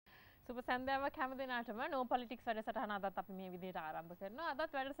සුබ සන්ධ්‍යාවක් හැම දිනකටම නෝ පොලිටික්ස් වැඩසටහන අදත් අපි මේ විදිහට ආරම්භ කරනවා.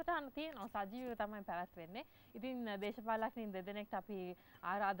 අදත් වැඩසටහන තියෙනවා සජීවීව තමයි පැවැත්වෙන්නේ. ඉතින් දේශපාලකයන් දෙදෙනෙක්ට අපි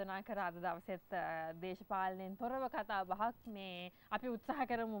ආරාධනා කරා අද දවසෙත් දේශපාලනයෙන් තොරව කතා බහක් මේ අපි උත්සාහ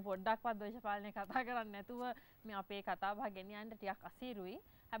කරමු පොඩ්ඩක්වත් දේශපාලනය කතා කරන්නේ නැතුව මේ අපේ කතා බහ ගෙනියන්න ටිකක් අසීරුයි.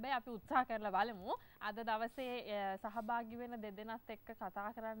 හැබැයි අපි උත්සාහ කරලා බලමු. අද දවසේ සහභාගී වෙන දෙදෙනාත් එක්ක කතා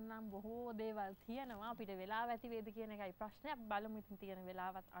කරන්නම් බොහෝ දේවල් තියෙනවා. අපිට වෙලාව ඇති වේද කියන එකයි ප්‍රශ්නේ. අපි බලමු ඉතින් තියෙන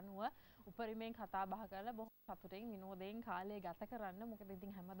වෙලාවත් අනුව උපරිමයෙන් කතා බහ කරලා බොහොම සතුටින් විනෝදයෙන් කාලය ගත කරන්න. මොකද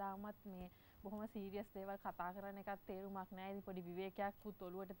ඉතින් හැමදාමත් මේ බොහොම සීරියස් දේවල් කතා කරන එකත් තේරුමක් නැහැ. ඉතින් පොඩි විවේකයක් පුත්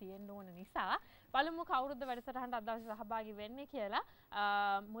ඔළුවට තියෙන්න ඕන නිසා බලමු කවුරුද වැඩසටහනට අද දවසේ සහභාගී වෙන්නේ කියලා.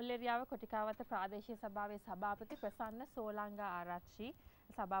 මුල්ලේරියාව කොටිකාවත ප්‍රාදේශීය සභාවේ සභාපති ප්‍රසන්න සෝලංගාආරච්චි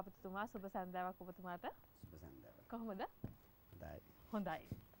සභාපතිතුමා සුබ සන්ධ්‍යාවක් ඔබතුමාට. සුබ සන්ධ්‍යාවක්. කොහොමද? හොඳයි. හොඳයි.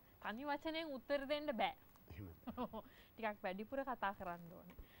 තනි වචනෙන් උත්තර දෙන්න බෑ. එහෙමද? ටිකක් වැඩිපුර කතා කරන්න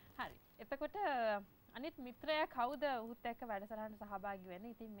ඕනේ. හරි. එතකොට අනිත් මිත්‍රයා කවුද උත් එක්ක වැඩසටහනට සහභාගී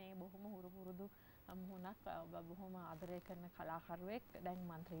වෙන්නේ? ඉතින් මේ බොහොම හුරු පුරුදු මුහුණක් බොහොම ආදරය කරන කලාකරුවෙක් දැන්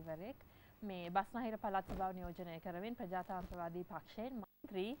මන්ත්‍රීවරයෙක් මේ බස්නාහිර පළාත් සභාව නියෝජනය කරමින් ප්‍රජාතන්ත්‍රවාදී පක්ෂයෙන්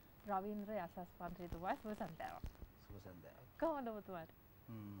මන්ත්‍රී රවීන්ද්‍ර යසස් මන්ත්‍රීතුමා සුබ සන්ධ්‍යාවක්. සුබ සන්ධ්‍යාවක්. කොහොමද ඔබතුමාට?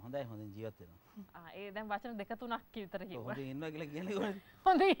 හොඳයි හොඳින් ජීවත් වෙනවා. ඒ දැන් වචන දෙක තුනක් විතර කිව්වා. හොඳින් ඉන්නවා කියලා කියන්නේ කොහොමද?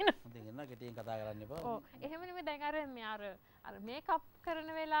 හොඳින් ඉන්න. හොඳින් ඉන්නවා කෙටියෙන් කතා කරන්න එපා. ඔව් එහෙම නෙමෙයි දැන් අර මේකප් කරන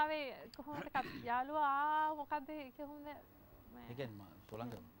වෙලාවේ කොහොමද යාළුවා මොකද්ද කොහොමද ඒ කියන්නේ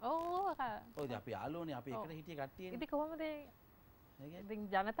සොලංග. ඔව් ඔව් අපි යාළුවෝනේ අපි එකට හිටිය කට්ටියනේ. ඉතින් කොහොමද ඉතින්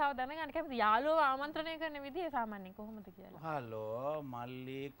ජනතාව දැනගන්න කැමති යාළුවෝ ආමන්ත්‍රණය කරන විදිය සාමාන්‍යයෙන් කොහොමද කියලා. හලෝ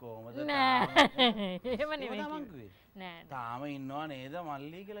මල්ලි කොහමද? නෑ එහෙම නෙමෙයි. නෑ තාම ඉන්නව නේද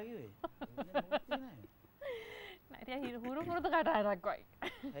මල්ලි කියලා කිව්වේ. නෑ ඉතින් හුරු පුරුදු කතාවක් වයි.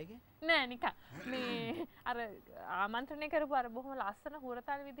 ඒකේ? නෑ නිකන් මේ අර ආමන්ත්‍රණය කරපු අර බොහොම ලස්සන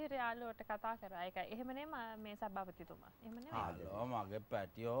හුරතල් විදිහට යාළුවට කතා කරා. ඒකයි. එහෙම නෙමෙයි මේ සභාපතිතුමා. එහෙම නෙමෙයි. හලෝ මගේ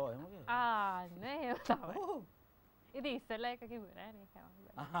පැටියෝ එහෙම කිව්වා. නෑ ඒක තමයි. ඉතින් ඉස්සෙල්ලා එක කිව්වේ නෑ නේ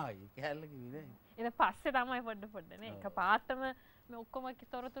ඒක හැල්ල කිව්වේ නෑ. ඊට පස්සේ තමයි පොඩ නේ එක පාටම මේ ඔක්කොම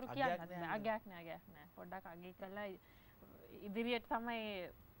තොරතුරු කියන්න අගයක් නෑ පොඩ්ඩක් අගය කළා ඉදිරියට තමයි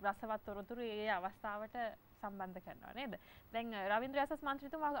රසවත් තොරතුරු ඒ අවස්ථාවට සම්බන්ධ කරනවා නේද? දැන් රවීන්ද්‍ර යසස්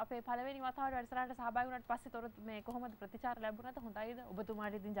මන්ත්‍රීතුමා අපේ පළවෙනි වතාවට වැඩසටහනට සහභාගී වුණාට පස්සේ තොරතුරු මේ කොහොමද ප්‍රතිචාර ලැබුණාද? හොඳයිද?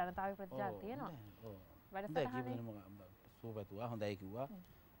 ඔබතුමාට ඉතින් ජනතාවගේ ප්‍රතිචාර තියෙනවා. ඔව්. වැඩසටහනේ සුවපැතුවා හොඳයි කිව්වා.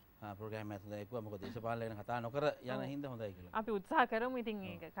 ප්‍රෝග්‍රෑම් එකක් හොඳයි කිව්වා. මොකද දේශපාලන ගැන කතා නොකර යන හින්දා හොඳයි කියලා. අපි උත්සාහ කරමු ඉතින්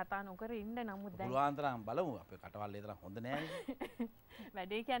ඒක කතා නොකර ඉන්න නමුත් දැන් පුළුවන් තරම් බලමු. අපේ කටවල් ඒ තරම් හොඳ නෑ නේ.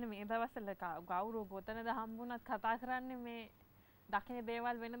 වැඩේ කියන්නේ මේ දවස්වල ගෞරව කොතනද හම්බුණත් කතා කරන්නේ මේ දකින්න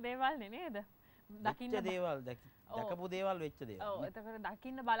දේවල් වෙන දේවල් නේද? දකින්න දේවල් දැකපු දේවල් වෙච්ච දේවල්. ඔව් එතකොට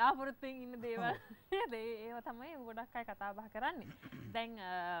දකින්න බලාපොරොත්තු වෙමින් ඉන්න දේවල් නේද? ඒව තමයි ගොඩක් අය කතා බහ කරන්නේ. දැන්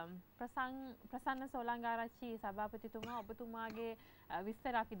ප්‍රසන්න සෝලංගාරච්චි සභාපතිතුමා ඔබතුමාගේ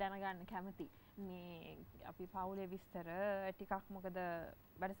විස්තර අපි දැනගන්න කැමති. මේ අපි පවුලේ විස්තර ටිකක් මොකද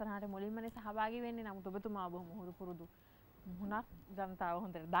වැඩසටහනට මුලින්මනේ සහභාගී වෙන්නේ. නමුත් ඔබතුමා බොහොම හුරු පුරුදු මුහුණක් ජනතාව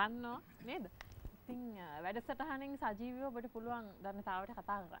හොඳට දන්නවා නේද? ඉතින් වැඩසටහනෙන් සජීවීව ඔබට පුළුවන් ජනතාවට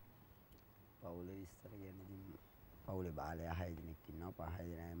කතා කරන්න. පවුලේ විස්තර කියන්නේ ඉතින් පවුලේ බාලයා 6 දෙනෙක් ඉන්නවා. 5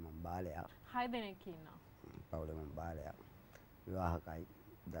 දෙනා මම බාලයා. 6 දෙනෙක් ඉන්නවා. පවුලේ මම බාලයා. විවාහකයි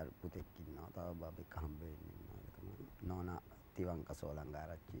දරු පුතෙක් ඉන්නවා. තව බබෙක් හම්බ වෙන්නේ ඉන්නවා. ඒක තමයි නෝනා තිවංක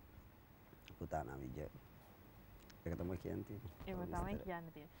සෝලංගාරච්චි. පුතා නවිජ. ඒක තමයි කියන්නේ. ඒක තමයි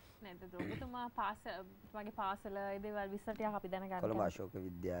කියන්න තියෙන්නේ. නේද? ඔබතුමා ඔබතුමාගේ පාසල ඒ දේවල් විස්තර ටිකක් අපි දැනගන්න. කොළඹ අශෝක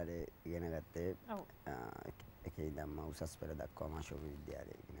විද්‍යාලයේ ඉගෙන ගත්තේ. ඔව්. එකේ ඉඳන්ම උසස් පෙළ දක්වාම අශෝක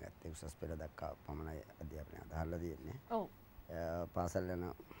විද්‍යාලයේ ඉගෙන ගත්තේ. උසස් පෙළ දක්වා පමණයි අධ්‍යාපනය අදහලා තියෙන්නේ. ඔව්. පාසල් යන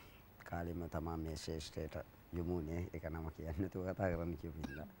කාලෙම තමයි මේ ශේෂ්ඨයට යමුනේ. ඒක නම කියන්නේ නැතුව කතා කරන්න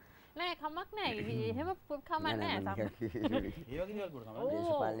කියපින්දා. නෑ කමක් නෑ. එහෙම කමක් නෑ. ඒ වගේ දේවල් කොට කමක්.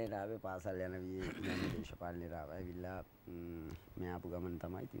 දේශපාලනයට ආවේ පාසල් යන දේශපාලනයට ආවිලා මේ ආපු ගමන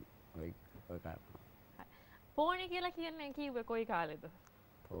තමයි ඉතින් ඔය කාරණා. පෝණි කියලා කියන්නේ කිව්වේ කොයි කාලෙද?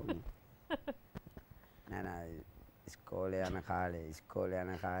 පෝණි. නෑ ඉස්කෝලේ යන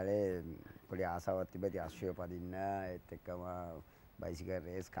කාලේ පොඩි ආසාවක් තිබ්බ. ඉතින් අශ්වය පදින්න ඒත් එක්කම බයිසිකල්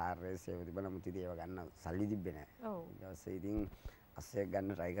රේස් කාර් රේස් ඒවා තිබ්බ. නමුත් ඉතින් ඒවා ගන්න සල්ලි තිබ්බේ නෑ. ඔව්. ඊට පස්සේ ඉතින් අස්සෙක්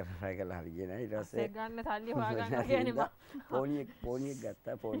ගන්න try කරලා හරි ගියේ නෑ. ඊට පස්සේ අස්සෙක් ගන්න සල්ලි හොයාගන්න කියන්නේ පෝනියෙක්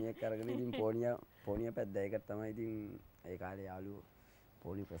ගත්තා. පෝනියෙක් අරගෙන ඉතින් පෝනිය පැද්දා. ඒක තමයි ඉතින් ඒ කාලේ යාළුවෝ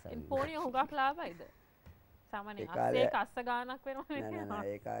පෝනි ප්‍රසන්න. පෝනිය හුඟක් ලාභයිද? සාමාන්‍යයෙන් අස්සෙක් අස්ස ගාණක් වෙනවනේ.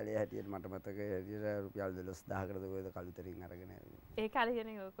 නෑ ඒ කාලේ හැටියට මට මතකයි හැටියට රුපියල් 12000කට කොහෙද කළුතරින් අරගෙන ඒ කාලේ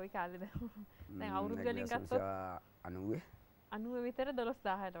කියන්නේ කොයි කාලේද? දැන් අවුරුදු වලින් ගත්තොත් 90 90 විතර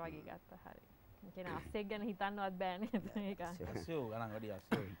 12000ට වගේ ගත්තා. හරි. ඒ කියන්නේ අස්සෙක් ගැන හිතන්නවත් බෑ නේද? ඒක. අස්සෝ ගණන් වැඩි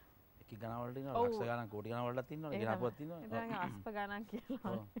අස්සෝ. කි ගණන් වලට ඉන්නවා ලක්ෂ ගණන් කෝටි ගණන් වලට තියෙනවා ගෙනාපුවක් තියෙනවා ඒක අස්ප ගණන්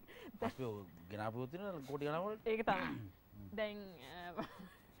කියලා අපි ගෙනාපුවක් තියෙනවා කෝටි ගණන් වලට ඒක තමයි දැන්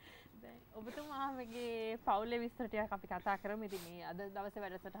ඔබතුමාගේ පවුලේ විස්තර ටිකක් අපි කතා කරමු. ඉතින් මේ අද දවසේ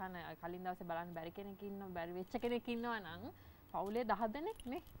වැඩසටහන කලින් දවසේ බලන්න බැරි කෙනෙක් ඉන්නවා, බැරි වෙච්ච කෙනෙක් ඉන්නවා නම් පවුලේ 10 දෙනෙක්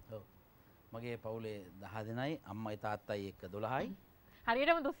නේ. ඔව්. මගේ පවුලේ 10 දෙනයි අම්මයි තාත්තයි එක්ක 12යි.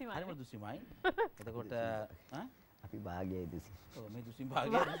 හරියටම දුසිමයි. හරියටම දුසිමයි. එතකොට අපි භාගයයි දුසි. ඔව් මේ දුසිම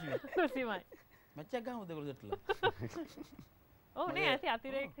භාගයයි දුසිමයි. මැච් එක ගමුද ඒගොල්ලෝ දෙටලා. ඔව් නේ ඇති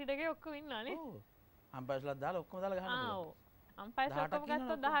අතිරේක ක්‍රීඩකයෝ ඔක්කොම ඉන්නවා නේ. ඔව්. අම්පයර්ස්ලා දාලා ඔක්කොම දාලා ගහන්න පුළුවන්. ඔව්. අම්පයර්ස්ලා ඔක්කොම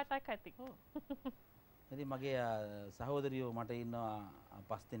ගත්තොත් 18ක් ඇති. ඔව්. ඉතින් මගේ සහෝදරියෝ මට ඉන්නවා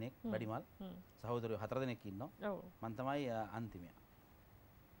 5 දෙනෙක් වැඩිමල්. සහෝදරියෝ 4 දෙනෙක් ඉන්නවා. ඔව්. මම තමයි අන්තිමයා.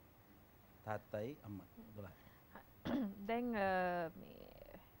 තාත්තයි අම්මයි 12යි. දැන්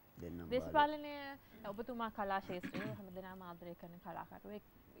මේ දේශපාලනය ඔබතුමා කලා ශාස්ත්‍රයේ හැමදෙනාම ආදරය කරන කලාකරුවෝ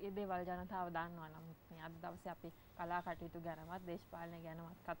ඒ දේවල් ජනතාව දන්නවා. නමුත් මේ අද දවසේ අපි කලා කටයුතු ගැනවත් දේශපාලනය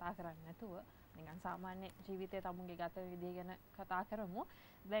ගැනවත් කතා කරන්නේ නැතුව නිකන් සාමාන්‍ය ජීවිතයේ තමුන්ගේ ගත විදිය ගැන කතා කරමු.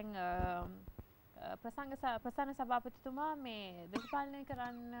 දැන් ප්‍රසන්න සභාපතිතුමා මේ දේශපාලනය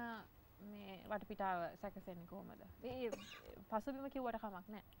කරන්න මේ වටපිටාව සැකසෙන්නේ කොහොමද? මේ පසුබිම කිව්වට කමක්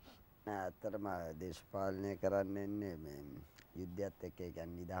නැහැ. ඇත්තටම දේශපාලනය කරන්නේ මේ යුද්ධයත් එක්ක ඒ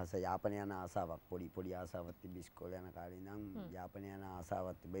කියන්නේ නිදහස යාපනය යන ආසාවක් පොඩි ආසාවක් තිබ්බ ඉස්කෝලේ යන කාලේ ඉඳන් යාපනය යන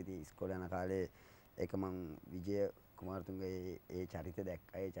ආසාවක් තිබ්බ ඉස්කෝලේ යන කාලේ ඒක මං විජය කුමාරතුංගගේ ඒ චරිතය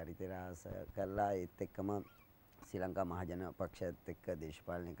දැක්කා. ඒ චරිතය රස කරලා ඒත් එක්කම ශ්‍රී ලංකා මහජන පක්ෂයත් එක්ක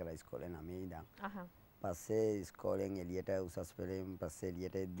දේශපාලනය කරා ඉස්කෝලේ 9 ඉඳන්. පස්සේ ඉස්කෝලෙන් එළියට උසස් පෙළෙන් පස්සේ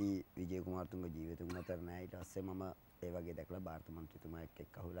එළියට එද්දී විජය කුමාරතුංග ජීවිතුන් අතර නැහැ. ඊට පස්සේ මම ඒ වගේ දැකලා ಭಾರತ මන්ත්‍රීතුමා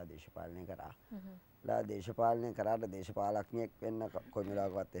එක්ක අහුලා දේශපාලනය කරා. දේශපාලනය කරාට දේශපාලඥයෙක් වෙන්න කොයි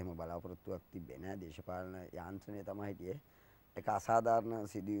වෙලාවකවත් එහෙම බලාපොරොත්තුවක් තිබ්බේ නැහැ. දේශපාලන යාන්ත්‍රණය තමයි හිටියේ. ඒක අසාධාරණ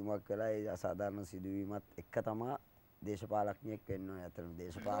සිදුවීමක් කළා. ඒ අසාධාරණ සිදුවීමත් එක්ක තමයි දේශපාලඥයෙක් වෙන්න ඕනේ. අතන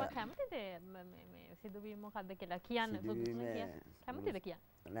දේශපාලන කැමතිද මේ සිදුවීම මොකද්ද කියලා කියන්න කැමතිද කියන්න?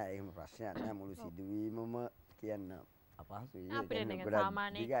 නෑ එහෙම ප්‍රශ්නයක් නෑ. මුළු සිදුවීමම කියන්න අපහසුයි. අපිට නිකන්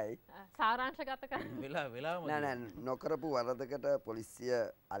සාමාන්‍ය සාරාංශගත කරන්න වෙලාවම නෑ නොකරපු වරදකට පොලිසිය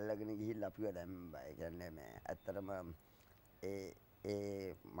අල්ලගෙන ගිහිල්ලා අපිව දැම්මා. ඒ කියන්නේ මේ ඇත්තටම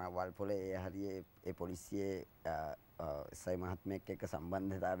ඒ වල්පොලේ ඒ හරියේ ඒ පොලිසියේ සයි මහත්මයෙක් එක්ක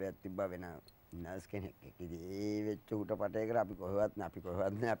සම්බන්ධතාවයක් තිබ්බා වෙන නර්ස් කෙනෙක් එක්ක. ඉතින් ඒ වෙච්ච උටපටයකට අපි කොහෙවත්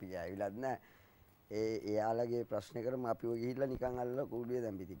නෑ අපි ඇවිලත් නෑ. එයාලගේ ප්‍රශ්න කරම අපිව ගිහිල්ලා නිකන් අල්ලලා කූඩුවේ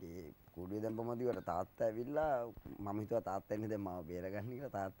දැම්පිතිකේ. කූඩුවේ දැම්පමදිවට තාත්තා ඇවිල්ලා මම හිතුවා තාත්තා එන්නේ දැන් මාව බේරගන්න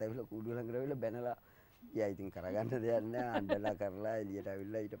කියලා. තාත්තා ඇවිල්ලා කූඩුව ළඟට ඇවිල්ලා බැනලා ගියා. ඉතින් කරගන්න දෙයක් නෑ. අඬලා කරලා එළියට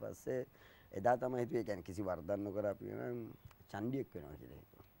ඇවිල්ලා ඊට පස්සේ එදා තමයි හිතුවේ කියන්නේ කිසි වරදක් නොකර අපි නම් චණ්ඩියෙක් වෙනවා කියලා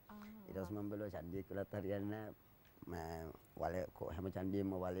හිතුවා. ඊට පස්සේ මම බැලුවා චණ්ඩියෙක් වෙලත් හරියන්නේ නෑ. වලේ හැම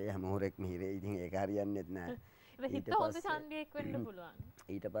චණ්ඩියෙම වලේ හැම හොරෙක්ම හිරේ. ඉතින් ඒක හරියන්නේත් නෑ. හිත හොඳ චණ්ඩියෙක් වෙන්න පුළුවන්.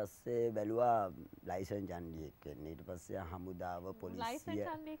 ඊට පස්සේ බැලුවා ලයිසන් චණ්ඩියෙක් වෙන්න. ඊට පස්සේ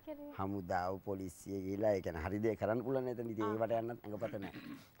හමුදාව පොලිසිය ගිහලා ඒ කියන්නේ හරි දේ කරන්න පුළුවන් නේද? ඉතින් ඒවට යන්නත් අඟපත නැහැ.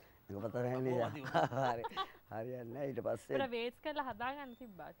 අඟපත නැහැ. හරියන්නේ නැහැ. ඊට පස්සේ ඒක වේට්ස් කරලා හදාගන්න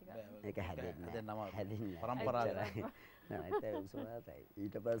තිබ්බා ටිකක්. ඒක හැදෙන්නේ නැහැ. හැදෙන්නේ පරම්පරාවයි. නෑ ඒක උසමයි.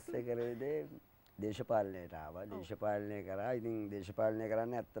 ඊට පස්සේ කරේ දේ දේශපාලනයට ආවා. දේශපාලනය කරා. ඉතින් දේශපාලනය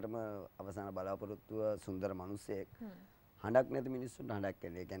කරන්නේ ඇත්තටම අවසාන බලාපොරොත්තුව සුන්දර මිනිසෙක්. හඬක් නැති මිනිස්සුන්ට හඬක්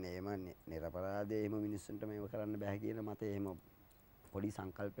කියන්නේ. ඒ කියන්නේ එහෙම නිරපරාධයේ එහෙම මිනිස්සුන්ට මේව කරන්න බෑ කියන මතය එහෙම පොඩි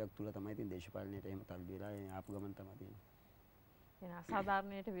සංකල්පයක් තුල තමයි ඉතින් දේශපාලනයට එහෙම තල්ලු වෙලා ආපු ගමන් තමයි තියෙන්නේ. එන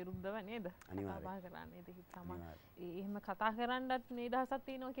අසාධාරණයට විරුද්ධව නේද? කතා කරන්නේ ඒක තමයි. එහෙම කතා කරන්නත් නිදහසක්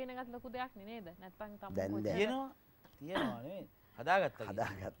තියෙනවා කියන එකත් ලොකු දෙයක් නේද? නැත්නම් තමයි තියෙනවා නේ.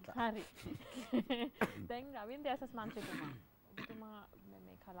 හදාගත්තා. හරි. දැන් රවින්ද්‍ර යසස් මන්ත්‍රීතුමා ඔබතුමා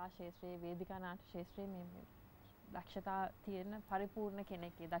මේ කලා ශාස්ත්‍රයේ වේදිකා නාට්‍ය ශාස්ත්‍රයේ මේ දක්ෂතා තියෙන පරිපූර්ණ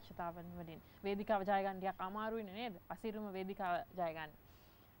කෙනෙක්. ඒ දක්ෂතාවන් වලින් වේදිකාව ජය ගන්න ටිකක් අමාරුයි නේද? අසිරුම වේදිකාව ජය ගන්න.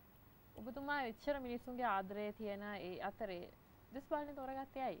 ඔබතුමා එච්චර මිනිස්සුන්ගේ ආදරය තියෙන ඒ අතරේ දේශපාලනේ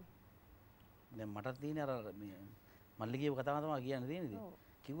තෝරගත්තේ ඇයි? දැන් මට තියෙන අර මේ මල්ලිගේ කතාව තමයි කියන්න තියෙන්නේ.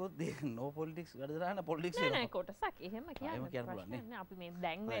 කිව්වොත් නෝ පොලිටික්ස් වැඩදරහන පොලිටික්ස් නෑ කොටසක් එහෙම කියන්න පුළුවන් නෑ. අපි මේ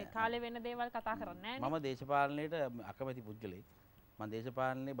දැන් මේ කාලේ වෙන දේවල් කතා කරන්නේ නෑනේ. මම දේශපාලනයට අකමැති පුද්ගලෙක්. මම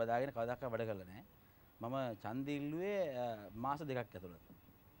දේශපාලනේ බදාගෙන කවදාවත් වැඩ කළා නෑ. මම ඡන්දය ඉල්ලුවේ මාස දෙකක් ඇතුළත.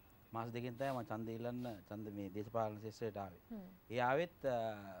 මාස දෙකෙන් තමයි මම ඡන්දය ඉල්ලන්න මේ දේශපාලන ශාස්ත්‍රයට ආවේ. ඒ ආවෙත්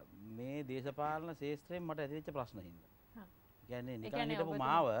මේ දේශපාලන ශාස්ත්‍රයෙන් මට ඇතිවෙච්ච ප්‍රශ්න හින්දා. කියන්නේ නිකන් හිටපු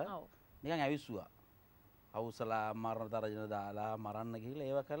මාව නිකන් ඇවිස්සුවා. අවුසලා මරණ තරජන දාලා මරන්න ගිහිල්ලා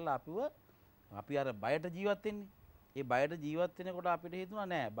ඒව කරලා අපි අර බයට ජීවත් වෙන්නේ. ඒ බයට ජීවත් වෙනකොට අපිට හිතුණා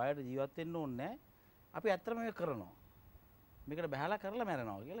නෑ බයට ජීවත් වෙන්න ඕනේ නෑ. අපි ඇත්තටම මේක කරනවා. මේකට බහැලා කරලා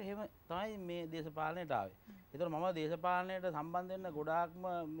මැරෙනවා කියලා එහෙම තමයි මේ දේශපාලනයට ආවේ. ඒතර මම දේශපාලනයට සම්බන්ධ වෙන්න ගොඩාක්ම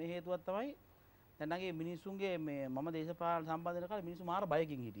මේ හේතුවක් තමයි දැන් නැගේ මිනිස්සුන්ගේ මේ මම දේශපාලන සම්බන්ධ වෙන කාලේ මිනිස්සු මාර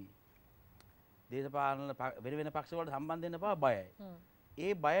බයකින් හිටියේ. දේශපාලන වෙන පක්ෂ වලට සම්බන්ධ වෙන්න පවා බයයි.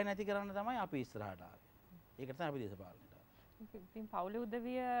 ඒ බය නැති කරන්න තමයි අපි ඉස්සරහට ආවේ. ඒකට තමයි අපි දේශපාලනයට ආවේ. ඉතින් පවුලේ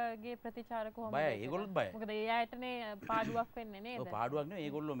උදවියගේ ප්‍රතිචාර කොහොමද? බයයි. ඒගොල්ලොත් බයයි. මොකද ඒ අයටනේ පාඩුවක් වෙන්නේ නේද? ඔව් පාඩුවක් නෙවෙයි.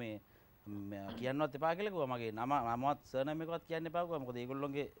 ඒගොල්ලෝ මේ කියන්නවත් එපා කියලා කිව්වා. මගේ නමවත් සර්නම එකවත් කියන්න එපා කිව්වා. මොකද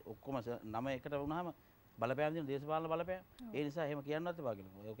ඒගොල්ලොන්ගේ ඔක්කොම නම එකට වුණාම බලපෑම් දෙන දේශපාලන බලපෑම්. ඒ නිසා එහෙම කියන්නවත් එපා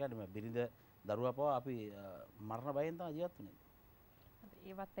කියලා. ඒ කියන්නේ බිරිඳ දරුවා පවා අපි මරණ බයෙන් තමයි ජීවත් වෙන්නේ.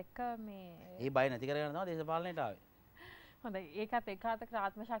 ඒවත් එක්ක මේ ඒ බය නැති කරගෙන තමයි දේශපාලනයට ආවේ. හොඳයි. ඒකත් එක්කතක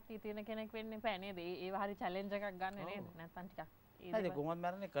ආත්ම ශක්තිය තියෙන කෙනෙක් වෙන්න එපා නේද? ඒව හරි චැලෙන්ජ් එකක් ගන්න නේද? නැත්තම් ටිකක් ඒ කොහොමද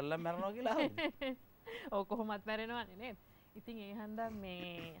මරන්නේ? කළා මරනවා කියලා ආවේ. ඔව් කොහොමත් මැරෙනවනේ නේද? ඉතින් ඒ හන්දා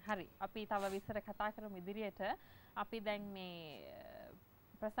මේ හරි අපි තව විස්තර කතා කරමු ඉදිරියට. අපි දැන් මේ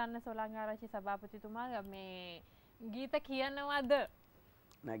ප්‍රසන්න සොලංගාරච්චි සභාපතිතුමා මේ ගීත කියනවද?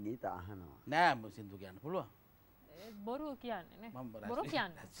 නෑ ගීත අහනවා. නෑ සින්දු කියන්න පුළුවන්. බොරු කියන්නේ නේ. බොරු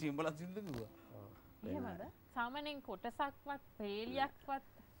කියන්නේ. සිම්බල සින්දු කිව්වා. එහෙමද? සාමාන්‍යයෙන් කොටසක්වත් පේලියක්වත්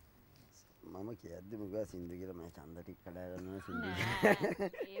මම කියද්දි මොකද සින්දු කියලා මම ඡන්ද ටික කඩා ගන්නවා සින්දු.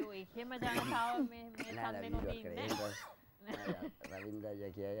 ඒ ඔය එහෙම ජනතාව මේ ඡන්දේ නොදී ඉන්නේ.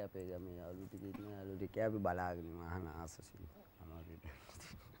 රවින්ද්‍ර කියයි අපේ ගමේ යාළු ටික ඉන්න යාළු ටික අපි බලාගෙන අහන ආසසින් අමාරුට.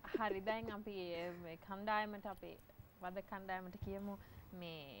 හරි දැන් අපි මේ කණ්ඩායමට අපේ වද කණ්ඩායමට කියමු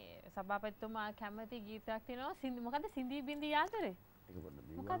මේ සභාපතිතුමා කැමති ගීතයක් තියෙනවා. මොකද්ද සින්දී බින්දී ආදරේ? ඒක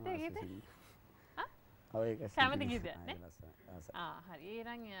පොඩ්ඩක් මොකක්ද ඒ ගීතේ? ඔව් ඒක කැමති ගීතයක් නේ? හරි.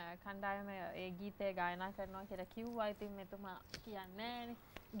 එහෙනම් කණ්ඩායම ඒ ගීතය ගායනා කරනවා කියලා කිව්වා. ඉතින් මෙතුමා කියන්නේ නෑනේ.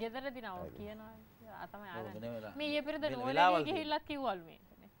 ගෙදරදී නෝ කියනවා. තමයි ආගන්නේ. මේ ඊයේ පෙරේද නෝරේ ගිහිල්ලත් කිව්වලු මේ.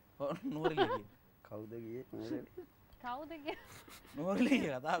 ඔව් නෝරේ ගිහින්. කවුද ගියේ නෝරේ? කවුද ගියේ? නෝරේ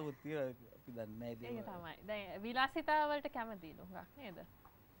කතාවකුත් තියෙනවා අපි දන්නේ නැහැ ඉතින්. ඒක තමයි. දැන් විලාසිතා වලට කැමතිලු හුඟක් නේද?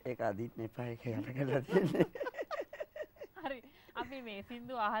 ඒක අදිත් නෙපා ඒක යට කරලා තියෙන්නේ. හරි. අපි මේ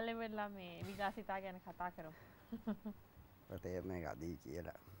සින්දු අහලෙ වෙලා මේ විලාසිතා ගැන කතා කරමු. ප්‍රතේ මේක අදී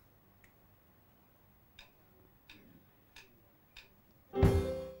කියලා.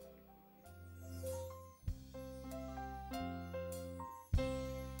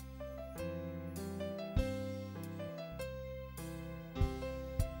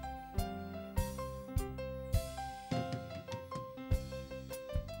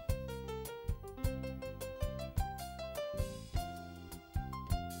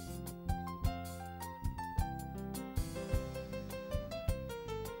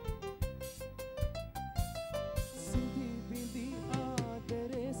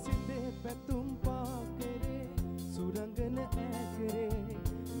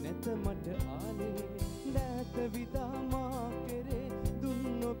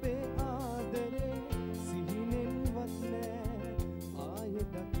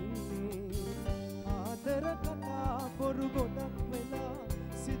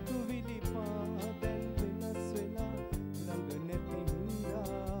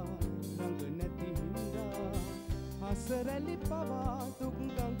 සරලි පවා දුක්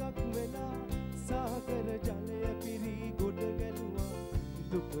ගඟක් වෙලා සාගර ජලය පිරි ගොඩ ගැලුවා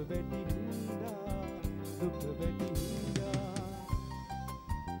දුක වැඩි හින්දා දුක වැඩි හින්දා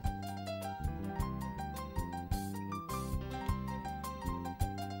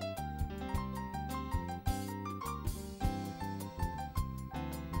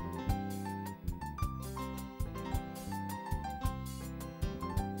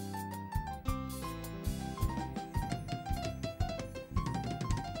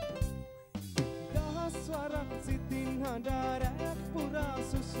හඬාරයක් පුරා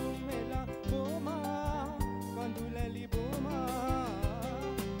සුසුම් වෙලා බොමා කඳුලැලි බොමා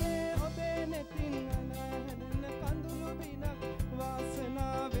ඒ ඔබේ නෙතින් අනහැරෙන කඳුළු බිනක්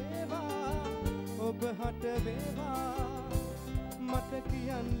වාසනා වේවා ඔබ හට වේවා මට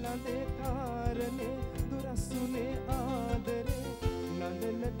කියන්න ලඳේ කාරණේ දුරස්සුනේ ආදරේ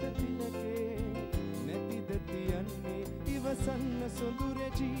නඳනට තිලකේ නැතිද තියන්නේ ඉවසන්න සොඳුර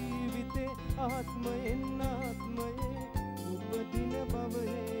ජීවිතේ ආත්මයෙන් ආත්මයේ උපදින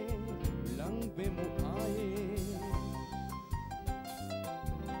බවයේ ලං වෙමු ආයේ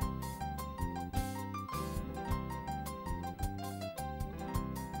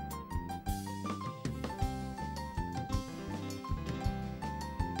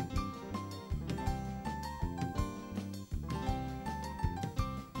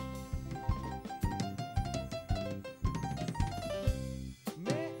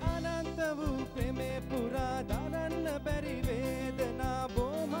පුරා දරන්න බැරි වේදනා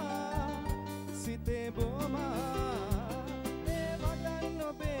බොමා සිතේ බොමා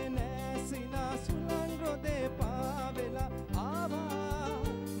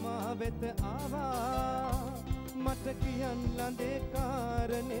වෙත ආවා මට කියන්න ලඳේ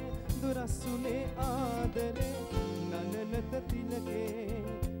කාරණේ දුරස්සුනේ ආදරේ නනනත තිලකේ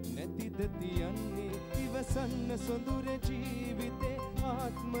නැතිද තියන්නේ ඉවසන්න සොඳුරේ ජීවිතේ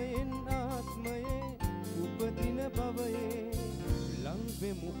ආත්මයෙන් ආත්මයේ උපදින බවයේ ලං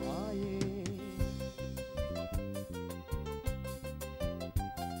වෙමු ආයේ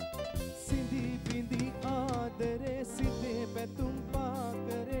සිඳි බිඳි ආදරේ සිතේ පැතුම්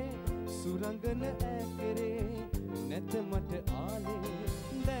පාකරේ සුරංගන ඇකරේ නැත මට ආලේ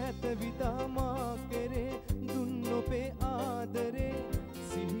දැත විදාමා කරේ දුන් ඔබේ ආදරේ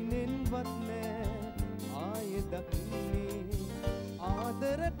සිහිනෙන්වත් නෑ ආය දකින්නේ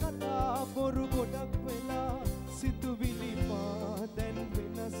ආදර කතා බොරු ගොඩක් වෙලා සිතුවිලි පා දැන්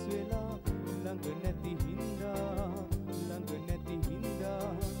වෙනස් වෙලා ළඟ නැති හින්දා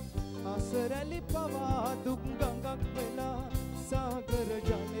අසරැලි පවා දුක් ගඟක් වෙලා සාගර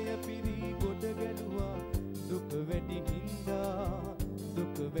ජලය පිරි ගොඩ ගැලුවා දුක වැඩි හින්දා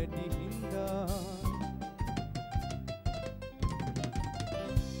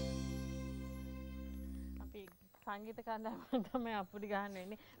අපි සංගීත කණ්ඩායම තමයි අපුඩි ගහන්න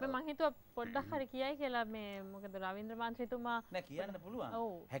වෙන්නේ. මම හිතුවා පොඩ්ඩක් හරි කියයි කියලා මේ මොකද රවීන්ද්‍ර මන්ත්‍රීතුමා නෑ කියන්න පුළුවන්.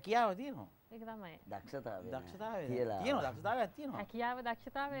 ඔව්. හැකියාව තියෙනවා. ඒක තමයි. දක්ෂතාවය තියෙනවා දක්ෂතාවයක් තියෙනවා. හැකියාව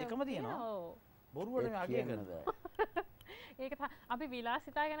දක්ෂතාවය දෙකම තියෙනවා. ඔව්. බොරුවට මේ අගය කරනවා. ඒක අපි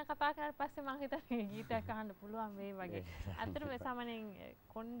විලාසිතා ගැන කතා කරලා පස්සේ මම හිතන්නේ ගීතයක් අහන්න පුළුවන් මේ වගේ. අතරම සාමාන්‍යයෙන්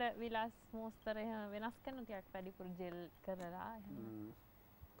කොණ්ඩ විලාස් මෝස්තරය වෙනස් කරන ටිකක් වැඩිපුර ජෙල් කරලා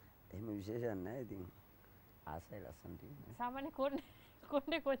එහෙම විශේෂයක් නැහැ. ඉතින් ආසයි ලස්සන තියෙනවා. සාමාන්‍ය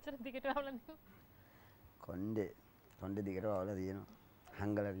කොණ්ඩේ කොච්චර දිගට වවලද? කොණ්ඩේ දිගට වවලා තියෙනවා.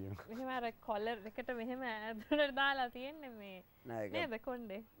 හංගලා තියෙනවා. මෙහෙම අර කොලර් එකට මෙහෙම ඇතුළට දාලා තියෙන්නේ මේ නේද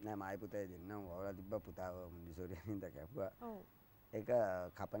කොණ්ඩේ? නෑ මායි පුතේ දෙන්නම් වවලා තිබ්බා පුතාව මොන්ඩිසෝරියෙන් ඉඳ කැපුවා. ඔව්. ඒක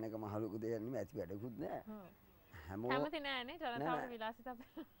කපන එක මහලුකු දෙයක් නෙමෙයි ඇති වැඩකුත් නෑ. හැමෝම කැමති නෑනේ ජනතාවට විලාසිතා.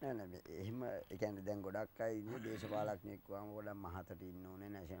 නෑ එහෙම ඒ කියන්නේ දැන් ගොඩක් අය ඉන්නේ දේශපාලඥයෙක් වුණාම ගොඩක් මහතට ඉන්න ඕනේ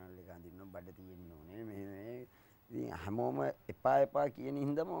නැෂනල් එක අඳින්න බඩ තියෙන්න ඕනේ මේ ඉතින් හැමෝම එපා කියන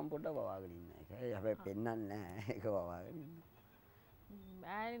හින්දාම මම පොඩ්ඩක් වවාගෙන ඉන්න එක. හැබැයි පෙන්නන්නේ නෑ ඒක වවාගෙන ඉන්න.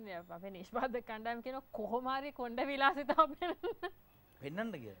 බෑනේ අපේ නිෂ්පාදක කණ්ඩායම කියන කොහොම හරි කොණ්ඩ විලාසිතාව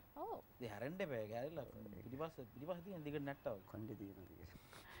පෙන්නන්න කියලා. ඔව්. ඉතින් හැරෙන්න එපා ගෑරිලා පිටිපස්ස තියෙන දිගට නැට්ටව. කොණ්ඩේ තියෙන දිගට.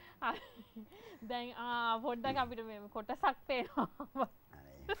 දැන් පොඩ්ඩක් අපිට මේ කොටසක් පේනවා.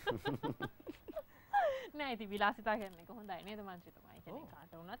 නෑ ඉතින් විලාසිතා කියන්නේ කොහොඳයි නේද මන්ත්‍රීතුමා? ඒ කියන්නේ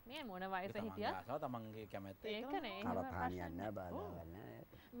කාට වුණත් මේ මොන වයසේ හිටියත් තමන්ගේ කැමැත්ත ඒකනේ අවධානයක් නෑ බාධාවක් නෑ.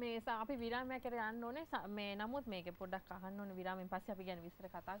 මේ අපි විරාමයක් කර යන්න ඕනේ. මේ නමුත් මේක පොඩ්ඩක් අහන්න ඕනේ විරාමයෙන් පස්සේ අපි ගැන විස්තර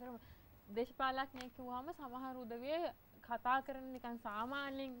කතා කරමු. දේශපාලඥයෙක් කිව්වම සමහර උදවිය කතා කරන නිකන්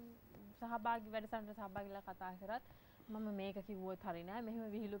සාමාන්‍යයෙන් සහභාගී වැඩසටහනට සහභාගීලා කතා කරත් මම මේක කිව්වොත් හරි නෑ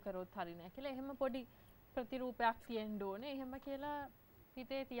මෙහෙම විහිළු කරොත් හරි නෑ කියලා එහෙම පොඩි ප්‍රතිරූපයක් තියෙන්න ඕනේ. එහෙම කියලා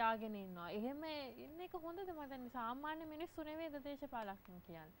හිතේ තියාගෙන ඉන්නවා. එහෙම ඉන්න එක හොඳද මම සාමාන්‍ය මිනිස්සු නෙවෙයිද දේශපාලඥයෝ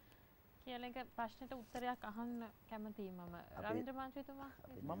කියන්නේ. කියලා එක ප්‍රශ්නෙට උත්තරයක් අහන්න කැමතියි මම. රවීන්ද්‍ර මන්ත්‍රීතුමා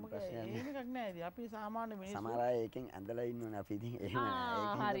මම ඒක නෑ ඉතින් අපි සාමාන්‍ය මිනිස්සු සමහර අය එකෙන් ඇඳලා ඉන්නවනේ අපි ඉතින් එහෙම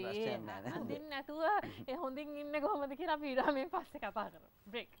නෑ. හරි. අඳින්න නැතුව හොඳින් ඉන්නේ කොහොමද කියලා අපි විරාමයෙන් පස්සේ කතා කරමු.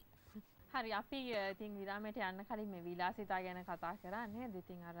 බ්‍රේක්. හරි අපි ඉතින් විරාමයට යන්න කලින් මේ විලාසිතා ගැන කතා කරා නේද?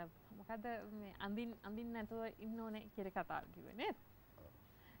 ඉතින් අර මොකද මේ අඳින්න නැතුව ඉන්න ඕනේ කියලා කතා කිව්වේ නේද?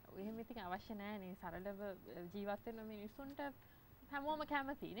 එහෙම ඉතින් අවශ්‍ය නැහැ නේ සරලව ජීවත් වෙන මිනිස්සුන්ට හැමෝම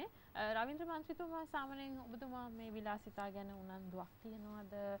කැමතිනේ. රවීන්ද්‍ර මන්ත්‍රීතුමා සාමාන්‍යයෙන් ඔබතුමා මේ විලාසිතා ගැන උනන්දුවක්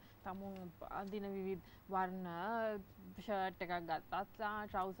තියනවාද? තමුන් අඳින විවිධ වර්ණ ෂර්ට් එකක් ගත්තා,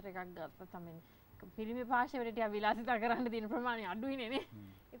 ට්‍රවුසර් එකක් ගත්තා තමයි පිරිමි පාර්ශවයට ටික විලාසිතා කරන්න තියෙන ප්‍රමාණය අඩුයිනේ නේ.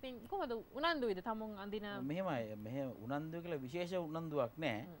 ඉතින් කොහොමද උනන්දුයිද තමුන් අඳින? මෙහෙමයි මෙහෙ උනන්දුව කියලා විශේෂ උනන්දුවක්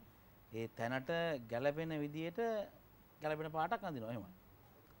නැහැ. ඒ තැනට ගැළපෙන විදියට ගැළපෙන පාටක් අඳිනවා එහෙමයි.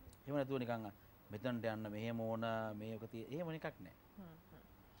 එහෙම නැතුව නිකන් මෙතනට යන්න මෙහෙම ඕන මේක එහෙම එකක් නැහැ.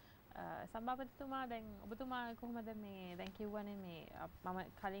 සභාපතිතුමා දැන් ඔබතුමා කොහොමද මේ දැන් කිව්වනේ මේ මම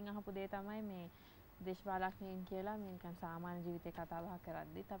කලින් අහපු දේ තමයි මේ දේශපාලඥයින් කියලා මේ නිකන් සාමාන්‍ය ජීවිතේ කතා බහ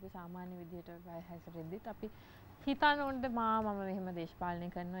කරද්දිත් අපි සාමාන්‍ය විදිහට හැසිරෙද්දිත් අපි හිතන්න ඕනද මම මෙහෙම දේශපාලනය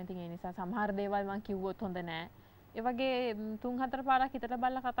කරනවා. ඉතින් ඒ නිසා සමහර දේවල් මම කිව්වොත් හොඳ නෑ. ඒ වගේ 3-4 පාරක් හිතලා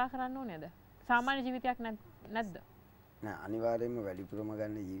බලලා කතා කරන්න ඕනේද? සාමාන්‍ය ජීවිතයක් නැද්ද? නෑ අනිවාර්යයෙන්ම වැඩිපුරම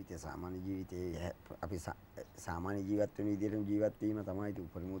ගන්න ජීවිතය සාමාන්‍ය ජීවිතයේ අපි සාමාන්‍ය ජීවත් වෙන විදිහටම ජීවත් වීම තමයි ඉතින්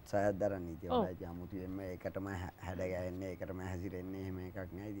උපරිම උත්සාහයක් දරන්නේ. ඉතින් ඔයාලා අමුතුවෙන්ම ඒකටම හැඩ ගැහෙන්නේ ඒකටම හැසිරෙන්නේ එහෙම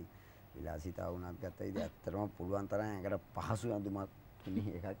එකක් නෑ. ඉතින් විලාසිතා වුණත් ගත්තා ඉතින් ඇත්තටම පුළුවන් තරම් ඒකට පහසු අඳුමක්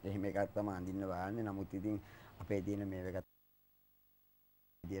තුනේ එකක් එහෙම එකක් තමයි අඳින්න බලන්නේ. නමුත් ඉතින් අපේ තියෙන මේ එක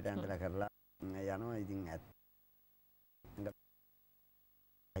විදියට ඇඳලා කරලා යනවා. ඉතින්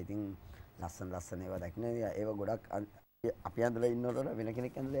ඉතින් ලස්සන ඒවා දකින්න ඒවා ගොඩක් අපි ඇඳලා ඉන්නකොට වෙන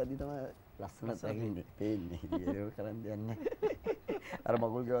කෙනෙක් ඇඳලා යද්දි තමයි ලස්සනට දකින්නේ පේන්නේ. ඉතින් ඒක කරන් දෙන්නේ. අර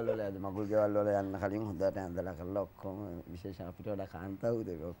මගුල් ගෙවල් වල යද්දි මගුල් ගෙවල් වල යන්න කලින් හොඳට ඇඳලා කරලා ඔක්කොම විශේෂ අපිට වඩා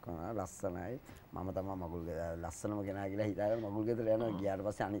කාන්තාවුද ඒක ඔක්කොම ලස්සනයි. මම තමයි මගුල් ගෙවල් ලස්සනම කෙනා කියලා හිතාගෙන මගුල් ගෙදර යනවා. ගියාට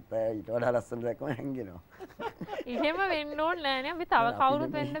පස්සේ අනිත් අය ඊට වඩා ලස්සන දැක්කම හැංගෙනවා. එහෙම වෙන්න ඕනේ නෑනේ. අපි තව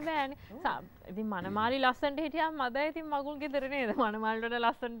කවුරුත් වෙන්න බෑනේ. ඉතින් මනමාලි ලස්සනට හිටියාම මදයි ඉතින් මගුල් ගෙදර නේද? මනමාලි වල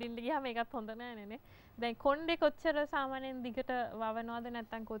ලස්සනට ඉන්න ගියාම ඒකත් හොඳ නෑනේ නේ. දැන් කොණ්ඩේ කොච්චර සාමාන්‍යයෙන් දිගට වවනවද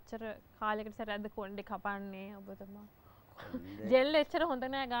නැත්නම් කොච්චර කාලයකට සැරයක්ද කොණ්ඩේ කපන්නේ ඔබතුමා? ජෙල් එච්චර හොඳ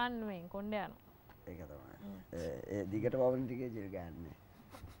නෑ ගන්න මේ කොණ්ඩේ යනවා. ඒක තමයි. ඒ දිගට වවන ටිකේ ජෙල් ගන්නෑ.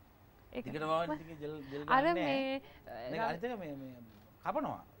 දිගට වවන ටිකේ ජෙල් ගන්නෑ. අර මේ අනිත් එක මේ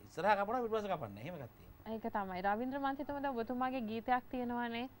කපනවා. ඉස්සරහා කපනවා පිටපස්ස කපන්නේ. එහෙම එකක් තියෙනවා. ඒක තමයි. රවින්ද්‍ර මන් හිතමු දැන් ඔබතුමාගේ ගීතයක්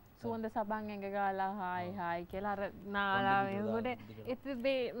තියෙනවානේ. සුවඳ සබන් ඇඟ ගාලා හායි හායි කියලා අර නාලා මේකට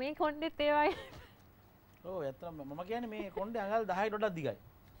මේ කොණ්ඩෙත් ඒ වගේ. ඔව් ඇත්තටම මම කියන්නේ මේ කොණ්ඩේ අඟල් 10කට වඩා දිගයි.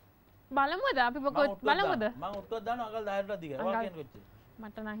 බලමුද අපි බලමුද? මම උත්තරයක් දානවා අඟල් 10කට වඩා දිගයි. ඔයා කියන්නේ කොච්චර?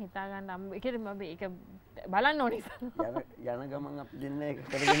 මට නම් හිතා ගන්න අම්බ ඒක මම ඒක බලන්න ඕනේ. යන ගමන් අපි දෙන්න ඒක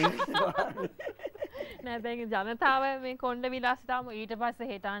කරගෙන ඉන්නවා. නෑ දැන් ජනතාව මේ කොණ්ඩ විලාසිතාවම ඊට පස්සේ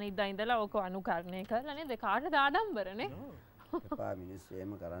හෙට අනිද්දා ඉඳලා ඕක අනුකරණය කරලා නේද? කාටද ආඩම්බරනේ? එපා මිනිස්සු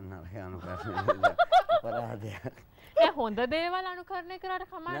එහෙම කරන්න අර අනුකරණය අපරාධයක්. ඒ හොඳ දේවල් අනුකරණය කරාට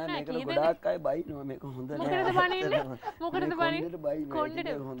කමක් නෑ. කී දෙනෙක් ගොඩාක් අය බයිනවා මේක හොඳ නෑ. මොකටද බනින්නේ? මොකටද බනින්නේ?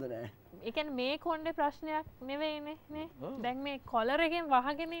 කොණ්ඩේට හොඳ නෑ. ඒ කියන්නේ මේ කොණ්ඩේ ප්‍රශ්නයක් නෙවෙයිනේ නේ. දැන් මේ කොලර් එකෙන්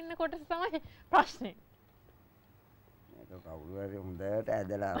වහගෙන ඉන්න කොටස තමයි ප්‍රශ්නේ. මේක කවුරු හරි හොඳට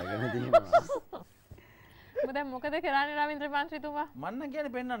ඇදලා අරගෙන තියෙනවා. දැන් මොකද කරන්නේ රවින්ද්‍ර මන්ත්‍රීතුමා? මන්න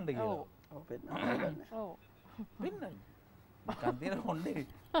කියන්නේ පෙන්වන්න කියලා. ඔව් පෙන්වන්න. ඔව්. පෙන්වන්න. කන්තිර කොණ්ඩේ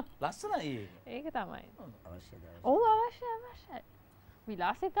ලස්සනයි ඒක. ඒක තමයි. අවශ්‍යද? ඔව් අවශ්‍යයි.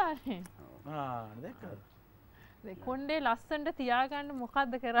 විලාසිතානේ. දැක්කද? ඒ කොණ්ඩේ ලස්සනට තියාගන්න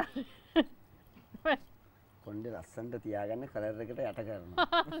මොකද්ද කරන්නේ? කොණ්ඩේ ලස්සනට තියාගන්න කලර් එකට යට කරනවා.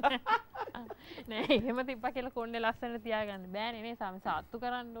 නෑ එහෙම තිබ්බා කියලා කොණ්ඩේ ලස්සනට තියාගන්න බෑනේ නේ සාත්තු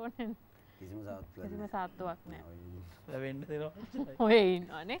කරන්න ඕනේ. කිසිම සාත්තුවක් නෑ. වෙන්න දෙනවා. ඔය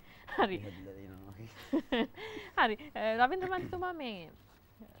ඉන්නවනේ. හරි. හරි. රවින්ද්‍ර මන්තුමා මේ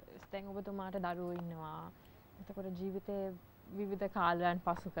දැන් ඔබතුමාට දරුවෝ ඉන්නවා. එතකොට ජීවිතේ විවිධ කාලයන්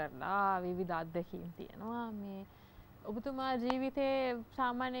පසු කරලා විවිධ අත්දැකීම් තියෙනවා. මේ ඔබතුමා ජීවිතේ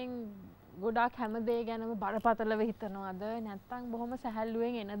සාමාන්‍යයෙන් ගොඩාක් හැම දේ ගැනම බරපතලව හිතනවද නැත්නම් බොහොම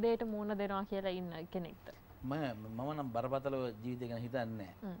සැහැල්ලුවෙන් එන දෙයට මුහුණ දෙනවා කියලා ඉන්න කෙනෙක්ද? මම නම් බරපතලව ජීවිතය ගැන හිතන්නේ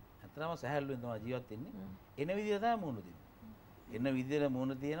නැහැ. ඇත්තටම සැහැල්ලුවෙන් තමයි ජීවත් වෙන්නේ. එන විදිහට තමයි මුහුණ දෙන්නේ. එන විදිහට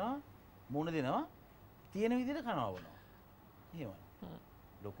මුහුණ දෙනවා. තියෙන විදිහට කනවා වුණා. එහෙමයි.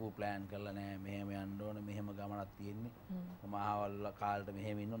 ලොකු ප්ලෑන් කරලා නැහැ. මෙහෙම යන්න ඕන, මෙහෙම ගමනක් තියෙන්නේ. මම ආවල් කාලේට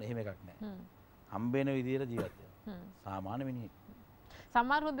මෙහෙම ඉන්න ඕන. එහෙම එකක් නැහැ. හම්බෙන විදිහට ජීවත් වෙනවා. සාමාන්‍ය මිනිහෙක්.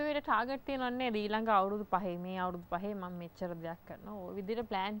 සමහර හොඳට ටාගට් තියෙනවා නේද? ඊළඟ අවුරුදු 5 මේ අවුරුදු 5 මම මෙච්චර දෙයක් කරනවා. ඔය විදිහට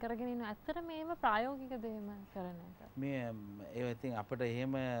ප්ලෑන් කරගෙන ඉන්නවා. ඇත්තට මේව ප්‍රායෝගිකද එහෙම කරන එක? මේ ඒ ඉතින් අපිට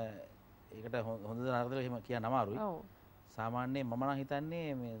එහෙම ඒකට හොඳද නරකද එහෙම කියන්න අමාරුයි. ඔව්. සාමාන්‍යයෙන් මම නම්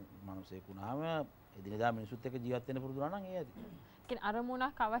හිතන්නේ මේ මිනිස්සෙක් වුණාම එදිනෙදා මිනිසුත් එක්ක ජීවත් වෙන්න පුරුදු වුණා නම් ඒ ඇති. කියන්නේ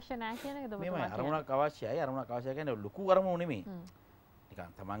අරමුණක් අවශ්‍ය නැහැ කියන එකද ඔබ කියන්නේ? අරමුණක් අවශ්‍යයි. අරමුණක් අවශ්‍යයි කියන්නේ ලොකු අරමුණු නෙමෙයි.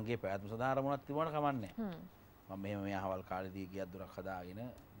 නිකන් තමන්ගේ පැවැත්ම සඳහා අරමුණක් තිබුණාට කමන්නේ නැහැ. මම මෙහෙම මේ අහවල් කාලේදී ගියක් දොරක් හදාගෙන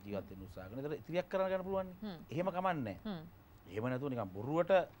ජීවත් වෙන්න උත්සාහ කරන. ඒතර ඉතිරියක් කරන්න ගන්න පුළුවන්. එහෙම කමන්නේ නැහැ. එහෙම නැතුව නිකන්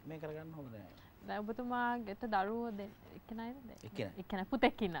බොරුවට මේ කරගන්න හොඳ නැහැ. දැන් ඔබතුමාට දරුවෝ එක්කෙනයිද? එක්කෙනා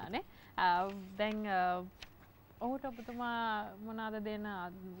පුතෙක් ඉන්නානේ. දැන් ඔහුට ඔබතුමා මොනවාද දෙන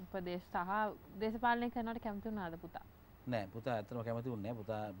උපදේශ සහ දේශපාලනය කරනවට කැමති වුණාද පුතා? නෑ පුතා ඇත්තටම කැමති වුණේ නෑ.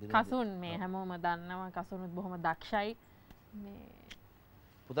 පුතා කසුන් මේ හැමෝම දන්නවා කසුනුත් බොහොම දක්ෂයි. මේ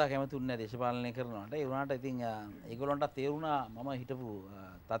පුතා කැමති වුණේ නෑ දේශපාලනය කරනවට. ඒ වුණාට ඉතින් ඒගොල්ලන්ට තේරුණා මම හිටපු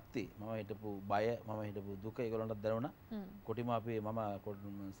තත්ති, මම හිටපු බය, මම හිටපු දුක ඒගොල්ලන්ට දැනුණා. කොටිම අපි මම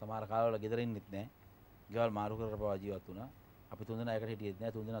සමහර කාලවල ගෙදර ඉන්නෙත් නෑ. ගෙවල් මාරු කරලා පවා ජීවත් වුණා. අපි තුන්දෙනා එකට හිටියෙත්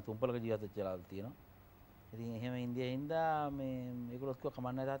නෑ. තුන්දෙනා තුම්පලක ජීවත් වෙච්ච වෙලාවල් තියෙනවා. ඉතින් එහෙම ඉන්දියාවේ ඉඳලා මේ ඒගොල්ලොත් කිව්වා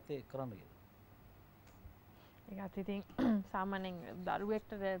කමන්නේ තාත්තේ කරන්න කියලා. ඒකත් ඉතින් සාමාන්‍යයෙන්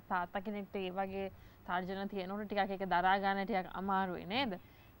දරුවෙක්ට තාත්තා කෙනෙක්ට ඒ වගේ තර්ජන තියෙනකොට ටිකක් ඒක දරා ගන්න ටිකක් අමාරුයි නේද?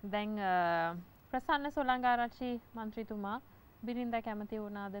 දැන් ප්‍රසන්න සොලංගාරච්චි මන්ත්‍රීතුමා බිරින්දා කැමති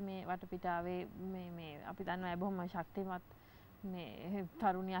වුණාද මේ වටපිටාවේ මේ අපි දන්නවා බොහොම ශක්තිමත් මේ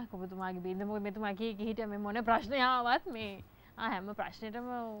තරුණියක් ඔබතුමාගේ බිරිඳ. මොකද මෙතුමා කී හිටියා මේ මොන ප්‍රශ්නය ආවත් මේ හැම ප්‍රශ්නෙටම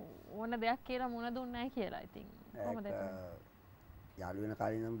ඕන දෙයක් කියලා මුණ දුන්නේ නැහැ කියලා. ඉතින් කොහොමද ඒක? යාළු වෙන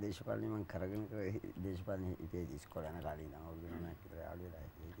කාලේ නම් දේශපාලනේ මම කරගෙන දේශපාලනේ ඉතින් ඉස්කෝලේ යන කාලේ ඉඳන් අවුරුදු 9ක් විතර යාළු වෙලා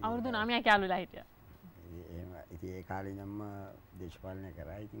හිටියා. අවුරුදු 9ක් යාළු වෙලා හිටියා. එහෙම ඉතින් ඒ කාලේ නම් දේශපාලනය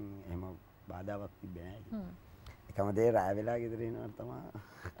කරා. ඉතින් එහෙම බාධාවක් තිබ්බේ නැහැ. එකම දේ රාය වෙලා ගෙදර එනවා තමයි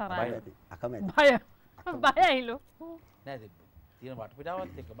අකමැති. බයයිලු. නෑ තියෙන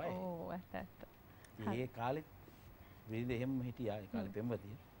වටපිටාවත් එක්ක බයයි. ඔව් ඇත්ත. ඒ කාලෙත් විරිද එහෙම හිටියා. ඒ කාලේ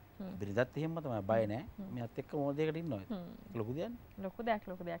පෙම්වතිය. විරිදත් එහෙම තමයි බය නෑ. මෙයත් එක්ක මොන දෙයකට ඉන්නවා. ලොකු දෙයක්.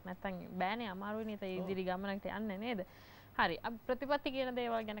 ලොකු දෙයක් නැත්තම් බෑනේ අමාරුයි නේද ඉදිරි ගමනකට යන්නේ නේද? හරි. ප්‍රතිපත්ති කියන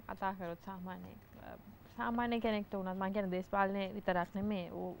දේවල් ගැන කතා කරොත් සාමාන්‍ය කෙනෙක්ට උනත් මම කියන්නේ දේශපාලනේ විතරක් නෙමෙයි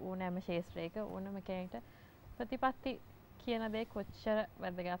ඕනෑම ශාස්ත්‍රයක ඕනෑම කෙනෙක්ට ප්‍රතිපත්ති කියන දේ කොච්චර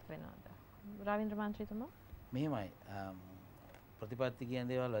වැදගත් වෙනවද? රවීන්ද්‍ර මන්ත්‍රීතුමා මෙහෙමයි ප්‍රතිපත්ති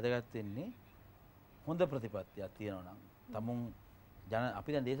කියන දේවල් වැදගත් වෙන්නේ හොඳ ප්‍රතිපත්තියක් තියෙනවා නම් තමුන් අපි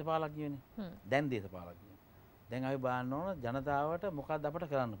දැන් දේශපාලඥයෝනේ. දැන් දේශපාලඥයෝ. දැන් අපි බලන්න ඕන ජනතාවට මොකක්ද අපිට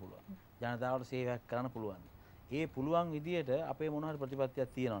කරන්න පුළුවන්. ජනතාවට සේවයක් කරන්න පුළුවන්. ඒ පුළුවන් විදියට අපේ මොන හරි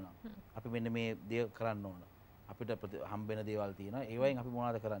ප්‍රතිපත්තියක් තියෙනවා නම් අපි මෙන්න මේ දේ කරන්න ඕන. අපිට හම්බෙන දේවල් තියෙනවා. ඒවයින් අපි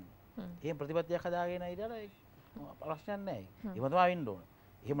මොනවද කරන්නේ? එහෙම ප්‍රතිපත්තියක් හදාගෙන ඉඳලා ප්‍රශ්නයක් නැහැ. එහෙම තමයි වෙන්න ඕන.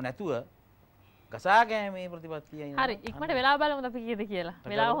 එහෙම නැතුව ගසා ගෑමේ ප්‍රතිපත්තිය හරි ඉක්මනට වෙලාව බලමුද අපි කීයද කියලා.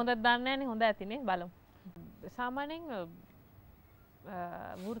 වෙලාව හොඳට දන්නේ නැහනේ හොඳ ඇතිනේ බලමු. සාමාන්‍යයෙන්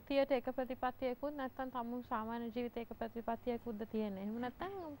වෘත්තියට එක ප්‍රතිපත්තියකුත් නැත්නම් තමුන් සාමාන්‍ය ජීවිතේ එක ප්‍රතිපත්තියකුත්ද තියෙන්නේ. එහෙම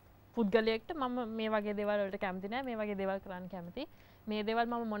නැත්නම් පුද්ගලයෙක්ට මම මේ වගේ දේවල් වලට කැමති නැහැ මේ වගේ දේවල් කරන්න කැමති. මේ දේවල්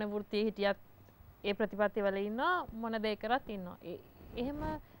මම මොන වෘත්තියේ හිටියත් ඒ ප්‍රතිපත්ති වල ඉන්නවා මොන දේ කරත් ඉන්නවා. එහෙම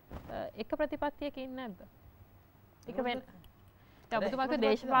එක ප්‍රතිපත්තියක ඉන්නේ නැද්ද? එක වෙන ඔබතුමාගේ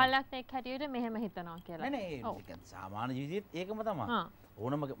දේශපාලනඥයෙක් හැටියට මෙහෙම හිතනවා කියලා. නෑ නෑ සාමාන්‍ය ජීවිතේත් ඒකම තමයි.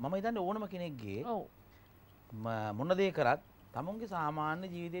 ඕනම මම හිතන්නේ ඕනම කෙනෙක්ගේ මොන දේ කරත් තමුන්ගේ සාමාන්‍ය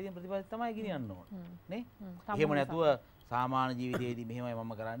ජීවිතයේදී ප්‍රතිපත්ති තමයි ගෙනියන්න ඕන. නේ? එහෙම නැතුව සාමාන්‍ය ජීවිතයේදී මෙහෙමයි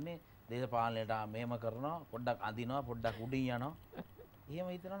මම කරන්නේ දේශපාලනයට මෙහෙම කරනවා පොඩ්ඩක් අඳිනවා පොඩ්ඩක් උඩින් යනවා. එහෙම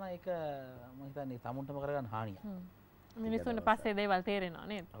හිතනවා නම් ඒක මම හිතන්නේ තමුන්ටම කරගන්න හානියක්. මිනිස්සුන්ට පස්සේ දේවල් තේරෙනවා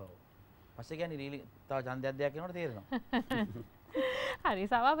නේද? ඔව්. පස්සේ කියන්නේ රීලි තව ඡන්දයක් දෙයක් වෙනකොට තේරෙනවා. හරි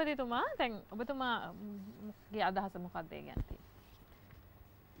සභාපතිතුමා දැන් ඔබතුමාගේ අදහස මොකක්ද ඒ ගැන තියෙන්නේ?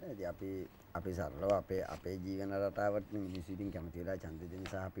 අපි සරලව අපේ ජීවන රටාවට මිනිස්සු ඉතින් කැමති වෙලා ඡන්ද දෙන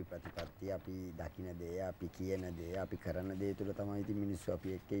නිසා අපි ප්‍රතිපත්ති අපි දකින දේ අපි කියන දේ අපි කරන දේ තුළ තමයි ඉතින් මිනිස්සු අපි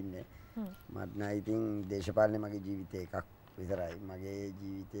එක්ක ඉන්නේ. මට නම් ඉතින් දේශපාලනේ මගේ ජීවිතේ එකක් විතරයි. මගේ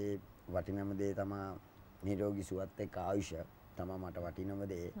ජීවිතේ වටිනම දේ තමයි නිරෝගී සුවත් එක්ක ආයුෂ තමයි මට වටිනම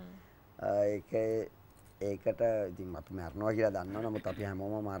දේ. ඒකට ඉතින් අපි මරනවා කියලා දන්නවා. නමුත් අපි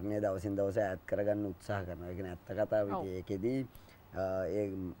හැමෝම මරණය දවසින් දවස ඈත් කරගන්න උත්සාහ කරනවා. ඒක නේ ඇත්ත කතාව. ඒකෙදී ඒ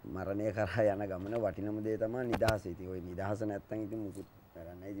මරණය කරා යන ගමන වටිනම දේ තමයි නිදහස. ඉතින් ওই නිදහස නැත්තම් ඉතින් මුකුත්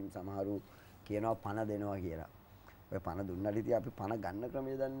කරන්නේ. ඉතින් සමහරු කියනවා පණ දෙනවා කියලා. ඔය පණ දුන්නාට ඉතින් අපි පණ ගන්න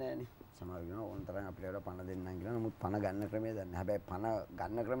ක්‍රමය දන්නේ නැහනේ. සමහරු කියනවා ඕන තරම් අපිට වල පණ දෙන්නම් කියලා. නමුත් පණ ගන්න ක්‍රමය දන්නේ නැහැ. හැබැයි පණ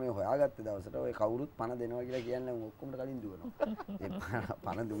ගන්න ක්‍රමය හොයාගත්ත දවසට ඔය කවුරුත් පණ දෙනවා කියලා කියන්නේ ඔක්කොමට කලින් දුවනවා. ඒ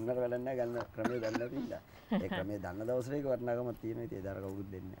පණ දුන්නට වැඩක් නැහැ ගන්න ක්‍රමය දන්නේ නැතිලා. ඒ ක්‍රමය දන්න දවසට ඒක වටිනාකමක් තියෙනවා. ඉතින් ඒ දර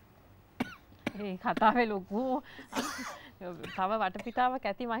කවුරුත් දෙන්නේ නැහැ. ඒ කතාවේ ලොකු තව වටපිටාවක්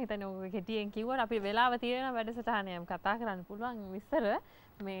ඇති මම හිතන්නේ ඔය කෙටියෙන් කිව්වොත් අපි වෙලාව තියෙන වැඩසටහනේ කතා කරන්න පුළුවන් විස්තර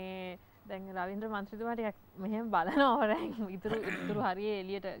මේ දැන් රවීන්ද්‍ර මන්ත්‍රීතුමා ටිකක් මෙහෙම බලනවා රැන් ඉතුරු හරිය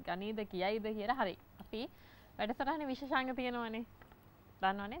එළියට ගනීද කියයිද කියලා හරි අපි වැඩසටහනේ විශේෂාංග තියෙනවනේ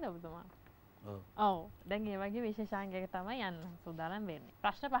දන්නව නේද ඔබතුමා ඔව් දැන් ඒ වගේ විශේෂාංගයක තමයි යන්න සූදානම් වෙන්නේ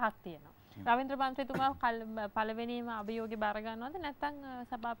ප්‍රශ්න පහක් තියෙනවා රවීන්ද්‍ර මන්ත්‍රීතුමා පළවෙනිම අභියෝගේ බාර ගන්නවද නැත්නම්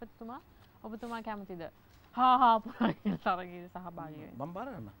සභාපතිතුමා ඔබතුමා කැමතිද පුරාගෙන තරගයේ සහභාගී වෙන්න. මම බාර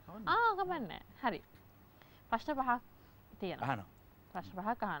ගන්නවා. කමන්නේ. හරි. ප්‍රශ්න පහක් තියෙනවා. අහනවා. ප්‍රශ්න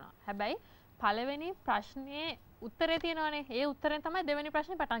පහක් අහනවා. හැබැයි පළවෙනි ප්‍රශ්නේ උත්තරේ තියෙනවනේ. ඒ උත්තරෙන් තමයි දෙවෙනි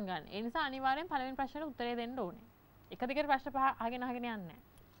ප්‍රශ්නේ පටන් ගන්න. ඒ නිසා අනිවාර්යෙන් පළවෙනි ප්‍රශ්නෙට උත්තරේ දෙන්න ඕනේ. එක දිගට ප්‍රශ්න පහ අහගෙන යන්නේ නැහැ.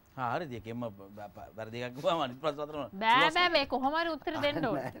 හරිද? ඒකෙම වැරදි එකක් ගුවාම අනිත් ප්‍රශ්න අතරම බෑ කොහොම හරි උත්තර දෙන්න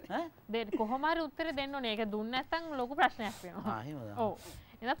ඕනේ. ඈ? කොහොම හරි උත්තර දෙන්න ඕනේ. ඒක දුන්නේ නැත්නම් ලොකු ප්‍රශ්නයක් වෙනවා. එහෙමද? ඔව්.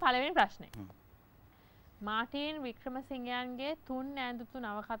 එහෙනම් පළවෙනි ප්‍රශ්නේ. මාර්ටින් වික්‍රමසිංහයන්ගේ තුන් ඈඳුතු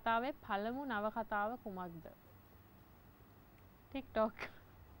නවකතාවේ පළමු නවකතාව කුමක්ද? TikTok.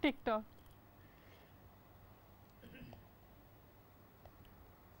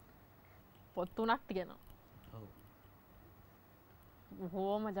 පොත් තුනක් තියෙනවා. ඔව්.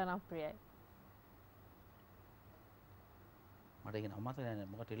 බොහොම ජනප්‍රියයි. මට ඒක නම මතක නැහැ.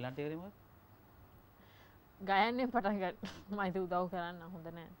 මොකද ටෙලිලන්ට් එකේ මොකද? ගයන්නේ පටන් ගන්න. මම ඒක උදව් කරන්න හොඳ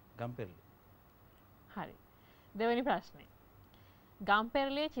නැහැ. ගම්පෙරළි. හරි. දෙවෙනි ප්‍රශ්නේ.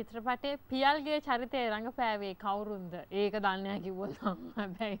 ගම්පෙරළියේ චිත්‍රපටයේ පියල්ගේ චරිතය රඟපෑවේ කවුරුන්ද? ඒක දන්නේ නැහැ කිව්වොත්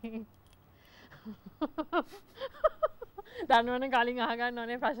හැබැයි. දන්නවනේ කලින් අහගන්න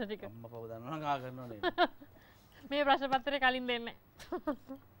ඕනේ ප්‍රශ්න ටික. අම්මා පව දන්නවනම් අහගන්න ඕනේ. මේ ප්‍රශ්න පත්‍රේ කලින් දෙන්නේ.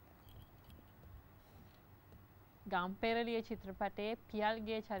 ගම්පෙරළිය චිත්‍රපටයේ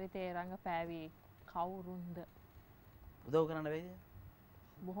පියල්ගේ චරිතයේ රඟපෑවී කවුරුන්ද? උදව් කරන්න වෙයිද?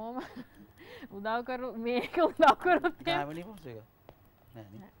 බොහොම උදව් කරු මේක උදව් කරොත් ගාමිණී පොස් එක. නෑ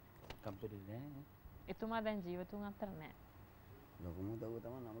නේ. කම්පියුටර් නෑ. එතුමා දැන් ජීවතුන් අතර නෑ. ලොකුම උදව්ව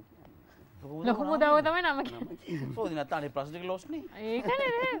තමයි නම කියන්නේ. ලොකුම උදව්ව තමයි නම කියන්නේ. පොඩි නැත්නම් අනේ ප්‍රශ්න ටික ලොස් නේ.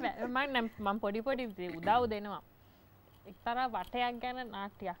 ඒකනේ මම පොඩි උදව් දෙනවා. එක්තරා වටයක් ගැන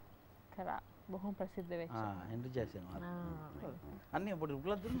නාට්‍යයක් කරා. බොහොම ප්‍රසිද්ධ වෙච්ච. Henry Jackson. අන්නේ පොඩි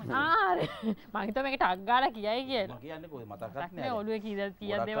උගලක් දුන්නා. හරි. මම හිතුවා මේක ටක් ගාලා කියයි කියලා. මම කියන්නේ කොහේ මතකත් නෑ. ඔළුවේ කීයක්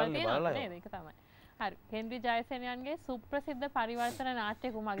දේවල් තියෙනවා නේද? ඒක තමයි. හරි. හෙන්රි ජයසේනයන්ගේ සුප්‍රසිද්ධ පරිවර්තන නාට්‍ය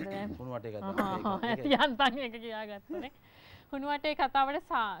කුමක්ද දැන්? කුණු වටේ කතාව. යන්තම් එක කියාගත්තනේ. කුණු වටේ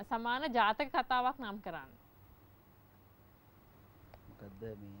කතාවට සමාන ජාතක කතාවක් නම් කරන්න. මොකද්ද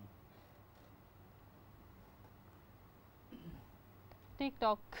මේ?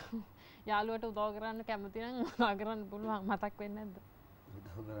 TikTok යාළුවට උදව් කරන්න කැමති නම් උදව් කරන්න පුළුවන් මතක් වෙන්නේ නැද්ද?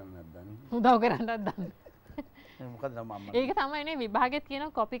 උදව් කරන්නත් දන්නේ. උදව් කරන්නත් දන්නේ. මොකද්ද මම ඒක තමයිනේ විභාගෙත් කියන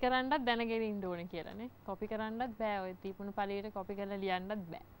කොපි කරන්නත් දැනගෙන ඉන්න ඕනේ කියලානේ. කොපි කරන්නත් බෑ ඔය තිබුණු පළියට කොපි කරලා ලියන්නත්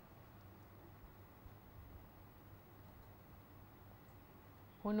බෑ.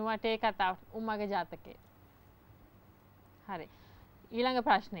 හුණු වටේ කතාව උම්මගේ ජාතකය. හරි. ඊළඟ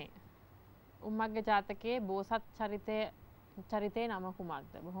ප්‍රශ්නේ. උම්මගේ ජාතකයේ බෝසත් චරිතේ නම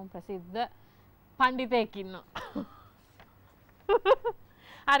කුමක්ද? බොහොම ප්‍රසිද්ධ පඬිතෙක් ඉන්නවා.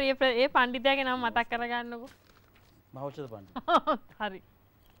 හරි ඒ පඬිතයාගේ නම මතක් කරගන්නකෝ. මහෞෂධ පඬිත්. හරි.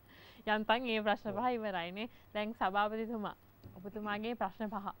 යන්තම් මේ ප්‍රශ්න පහ ඉවරයිනේ. දැන් සභාපතිතුමා ඔබතුමාගේ ප්‍රශ්න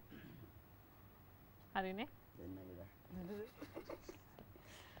පහ. හරිනේ?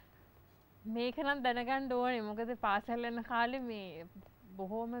 මේක නම් දැනගන්න ඕනේ. මොකද පාසල් යන කාලේ මේ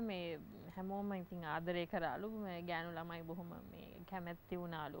බොහොම මේ හැමෝම ඉතින් ආදරය කරාලු. මේ ගෑනු ළමයි බොහොම මේ කැමැති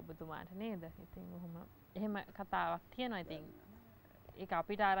වුණාලු ඔබතුමාට නේද? ඉතින් බොහොම එහෙම කතාවක් තියෙනවා ඉතින්. ඒක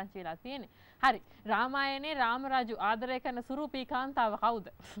අපිට ආරංචි වෙලා තියෙන්නේ. හරි. රාමායනේ රාමරාජු ආදරය කරන සුරූපී කාන්තාව කවුද?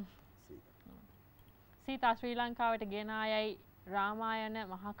 සීතා ශ්‍රී ලංකාවට ගෙන ආයයි රාමායන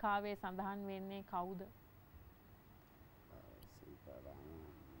මහාකාව්‍යයේ සඳහන් වෙන්නේ කවුද?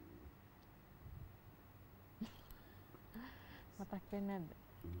 මතක් වෙන්නේ නැද්ද?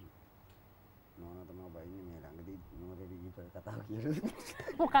 නෝනා තමයි බයින්නේ මේ ළඟදී නෝරේදී ගිහින් කතාව කියලා.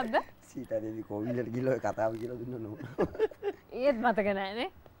 මොකද්ද? සීතා දේවි කෝවිලට ගිහලා ඔය කතාව කියලා දුන්න නෝනා. ඒත් මතක නැහැනේ.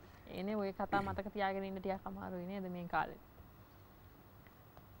 එනේ ඔය කතා මතක තියාගෙන ඉන්න ටිකක් අමාරුයි නේද මේ කාලේ.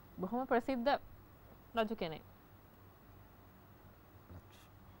 බොහොම ප්‍රසිද්ධ රජු කෙනෙක්.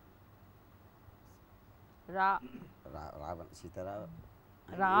 රාවණ සීතාරාව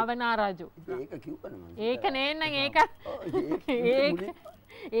රාවණා රජු. ඒක කිව්වනේ මම. ඒක නේනම්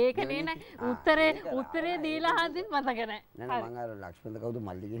ඒක නේනම් උත්තරේ දීලා හදින් මතක නැහැ. නෑ මං අර ලක්ෂ්මන්ද කවුද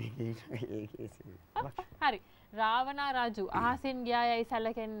මල්ලි කෙනෙක් ඒකේ. හරි. රාවණා රජු අහසින් ගියා යයි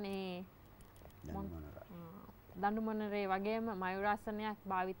සැලකෙන්නේ දඬුමොනරේ වගේම මයුරාසනයක්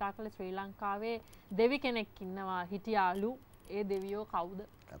භාවිතා කළ ශ්‍රී ලංකාවේ දෙවි කෙනෙක් ඉන්නවා හිටියාලු. ඒ දෙවියෝ කවුද?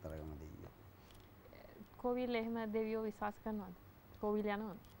 කතරගම දෙවියෝ. කෝවිල් එහෙම දෙවියෝ විශ්වාස කරනවද? කෝවිල්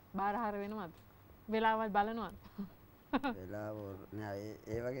යනවද? බාරහාර වෙනවද? වෙලාවල් බලනවද? වෙලාව නෑ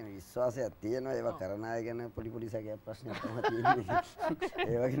ඒ වගේ විශ්වාසයක් තියෙනවා. ඒවා කරන අය ගැන පොඩි සැකයක් ප්‍රශ්නයක් තමයි තියෙන්නේ.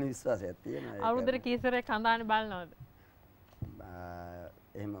 ඒ වගේ විශ්වාසයක් තියෙනවා. අවුරුද්දට කීසරයක් හඳානේ බලනවද?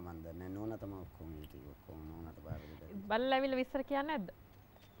 එහෙම මන් දන්නේ නෝනා තමයි ඔක්කොම ඔක්කොම නෝනාට බාර දෙලා. බලලා ඇවිල්ලා විස්තර කියන්නේ නැද්ද?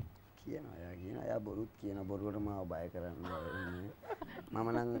 කියනවා. එයා බොරුත් කියන බොරුවට මාව බය කරන්නේ. මම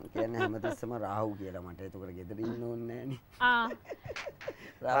නම් කියන්නේ හැමතිස්සම රාහු කියලා මට. ඒකට ගෙදර ඉන්න ඕනේ නෑනේ.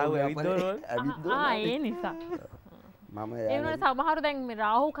 රාහු ඇවිද්දෝන. ඒ නිසා. මම ඒ වුණාට සමහරු දැන් මේ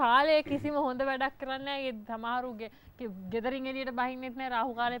රාහු කාලේ කිසිම හොඳ වැඩක් කරන්නේ නැහැ. ඒ සමහරු ගෙදරින් එළියට බහින්නෙත් නැහැ.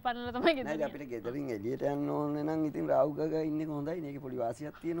 රාහු කාලේ පන්නලා තමයි ගෙදරින්. නෑ අපිට ගෙදරින් එළියට යන්න ඕනේ නම් ඉතින් රාහු ගගා ඉන්නේ හොඳයි. මේකේ පොඩි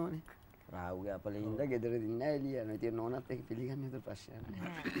වාසියක් තියෙනවනේ. රාහුගේ අපලේ ඉඳලා ගෙදරින් ඉන්න එළිය යනවා. ඉතින් නෝනත් ඒක පිළිගන්නේ නේද ප්‍රශ්නයක්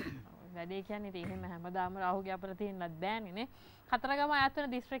නෑ. වැඩේ කියන්නේ ඉතින් එහෙම හැමදාම රාහුගේ අපල තියෙන්නත් බෑනේ නේ. කතරගම අයත්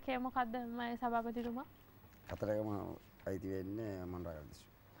වෙන දිස්ත්‍රික්කය මොකද්ද මම සභාපතිතුමා? කතරගම අයිති වෙන්නේ මන්රාගල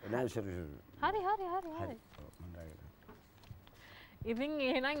දිස්ත්‍රික්කය. හරි. මන්රාගල. ඉතින්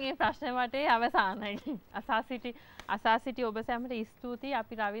එහෙනම් මේ ප්‍රශ්න වටේ අවසానයි. අසා සිටි ඔබ සැමට ස්තුතියි.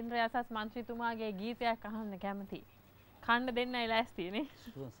 අපි රවින්ද්‍ර යසස් මන්ත්‍රීතුමාගේ ගීතයක් අහන්න කැමතියි. කන්න දෙන්නයි ලෑස්තිනේ.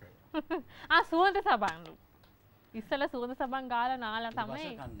 සුවඳ සබන්ලු. ඉස්සල සුවඳ සබන් ගාලා නාලා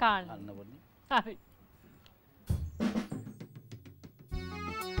තමයි කන්න. හරි.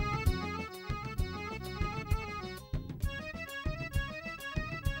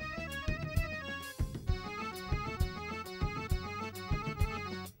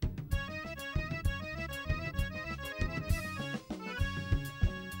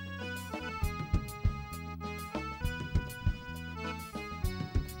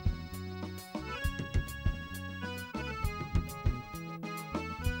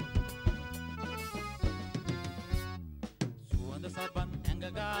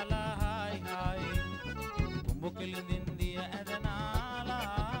 enggala hai hai umbu kilindindiya adanala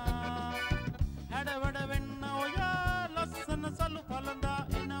hadawada wenna oya lassana salu palanda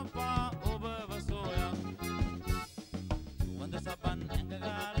enawa obawa soya wanda saban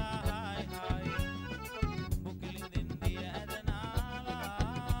enggala hai hai umbu kilindindiya adanala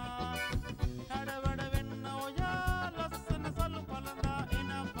hadawada wenna oya lassana salu palanda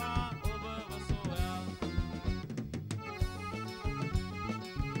enawa obawa soya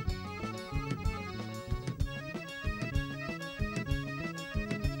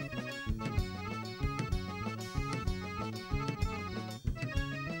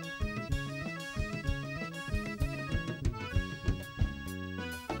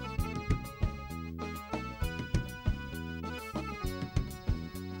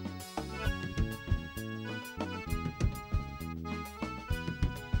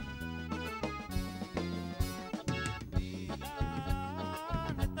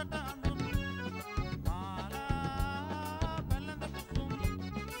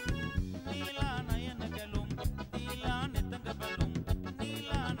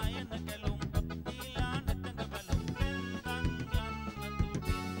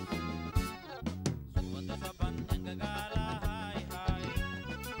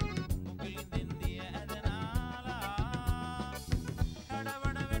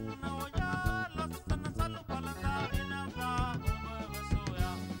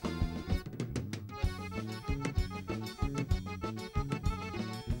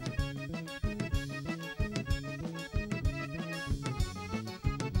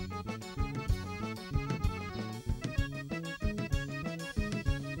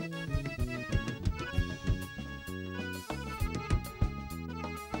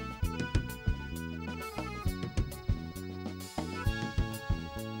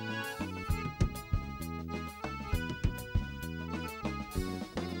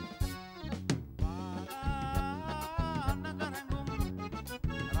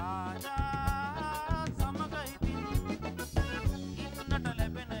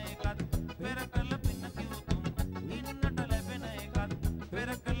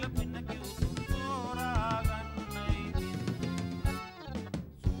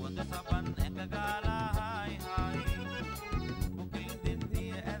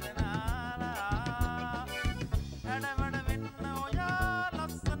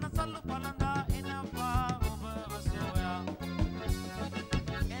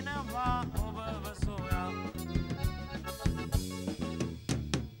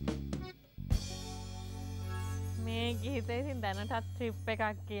ගීතේ ඉතින් දැනටත් trip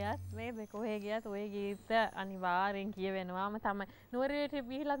එකක් ගියත් නේද කොහේ ගියත් ওই ගීත අනිවාර්යෙන් කියවෙනවාම තමයි. නුවරඑළිය ට්‍රිප්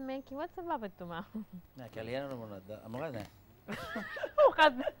ගිහිල්ලත් මේ කිව්වත් සභාපතිතුමා. නෑ කැලියන මොනවද? මොකද නෑ.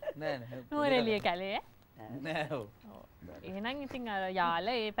 මොකද්ද? නෑ නෑ. නුවරඑළිය කැලේ. නෑ ඔව්. එහෙනම් ඉතින් අර යාල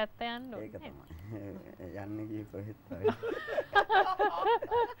ඒ පැත්ත යන්න ඕනේ. ඒක තමයි. යන්නේ කී කොහෙත්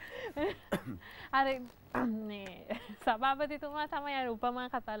අර මේ සභාපතිතුමා තමයි අර උපමා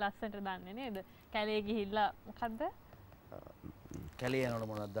කතා ලස්සනට දන්නේ නේද? කැලේ ගිහිල්ලා මොකද්ද? කැලේ යනකොට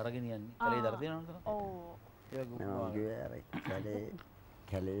මොනවද දරගෙන යන්නේ? කැලේ දර තියනවද? ඔව්.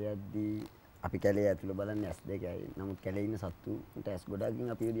 කැලේ යද්දී අපි කැලේ ඇතුළ බලන්නේ S2යි. නමුත් කැලේ ඉන්න සත්තුන්ට S ගොඩකින්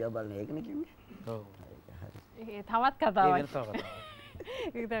අපි දිහා බලන ඒකනේ කිව්වේ. ඔව්. ඒ තවත් කතාවක්.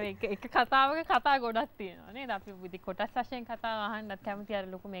 එක කතාවක කතා ගොඩක් තියෙනවා නේද? අපි ඉතින් කොටස් වශයෙන් කතා අහන්නත් කැමති අර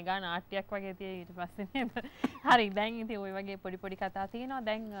ලොකු මෙගා නාට්‍යයක් වගේ තියෙයි ඊට පස්සේ නේද? හරි දැන් ඉතින් ওই වගේ පොඩි පොඩි කතා තියෙනවා.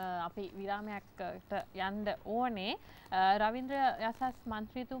 දැන් අපි විරාමයකට යන්න ඕනේ. රවින්ද්‍ර යසස්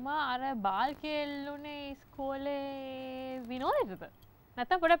මන්ත්‍රීතුමා අර බාල් කෙල්ලුනේ ඉස්කෝලේ විනෝදෙටද?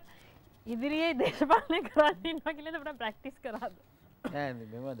 නැත්නම් පොඩ ඉදිරියේ දේශපාලනය කරන්න ඉන්නවා කියලාද පොඩ ප්‍රැක්ටිස් කරාද? නෑ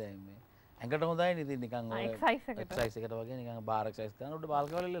මෙව දැන් මේ ඇඟට හොඳයි නේ ඉතින් නිකන් ඔය එක්සර්සයිස් එකට වගේ නිකන් බාර් එක්සර්සයිස් කරන උඩ බාල්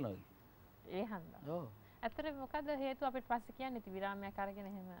කවල ඉල්ලනවා. ඒ හන්දා. ඔව්. ඇත්තට මොකද හේතුව අපිට පස්සේ කියන්නේ ඉතින් විරාමයක් අරගෙන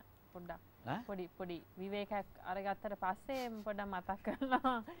එහෙම පොඩ්ඩක් පොඩි විවේකයක් අරගත්තට පස්සේ පොඩ්ඩක් මතක්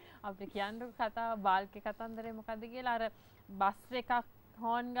කරනවා අපිට කියන්නකො කතාව බාල්කේ කතන්දරේ මොකද්ද කියලා අර බස් එකක්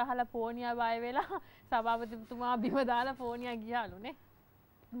හෝන් ගහලා පෝනියා බය වෙලා සභාපතිතුමා බිම දාලා පෝනියා ගියාලු නේ.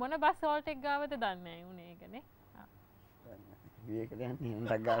 මොන බස් හෝල්ට් එක ගාවද දන්නේ නැහැ උනේ ඒකනේ. විවේකයට යන්නේ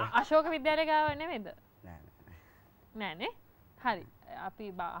නටක් ගාව. අශෝක විද්‍යාලය ගාව නෙමෙයිද? නෑ නේ. හරි.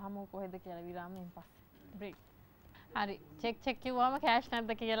 අපි අහමු කොහෙද කියලා විරාමයෙන් පස්සේ. බ්‍රේක්. හරි. චෙක් කිව්වම කෑෂ්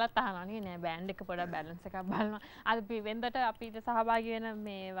නැද්ද කියලා අහනවා නේ. නෑ බෑන්ඩ් එක පොඩක් බැලන්ස් එකක් බලනවා. අද අපි වෙන්දට අපිට සහභාගී වෙන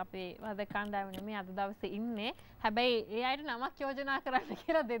මේ අපේ වද කණ්ඩායම නෙමෙයි අද දවසේ ඉන්නේ. හැබැයි ඒ අයට නමක් යෝජනා කරන්න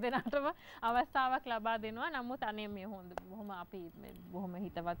කියලා දෙදෙනාටම අවස්ථාවක් ලබා දෙනවා. නමුත් අනේ මේ හොඳ බොහොම අපි බොහොම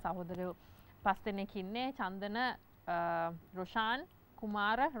හිතවත් සහෝදරයෝ පස් දෙනෙක් ඉන්නේ. චන්දන රොෂාන්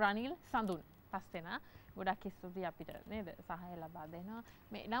කුමාර රනිල් සඳුන් පස් දෙනා ගොඩක් ස්තුතියි අපිට නේද සහාය ලබා දෙනවා.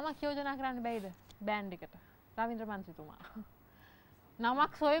 මේ නමක් යෝජනා කරන්න බැයිද බෑන්ඩ් එකට? රවීන්ද්‍ර මන්ත්‍රීතුමා.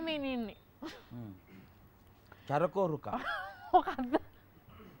 නමක් සොයමින් ඉන්නේ. චරකෝ රුකා. මොකද්ද?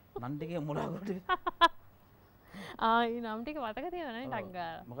 නම් ටිකේ මුලාගොඩ ටික. ඒ නම් ටික මතක තියෙනවනේ ටක්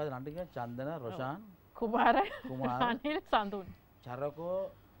ගාලා. මොකද නම් ටික චන්දන රොෂාන් කුමාර කුමාර අනිල් සඳුන්. චරකෝ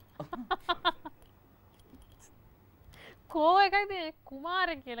කෝ එකයිද කුමාර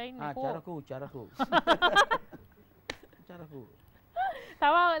කියලා ඉන්නේ. චරකු චරකු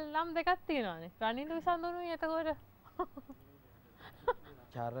තව නම් දෙකක් තියෙනවානේ. රනිල් සඳුනුයි එතකොට.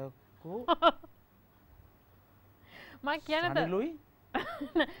 චරකු මං කියනද රනිලුයි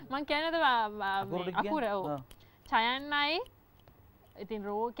මං කියනද අකුර ඔව් චයන්නයි ඉතින්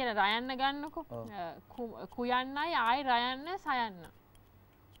රෝ කියන රයන්න ගන්නකො කුයන්නයි ආයි රයන්න සයන්න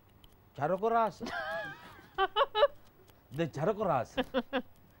චරකොරාස ද චරකොරාස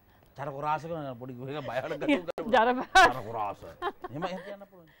චරකොරාස කරන පොඩි ගුහක බයවට චරකොරාස එහෙම කියන්න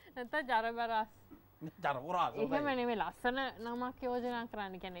පුළුවන් නැත්නම් ජරබරාස් චරකොරාස එහෙම නෙමෙයි ලස්සන නමක් යෝජනා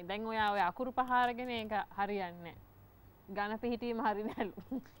කරන්න කියන්නේ දැන් ඔය අකුරු පහරගෙන ඒක හරියන්නේ ගණ පිහිටීම හරි නැලු.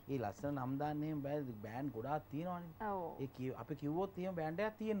 ඒ ලස්සන නම් දාන්න එහෙම බෑ බෑන්ඩ් ගොඩාක් තියෙනවානේ. ඔව්. ඒ අපි කිව්වොත් එහෙම බෑන්ඩ්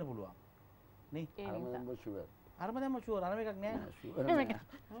එකක් තියෙන්න පුළුවන්. නේ? අරම ෂුවර්. අරම දැම්ම ෂුවර් අරම එකක් නෑ. ෂුවර්.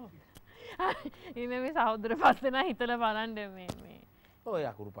 ඉන්නේ මේ සහෝදර පස්සෙන හිතලා බලන්න මේ. ඔය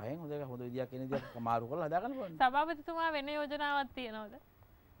අකුරු පහෙන් හොඳ විදියක් එන විදියක් මාරු කරලා හදාගන්න පුළුවන්. සභාපතිතුමා වෙන යෝජනාවක් තියෙනවද?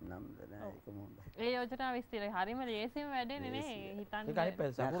 නම් නෑ ඒක මොන්ද. ඒ යෝජනාව විස්තර හරිම ලේසිම වැඩේනේ නේ හිතන්න. ඒක අනිත්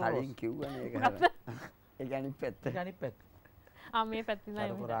පැත්ත සකුරු කලින් කිව්වනේ ඒක හරියට. ඒක අනිත් පැත්ත. ඒක අනිත් පැත්ත. මේ පැත්තින්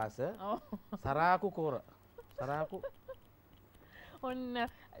චරකොරාස සරාකු කෝර සරාකු ඔන්න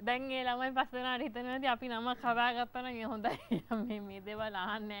දැන් ඒ ළමයි පස් දෙනාට හිතනවාදී අපි නමක් හදාගත්තා නම් හොඳයි මේ දේවල්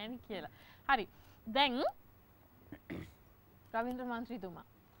අහන්නේ නැහැ නේ කියලා. හරි. දැන් රවීන්ද්‍ර මන්ත්‍රීතුමා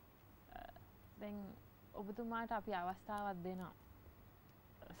දැන් ඔබතුමාට අපි අවස්ථාවක් දෙනවා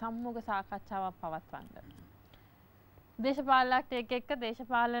සම්මුඛ සාකච්ඡාවක් පවත්වන්න. දේශපාලනඥයෙක් එක්ක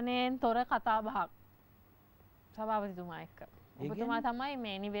දේශපාලනයෙන් තොර කතා බහක් සභාපතිතුමා එක්ක. ඔබතුමා තමයි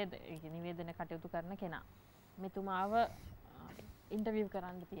මේ නිවේදන කටයුතු කරන කෙනා. මෙතුමාව ඉන්ටර්විව්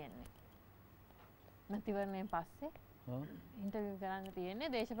කරන්න තියෙන්නේ. මැතිවරණයෙන් පස්සේ ඉන්ටර්විව් කරන්න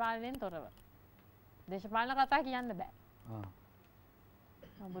තියෙන්නේ දේශපාලනයෙන් තොරව. දේශපාලන කතා කියන්න බෑ.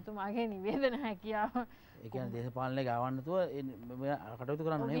 ඔබතුමාගේ නිවේදන හැකියාව ඒ කියන්නේ දේශපාලනේ ගාවන්න නැතුව කටයුතු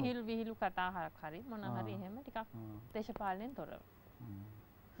කරන්න ඕනේ. විහිළු කතා හරි මොන හරි එහෙම ටිකක් දේශපාලනයෙන් තොරව.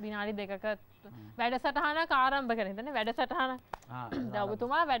 විනාඩි දෙකක වැඩසටහනක් ආරම්භ කරන ඉතින් වැඩසටහන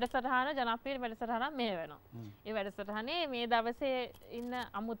ඔබතුමා වැඩසටහන ජනප්‍රිය වැඩසටහනක් මේ වෙනවා. ඒ වැඩසටහනේ මේ දවසේ ඉන්න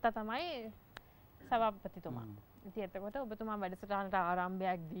අමුත්තා තමයි සභාපතිතුමා. ඉතින් එතකොට ඔබතුමා වැඩසටහනට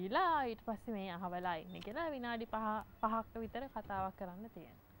ආරම්භයක් දීලා ඊට පස්සේ මේ අහවලා ඉන්නේ කියලා විනාඩි 5ක් විතර කතාවක් කරන්න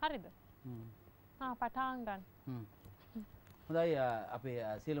තියෙනවා. හරිද? පටන් ගන්න. හොඳයි අපේ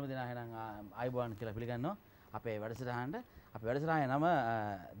සියලුම දෙනා එහෙනම් ආයුබෝවන් කියලා පිළිගන්නවා. අපේ වැඩසටහනට අපේ වැඩසටහනේ නම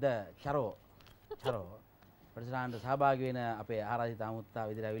ද චරෝ වැඩසටහනට සහභාගී වෙන අපේ ආරාධිත අමුත්තා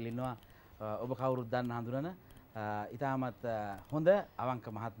විදිහට ඇවිල්ලා ඉන්නවා. ඔබ කවුරුත් දන්න හඳුනන ඉතාමත් හොඳ අවංක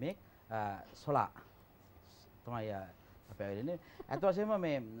මහත්මයෙක් සොලා තමයි අපේ ඇවිල්ලා ඉන්නේ. අත් වශයෙන්ම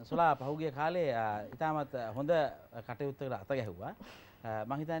මේ සොලා පහුගිය කාලේ ඉතාමත් හොඳ කටයුත්තකට අත ගැහුවා.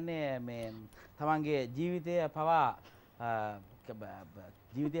 මම හිතන්නේ මේ තමන්ගේ ජීවිතය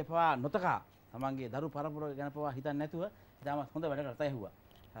පවා නොතකා තමන්ගේ දරු පරපුර ගැන පවා හිතන්නේ නැතුව ඉතාමත් හොඳ වැඩකට අත ගැහුවා.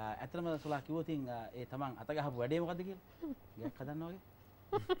 ඇත්තටම සොලා කිව්වොත් ඒ තමන් අත ගහපු වැඩේ මොකද්ද කියලා? ගයක් හදන්න වගේ.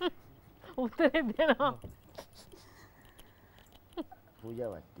 උත්තරේ දෙනවා. පූජා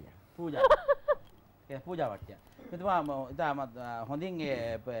වට්ටිය. පූජා වට්ටිය. මෙතුමා ඉතාමත් හොඳින්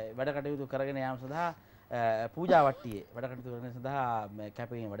වැඩ කටයුතු කරගෙන යාම සඳහා පූජා වට්ටියේ වැඩ කටයුතු කරන සඳහා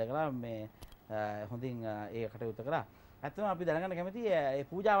කැපවීම වැඩ කළා. මේ හොඳින් ඒ කටයුතු කරා. ඇත්තම අපි දැනගන්න කැමතියි මේ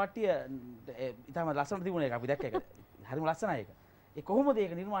පූජා වට්ටිය ඉතාමත් ලස්සනට තිබුණ එක අපි දැක්ක එක. හරිම ලස්සනයි ඒක. ඒ කොහොමද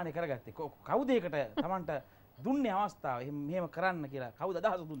ඒක නිර්මාණය කරගත්තේ? කවුද ඒකට Tamanට දුන්නේ අවස්ථාව? මෙහෙම කරන්න කියලා කවුද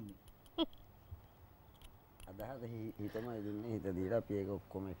අදහස දුන්නේ? අදහස හිතමයි දුන්නේ. හිත දීලා අපි ඒක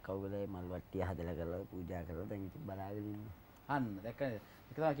ඔක්කොම එක්කවලා මල් වට්ටිය හදලා කරලා පූජා කරලා දැන් ඉතින් බලාගෙන ඉන්නේ. අන්න දැක්කද?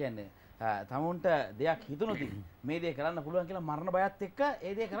 ඒක තමයි කියන්නේ. තමුන්ට දෙයක් හිතුනොත් මේ දේ කරන්න පුළුවන් කියලා මරණ බයත් එක්ක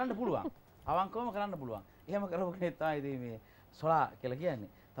ඒ දේ කරන්න පුළුවන්. අවංකවම කරන්න පුළුවන්. එහෙම කරපු කෙනෙක් තමයි ඉතින් මේ සොලා කියලා කියන්නේ.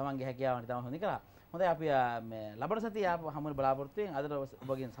 තමන්ගේ හැකියාවන් තමයි හොඳින් කරා. හොඳයි අපි මේ ලබන සතියේ ආපහු හමුවෙන්න බලාපොරොත්තු වෙන අදට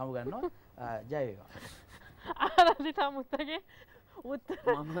ඔබගෙන් සමු ගන්නවා. ජය වේවා. ආරාධිත අමුත්තගේ උත්තර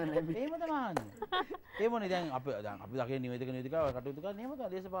මම නෙමෙයි. එහෙම තමයි අහන්නේ. ඒ මොනේ දැන් අපි දකින නිවේදිකාව කටයුතු කරන්නේ එහෙම තමයි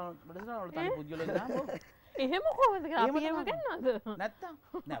දේශපාලන වැඩසටහන වල තනි පුද්ගලයෝ දාන්න ඕන. එහෙම කොහොමද අපි එහෙම ගන්නවද? නැත්තම්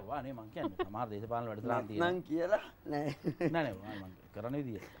නෑ වා නේ මං කියන්නේ සමහර දේශපාලන වැඩසටහන් තියෙනවා. නම් කියලා නෑ. නෑ මං කරන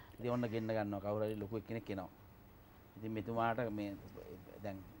විදිය. ඉතින් ඔන්න ගෙන්න ගන්නවා කවුරු හරි ලොකු කෙනෙක් එනවා. ඉතින් මෙතුමාට මේ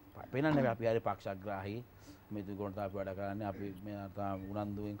දැන් පේනන්නේ අපි හරි පක්ෂග්‍රාහී මෙතුගොන්ට අපි වැඩ කරන්නේ අපි මේ තාම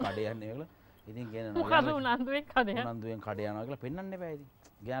උනන්දුවෙන් කඩේ යන්නේ කියලා. ඉතින් කියනවා උනන්දුවෙන් කඩේ යනවා කියලා පෙන්වන්න එපා ඉතින්.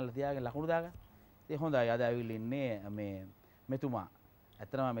 ගෑනලා තියාගෙන ලකුණු දාගන්න. ඉතින් හොඳයි අද ඇවිල්ලා ඉන්නේ මේ මෙතුමා.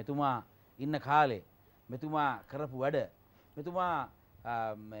 ඇත්තටම මෙතුමා ඉන්න කාලේ මෙතුමා කරපු වැඩ මෙතුමා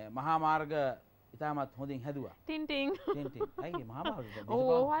මහා මාර්ග ඉතාමත් හොඳින් හැදුවා. Tin tin. ඇයි මහා මාර්ග?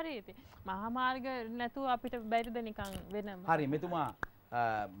 ඕ හරි ඉතින්. මහා මාර්ග නැතුව අපිට බැරිද නිකන් වෙනම. හරි මෙතුමා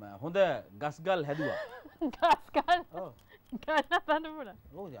හොඳ ගස්ගල් හැදුවා. ගස්ගල්. ඔව්. ගන්න පුළුවන්.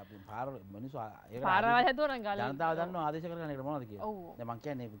 ඔව් අපි පාරවල් මිනිස්සු ඒක පාරවල් හැදුවා නම් ගල්. ජනතාව දන්නවා ආදේශ කරගන්න එකට මොනවද කියලා. දැන් මං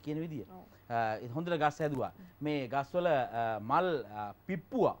කියන්නේ කියන විදිය. හොඳට ගස් හැදුවා. මේ ගස්වල මල්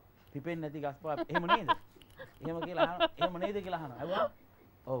පිප්පුවා. පිපෙන්නේ නැති ගස් පොළ එහෙම නේද? එහෙම නේද කියලා අහනවා.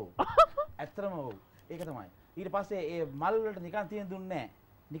 ඔව්. ඇත්තටම ඔව්. ඒක තමයි. ඊට පස්සේ ඒ මල් වලට නිකන් තියන් දුන්නේ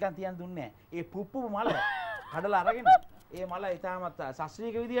නැහැ. ඒ පුප්පු මල කඩලා අරගෙන ඒ මල ඊටමත්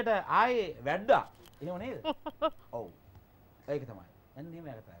ශාස්ත්‍රීය විදියට ආයේ වැඩ්ඩා. එහෙම නේද? ඔව්. ඒක තමයි. එන්න එහෙම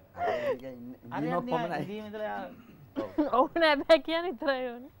යකට. ඔව් නෑ බෑ කියන්නේ විතරයි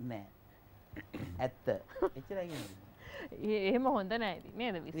ඕනේ. නෑ. ඇත්ත. එච්චරයි කියන්නේ. එහෙම හොඳ නෑ ඉතින්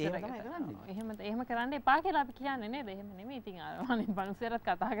නේද විස්තර කරන්නේ. එහෙම කරන්න එපා කියලා අපි කියන්නේ නේද? එහෙම නෙමෙයි ඉතින් අනිත් මනුස්සයරත්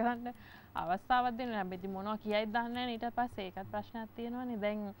කතා කරන්න අවස්ථාවක් දෙන්න හැබැයි ඉතින් මොනවා කියයිද දන්නේ නැහැ ඊට පස්සේ ඒකත් ප්‍රශ්නයක් තියෙනවානේ.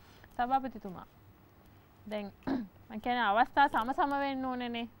 දැන් සභාපතිතුමා දැන් මම කියන්නේ අවස්ථා සම වෙන්න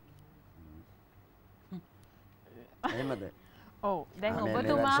ඕනේනේ. එහෙමද? ඔව් දැන්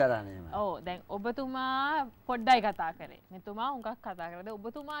දැන් ඔබතුමා පොඩ්ඩයි කතා කරේ. මෙතුමා උඟක් කතා කරා. දැන්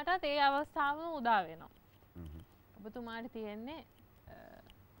ඔබතුමාටත් ඒ අවස්ථාවම උදා වෙනවා. ඔබතුමාට තියෙන්නේ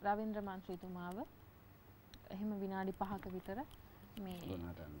රවින්ද්‍ර මන්ත්‍රීතුමාව එහෙම විනාඩි 5ක විතර මේ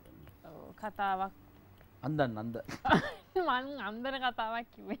කතාවක් අන්දන්න මං අන්දන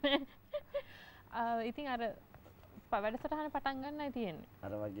කතාවක් කිව්වේ නෑ. ඉතින් අර වැඩසටහන පටන් ගන්නයි තියෙන්නේ.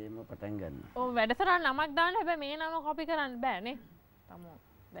 අර වගේම පටන් ගන්න. ඔව් වැඩසටහන නමක් දාන්න හැබැයි මේ නම කොපි කරන්න බෑනේ. තමෝ.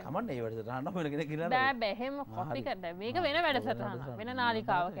 කමන්නේ ඒ වැඩසටහන නම් වෙන කෙනෙක් කියලා බෑ බෑ එහෙම කොපි කරන්න. මේක වෙන වැඩසටහනක්. වෙන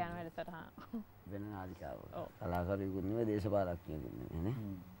නාලිකාවක යන වැඩසටහන. වෙන නාලිකාව. කලාකරුවෙකුත් නෙවෙයි දේශපාලඥයෙකුත් නෙවෙයි නේ.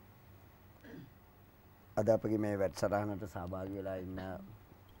 අද අපගේ මේ වැඩසටහනට සහභාගී වෙලා ඉන්න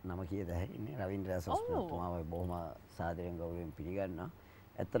නම කියද ඉන්නේ රවින්ද්‍ර යසස්තුමාව බොහොම සාදරයෙන් ගෞරවයෙන් පිළිගන්නවා.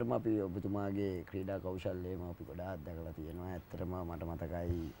 ඇත්තටම අපි ඔබතුමාගේ ක්‍රීඩා කෞශල්‍යයම අපි ගොඩාක් දැකලා තියෙනවා. ඇත්තටම මට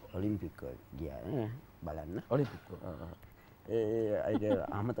මතකයි ඔලිම්පික් ගියා නේ බලන්න. ඔලිම්පික්. ඒක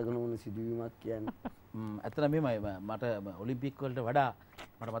අමතක නොවුණු සිදුවීමක් කියන්නේ. ඇත්තට මෙහෙමයි මට ඔලිම්පික් වලට වඩා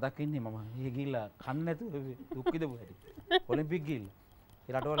මට මතක් වෙන්නේ මම එහෙ ගිහිල්ලා කන්න නැතුව දුක් විඳපු හැටි. ඔලිම්පික් ගිහිල්ලා.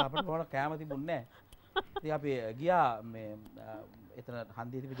 ඒ රටවල අපිට ඕන කෑම තිබුණේ නැහැ. ඉතින් අපි ගියා මේ එතන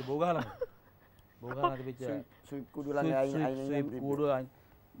හන්දියේ තිබිච්ච බෝගහලම. බෝගහලම තිබිච්ච ස්විප් කුඩු ළඟ ස්විප් කුඩු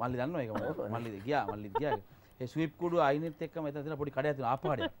මල්ලි දන්නවා ඒක මල්ලි ගියා. ඒ ස්විප් කුඩු අයිනෙත් එක්කම එතන තියෙන පොඩි කඩයක් තියෙනවා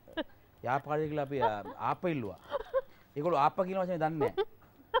ආප්පකඩයක්. ඒ ආප්පකඩේ කියලා අපි ආප්ප ඉල්ලුවා. ඒගොල්ලෝ ආප්ප කියන වචනේ දන්නේ නැහැ.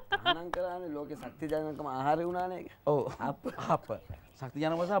 අනං කරානේ ලෝකේ ශක්ති ජනකම ආහාරය වුණානේ ඒක. ඔව් ආප්ප. ශක්ති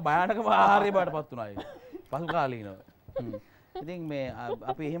ජනකම සහ භයානකම ආහාරය බාටපත් වුණා ඒක. පසු කාලීනව. ඉතින් මේ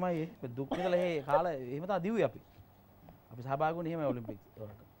අපි එහෙමයි දුක් විඳලා ඒ කාලේ එහෙම තමයි දිව්වේ අපි. අපි සහභාගී වුණේ එහෙමයි ඔලිම්පික්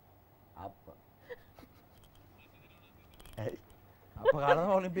වලට. ආප්ප. අප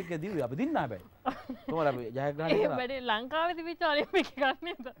කාලේ ඔලිම්පික් එකේ දිව්වේ අපි දින්නා හැබැයි. කොහොමද අපි ජයග්‍රහණය කරා? ඒ වැඩේ ලංකාවේ තිබිච්ච ඔලිම්පික් එකක්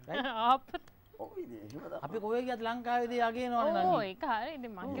නේද? ආප්ප. අපි කොහේ ගියත් ලංකාවේදී යගේනවනේ නංගි. ඔව් ඒක හරි.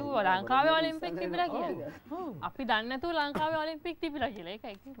 ඉතින් මං කිව්වා ලංකාවේ ඔලිම්පික් තිබිලා කියලා. අපි දන්නේ නැතුව ලංකාවේ ඔලිම්පික් තිබිලා කියලා.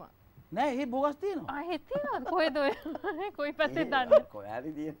 ඒකයි කිව්වා. නෑ ඒ බොගස් තියෙනවා. ආ හෙත් තියෙනවද? කොහෙද ඔය? කොයි පැත්තේ දන්නේ?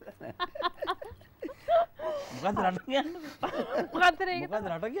 කොහරි තියෙනවා. මොකද්ද රට කියන්නේ? මොකද්ද ඒක? මොකද්ද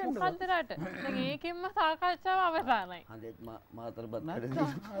රට කියන්නේ? මොකද්ද රට? දැන් ඒකෙන්ම සාකච්ඡාව අවසానයි. හන්දෙත් මාතරපත් වැඩි.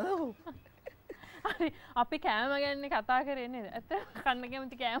 හරි අපි කෑම ගැන කතා කරේ නේද? ඇත්ත කන්න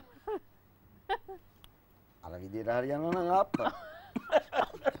කැමති කෑම. අර විදියට හරියනවා නම් ආප්පා.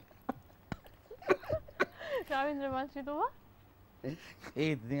 රවින්ද්‍ර මන්ත්‍රීතුමා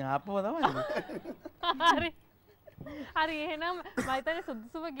ඒ ඉතින් ආප්පම තමයි. හරි. හරි එහෙනම් මම හිතන්නේ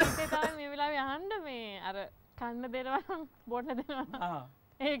සුදුසුම ගීතේ තමයි මේ වෙලාවේ අහන්න මේ අර කන්න දෙනවා නම් බොන්න දෙනවා.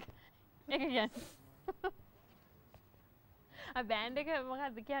 ඒක කියන්නේ. බෑන්ඩ් එක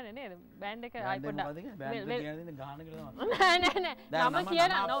මොකක්ද කියන්නේ නේද? බෑන්ඩ් එක ආයි පොඩ්ඩක්. බෑන්ඩ් එක කියන්නේ ගාන කියලා තමයි. නෑ නම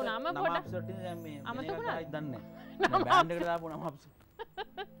කියන නම පොඩ්ඩක්. දැන් මේ අමතකුණා. ආයි දන්නේ නෑ. බෑන්ඩ් එකට දාපු නම අප්ස්.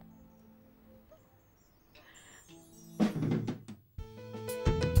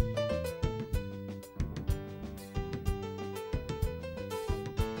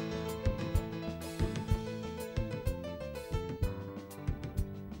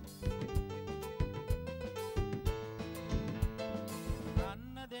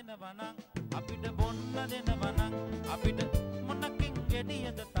 දෙනවනම් අපිට බොන්න දෙනවනම් අපිට මොනකින්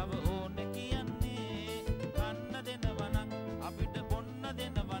ගෙඩියද තව ඕනේ කියන්නේ කන්න දෙනවනම් අපිට බොන්න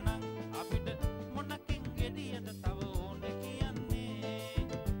දෙනවනම් අපිට මොනකින් ගෙඩියද තව ඕනේ කියන්නේ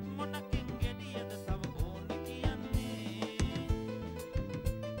මොනකින් ගෙඩියද තව ඕනේ කියන්නේ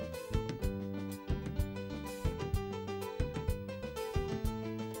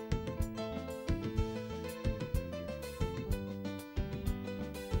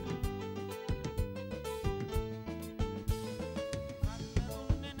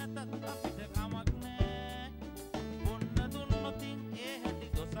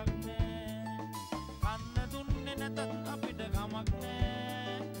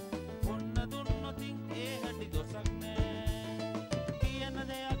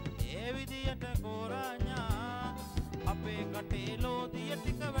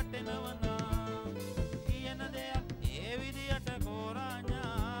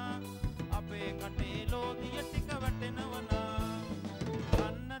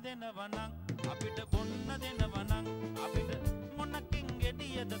අපිට බොන්න දෙනවනම් අපිට මොනකින්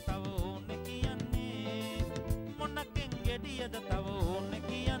ගෙඩියද තව ඕනේ කියන්නේ මොනකින් ගෙඩියද තව ඕනේ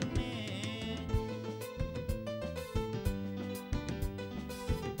කියන්නේ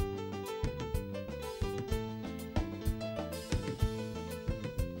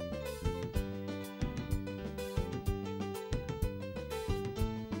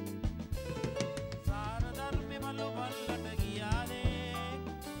සාර ධර්මෙ මලු වල්ලට ගියානේ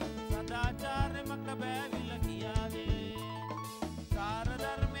සදාචාරෙ මක බෑවිල ගියානේ සාර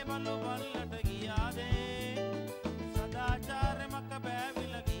ධර්මෙ මලු වල්ලට ගියානේ සදාචාරෙ මක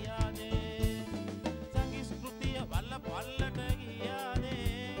බෑවිල ගියානේ සංස්කෘතිය වල්ල පල්ලට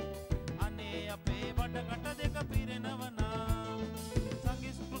ගියානේ අනේ අපේ වඩකට දෙක පිරෙනවනා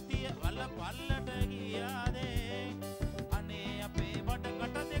සංස්කෘතිය වල්ල පල්ලට ගියානේ අනේ අපේ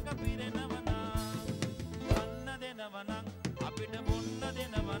වඩකට දෙක පිරෙනවනා කන්න දෙනවනම් අපිට බොන්න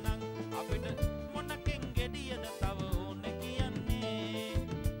දෙනවනම් අපිට මොනකින් ගෙඩියද තව ඕනේ කියන්නේ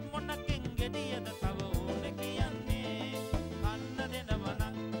මොනකින් ගෙඩියද තව ඕනේ කියන්නේ කන්න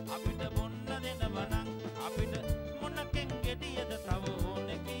දෙනවනම් අපිට බොන්න දෙනවනම් අපිට මොනකින් ගෙඩියද තව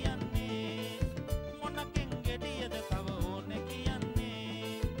ඕනේ කියන්නේ මොනකින් ගෙඩියද තව ඕනේ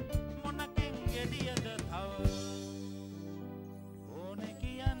කියන්නේ මොනකින් ගෙඩියද තව ඕනේ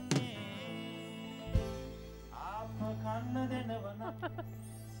කියන්නේ ආප කන්න දෙනවනම්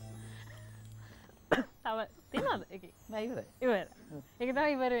තව තියනවද එකේ? නෑ ඉවරයි. ඉවර. ඒක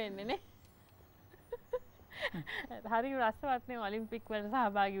තමයි ඉවර වෙන්නේ නේ. හරි රසවත් නේ ඔලිම්පික් වලට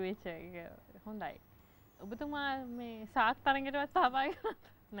සහභාගී වෙච්ච එක. හොඳයි. ඔබතුමා මේ සාක් තරඟයටවත් සහභාගී වුණාද?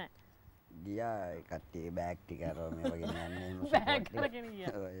 නෑ. ගියා ඒ කට්ටිය බෑග් ටික අරව මේ වගේ යන්නේ එහෙම බෑග් support අරගෙන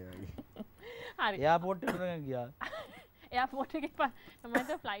ගියා. ඔය වගේ. හරි. එයාපෝට් එකට ගියා. එයාපෝට් එකේ මම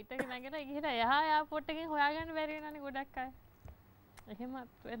ෆ්ලයිට් එකේ නැගලා ගිහලා එහා එයාපෝට් එකෙන් හොයාගන්න බැරි වෙනානේ ගොඩක් අය.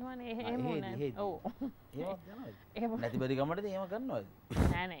 එහෙමත් වෙනවනේ එහෙම නෑ. ඔව්. එහෙම නැති බැරි ගමටද එහෙම කරනවද?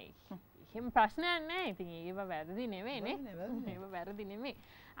 නෑ නෑ. එහෙම ප්‍රශ්නයක් නෑ. ඉතින් ඒව වැරදි නෙමෙයි නේ. ඒව වැරදි නෙමෙයි.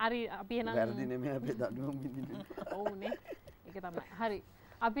 හරි අපි එහෙනම් වැරදි නෙමෙයි අපේ දඬුවම් විඳින්න. ඔව් නේ. ඒක තමයි. හරි.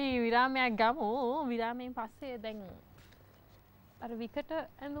 අපි විරාමයක් ගමු. විරාමයෙන් පස්සේ දැන් අර විකට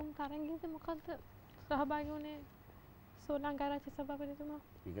ඇඳුම් තරඟයේද මොකද්ද සහභාගී වුණේ සෝලංගාරච්චි සභාපතිතුමා?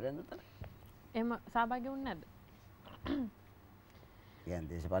 විකට ඇඳුම් එහෙම සහභාගී වුණේ නැද්ද? කියන්නේ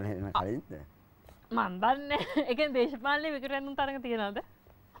දේශපාලනේ වෙන කලින්ද? මන් දන්නේ. ඒ කියන්නේ දේශපාලනේ විකට ඇඳුම් තරඟ තියනවද?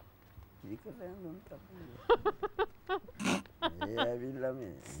 විකට ඇඳුම් තරඟ. ඒ ඇවිල්ලා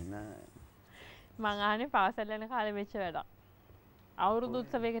මේ එන මං ආනේ පාසල් යන කාලේ වෙච්ච වැඩක්. අවුරුදු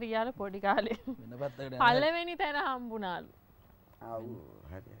උත්සවයකට ගියාලු පොඩි කාලේ. වෙන පැත්තකට පළවෙනි තැන හම්බුණාලු. ආව්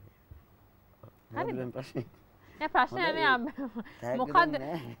හරි හරි. හරිද? හරි ප්‍රශ්නේ. නෑ ප්‍රශ්නයක් නෑ. මොකද්ද?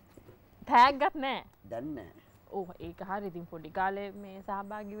 නෑ. තෑග්ගක් නෑ. දැන් නෑ. ඔව් ඒක හරි. ඉතින් පොඩි කාලේ මේ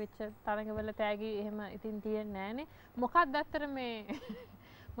සහභාගී වෙච්ච තරඟවල තෑගි එහෙම ඉතින් තියෙන්නේ නෑනේ. මොකක්ද ඇත්තට මේ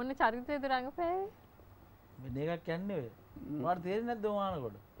මොන චරිතයද රඟපෑවේ? වෙන එකක් කියන්නේ ඔය. ඔයාලට තේරෙන්නේ නැද්ද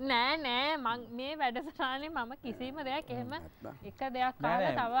ඔයාලකට? නෑ නෑ මං මේ වැඩසටහනේ මම කිසිම දෙයක් එහෙම එක දෙයක්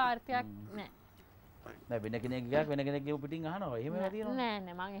අහලා තව අර්ථයක් නෑ. නෑ වෙන කෙනෙක් ගියක් වෙන කෙනෙක්ගේ පිටින් අහනවා. එහෙම ඒවා තියෙනවා. නෑ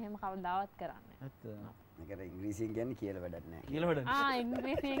නෑ මං එහෙම කවදාවත් කරන්නේ නෑ. ඇත්ත. මේකට ඉංග්‍රීසියෙන් කියන්නේ කියලා වැඩක් නෑ. කියලා වැඩක්.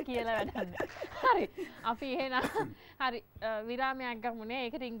 ඉංග්‍රීසියෙන් කියලා වැඩක් නෑ. හරි. අපි එහෙනම් හරි විරාමයක් ගමු නේ.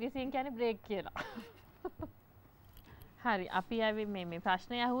 ඒකට ඉංග්‍රීසියෙන් කියන්නේ බ්‍රේක් කියලා. හරි අපි ආවේ මේ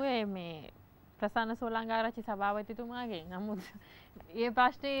ප්‍රශ්නය අහුවේ මේ ප්‍රසන්න සෝලංගාරච්චි සභාපතිතුමාගෙන්. නමුත් ඒ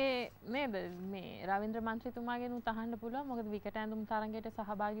ප්‍රශ්නේ නේද මේ රවින්ද්‍ර මන්ත්‍රීතුමාගෙන් උත් අහන්න පුළුවන්. මොකද විකට ඇඳුම් තරඟයට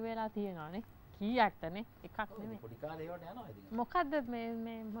සහභාගී වෙලා තියෙනවානේ කීයක්දනේ එකක් නෙමෙයි. පොඩි කාලේ ඒවට යනවා ඉතින්. මොකද්ද මේ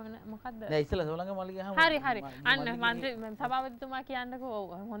මොකද්ද? දැන් ඉස්සෙල්ලා සෝලංග මල්ලි ගහම හරි හරි. අන්න මන්ත්‍රී සභාපතිතුමා කියන්නකෝ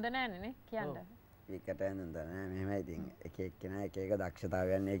හොඳ නෑනේ කියන්න. ඒකට ඇඳුම් දන්නේ මෙහෙමයි ඉතින් එක එක්කෙනා එක එක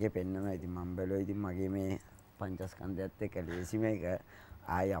දක්ෂතාවයන් ඒකේ පෙන්නනවා. ඉතින් මම බැලුවා ඉතින් මගේ මේ පංචස්කන්ධයත් එක්ක ලේසි මේක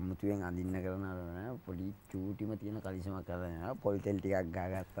ආයි අමුතුවෙන් අඳින්න කරන නෑ පොඩි චූටිම තියෙන කලිසමක් කරලා නෑ පොල් තෙල් ටිකක්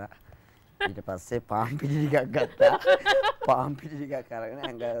ගාගත්තා. ඊට පස්සේ පාන් පිටි ටිකක් ගත්තා. පාන් පිටි ටිකක් අරගෙන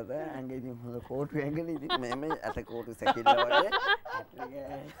ඇඟට ඇඟ ඉතින් හොඳ කෝටු ඇඟන ඉතින් මෙහෙම ඇට කෝටු සැකිල්ල වගේ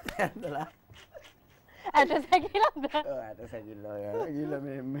ඇඳලා ඇට සැකිල්ලද? ඔව් ඇට සැකිල්ල වගේ ගිහලා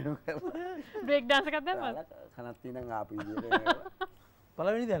මෙහෙම කරලා බ්‍රේක් ඩාන්ස් එකක් දැම්මද? කනත් ඉඳන් ආපු විදියට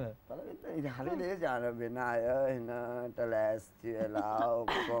පළවෙනි දන පළවෙනි ඉතින් හරි ලේසි ආන වෙන අය එනට ලෑස්ති වෙලා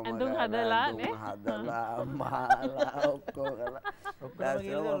ඔක්කොම ඇඳුම් හදලා නේ හදලා මාලා ඔක්කොම කරලා ඔක්කොම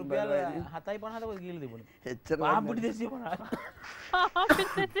ගිහලා රුපියල් 7.50කට ගිහලා තිබුණේ. එච්චර පාම් පිටි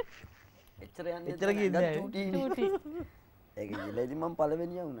 250. එච්චර යන්නේ එච්චර ගියේ නෑ. චූටි. ඒක ගිහලා ඉතින් මම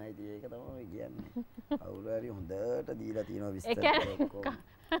පළවෙනියා වුණා. ඉතින් ඒක තමයි කියන්නේ. කවුරු හරි හොඳට දීලා තියෙනවා විස්තර ඔක්කොම.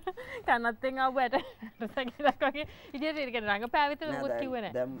 කනත්තෙන් ආපු ඇට සැකිල්ලක් වගේ ඉතින් ඒක රංගපෑවිත මොකුත් කිව්වේ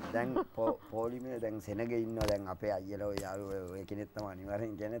නෑ. දැන් පොලිමේ දැන් සෙනග ඉන්නවා. දැන් අපේ අයියලා ඔය යාළුවෝ ඔය කෙනෙක් තමයි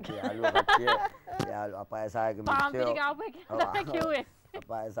අනිවාර්යෙන් කියන්නේ. යාළුවෝ කට්ටිය යාළුවෝ අපායසායක මිත්‍රයෝ. පාම් පිටි ආපු එක කිව්වේ.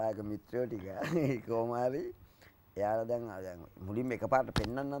 අපායසායක මිත්‍රයෝ ටික කොහොම හරි එයාලා දැන් මුලින්ම එකපාරට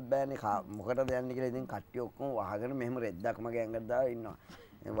පෙන්වන්නත් බෑනේ මොකටද යන්නේ කියලා. ඉතින් කට්ටිය ඔක්කොම වහගෙන මෙහෙම රෙද්දක් මගේ ඇඟට දාලා ඉන්නවා.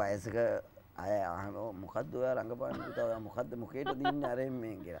 මේ වයසක අය අහනවා මොකද්ද ඔයා රංගපාන පුතා ඔයා මොකද්ද මොකේද දින්නේ අරෙන්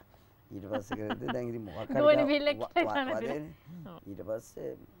මේ කියලා. ඊට පස්සේ කරද්දී දැන් ඉතින් මොකක් හරි ඊට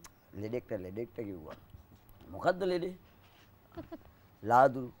පස්සේ ලෙඩෙක්ට කිව්වා මොකද්ද ලෙඩේ?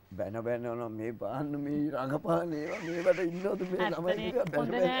 ලාදුරු බැන යනවා මේ බාන්න මේ රංගපාන ඒවා මේවට ඉන්නවද මේ ළමයි ටික බැන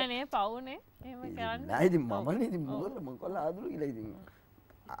හොඳ නෑනේ පවුනේ එහෙම කරන්නේ. නෑ ඉතින් මමනේ ඉතින් මොකද මං කව ලාදුරු කියලා ඉතින්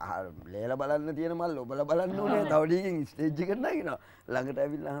ලේලා බලන්න තියෙන මල්ල ඔබලා බලන්න ඕනේ. තව ටිකකින් ස්ටේජ් එකට නගිනවා. ළඟට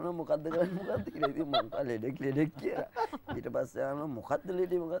ඇවිල්ලා අහනවා මොකද්ද කරන්නේ මොකද්ද කියලා. ඉතින් මං කව ලෙඩෙක් කියලා. ඊට පස්සේ අහනවා මොකද්ද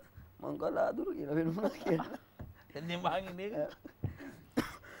ලෙඩේ මොකද්ද? මං කව ලාදුරු කියලා වෙනුණා කියලා. එන්නේ මං ඉන්නේ.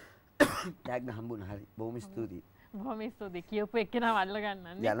 ටැග් හම්බුණා හරි. බොහොම ස්තුතියි. බොහොම ස්තුතියි. කියපු එක්කෙනාව අල්ල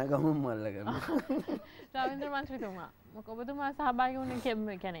ගන්නන්නේ. යන ගමම අල්ල ගන්නවා. රවීන්ද්‍ර මන්ත්‍රීතුමා ඔබතුමා සහභාගී වුණේ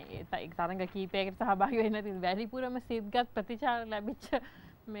කියන්නේ තරඟ කීපයකට සහභාගී වෙන්න තියෙන වැඩිපුරම සිත්ගත් ප්‍රතිචාර ලැබිච්ච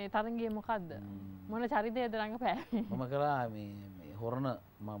මේ තරඟය මොකද්ද? මොන චරිතයද රංගපෑවේ? මම කරා මේ හොරණ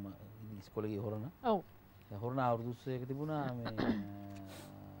මම ඉස්කෝලේ ගිය හොරණ. ඔව්. හොරණ අවුරුදු 30ක තිබුණා මේ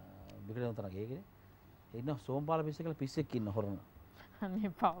බිකලෙන් තරඟ ඒකේ. ඉන්න සෝම්පාල පිස්සේ කියලා පිස්සෙක් ඉන්න හොරණ. අනේ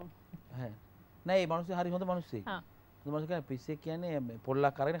පව්. නෑ මේ මිනිස්සු හරි හොඳ මිනිස්සෙක්. හොඳ මිනිස්සු කියන්නේ පිස්සෙක් කියන්නේ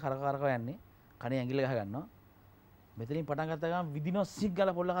පොල්ලක් අරගෙන කරකව යන්නේ. කණේ ඇඟිල්ල ගහ ගන්නවා. මෙතනින් පටන් ගත්ත ගමන් විදිනවා සික්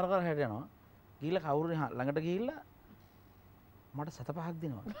ගාලා පොල්ල කර හැට යනවා. ගිහිල්ලා කවුරුනේ ළඟට ගිහිල්ලා මට 7-5ක්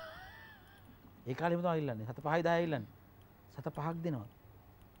දෙනවා. ඒ කාලෙම තමයි ඉල්ලන්නේ 7-5යි 10යි ඉල්ලන්නේ. 7-5ක් දෙනවා.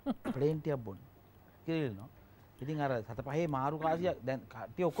 ප්ලේන් ටිකක් බොන්න. කියලා ඉල්ලනවා. ඉතින් අර 7-5 මාරු කාසිය දැන්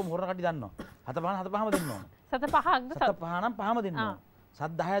කට්ටිය ඔක්කොම හොරන කට්ටිය දන්නවා. 7-5ම දෙන්න ඕන. 7-5ක්ද? 7-5 නම් 5ම දෙන්න ඕන.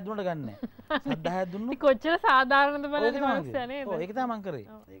 7-10ක් දුන්නට ගන්න නැහැ. 7-10ක් දුන්නොත් කොච්චර සාධාරණද බලන්න මනුස්සයා නේද? ඔව් ඒක තමයි මං කරේ.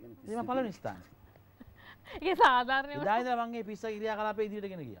 ඉතින් මම පළවෙනි ස්ථානේ. ඒක සාධාරණයි. ඉදා ඉඳලා මං මේ පිස්ස ඉරියා කලාපේ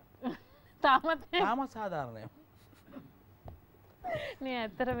ඉදිරියට ගෙන ගියා. තාමත් සාධාරණයි. නේ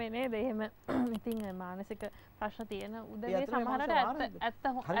ඇත්තටම නේද එහෙම ඉතින් මානසික ප්‍රශ්න තියෙන උදවිය සමහරට ඇත්ත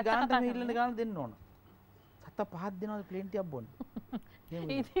හරි ගානට මේ ඉල්ලන ගාන දෙන්න ඕන. 7-5ක් දෙනවද ප්ලේන් ටිකක් බොන්න.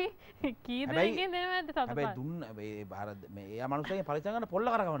 ඉතින් කී දෙනෙක්ගෙන් දෙනවද 7-5? හැබැයි දුන්න මේ බාර මේ එයා මනුස්සයගේ පරිචය ගන්න පොල්ල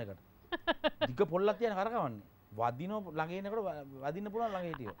කරකවන එකට. දිග පොල්ලක් තියන කරකවන්නේ. වදිනව ළඟ එනකොට වදින්න පුළුවන් ළඟ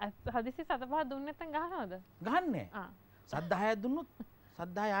හිටියෝ. හදිසි 7-5 දුන්නේ නැත්නම් ගහනවද? ගහන්නේ. 7-10ක් දුන්නොත්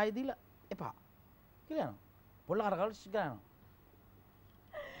 7-10 ආයෙ දීලා එපා. කියලා යනවා. පොල්ල කරකවල ගන්නවා.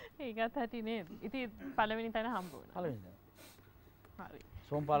 ඒකත් ඇති නේද? ඉතින් පළවෙනි තැන හම්බ වුණා. පළවෙනි තැන. හරි.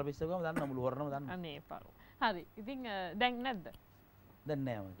 සෝම්පාල පිස්ස ගම දන්න මුළු හොරනම දන්න. අනේ පාරු. හරි. ඉතින් දැන් නැද්ද? දැන්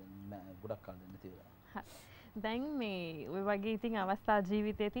නෑ මම ගොඩක් කල් නැති වෙලා. දැන් මේ ඔය වගේ ඉතින් අවස්ථා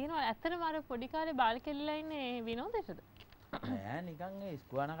ජීවිතේ තියෙනවා. ඇත්තටම අර පොඩි කාලේ බාල කෙල්ලලා ඉන්නේ විනෝදයටද? නෑ නිකන් ඒ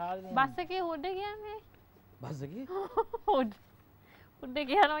ස්කුවන කාලේ බස් එකේ උඩ කියන්නේ. බස් එකේ? උඩ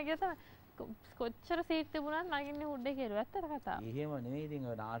ගියනවා කිය තමයි. කොච්චර සීට් තිබුණත් නගින්නේ උඩ කියලා. ඇත්තට කතාව. එහෙම නෙමෙයි ඉතින්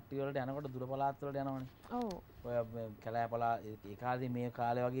ඔය නාට්‍ය වලට යනකොට දුර පළාත් වලට යනවනේ. ඔව්. ඔය කැලෑපලා ඒ කාලේ මේ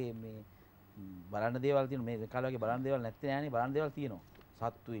කාලේ වගේ මේ බලන්න දේවල් තියෙනවා. මේ කාලේ වගේ බලන්න දේවල් නැත්තේ නෑනේ. බලන්න දේවල් තියෙනවා.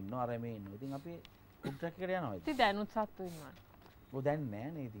 සත්තු ඉන්නවා, අර මේ ඉන්නවා. ඉතින් අපි ෆුඩ් ට්‍රක් එකට යනවා. ඉතින් දැනුත් සත්තු ඉන්නවා. ඔව් දැන්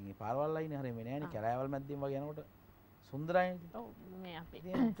නෑනේ. ඉතින් මේ පාරවල් අයිනේ හරිය මේ නෑනේ. කැලෑවල් මැද්දෙන් වගේ යනකොට සුන්දරයිනේ. ඔව් මේ අපේ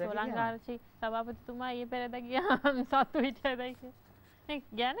සොලංගාරච්චි සභාපතිතුමා ඊයේ පෙරේද ගියා සත්තු හිටියදයි කියලා.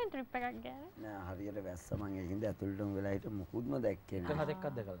 ගෑනේ ට්‍රිප් එකක් ගෑනේ. නෑ හරියට වැස්ස මං ඒකින්ද ඇතුළටම වෙලා හිට මුකුත්ම දැක්කේ එක නෑ.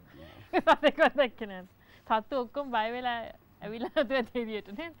 හතෙක්වත් දැකලා සතෙක්වත් දැක්කේ නෑ. සත්තු ඔක්කොම බය වෙලා ඇවිල්ලා නැතුව එතෙවියට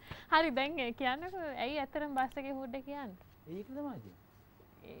නේද? හරි දැන් කියන්නකෝ ඇයි ඇත්තටම බස් එකේ හුඩ කියන්නේ? ඒක තමයි ඉතින්.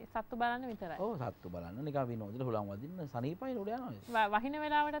 ඒ සත්තු බලන්න විතරයි. ඔව් සත්තු බලන්න නිකන් විනෝදෙට හුලං වදින්න සනීපයි උඩ යනවා. වහින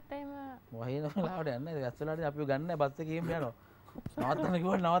වෙලාවටත් එහෙම වහින වෙලාවට යන්නේ වැස් වෙලාවට අපිව ගන්න නැහැ බස් එකේ එහෙම යනවා. නවත්තන්න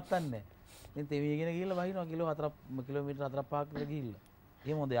කිව්වට නවත්තන්නේ නැහැ. ඉතින් තෙමීගෙන ගිහිල්ලා වහිනවා කිලෝමීටර් 4-5ක් විතර ගිහිල්ලා.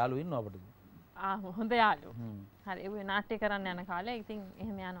 එහෙම හොඳ යාළුවෝ ඉන්නවා අපිට. හොඳ යාළුවෝ. හරි ඒ නාට්‍ය කරන්න යන කාලේ ඉතින්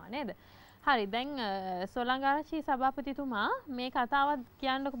එහෙම යනවා නේද? හරි දැන් සොලංගාරච්චි සභාපතිතුමා මේ කතාවත්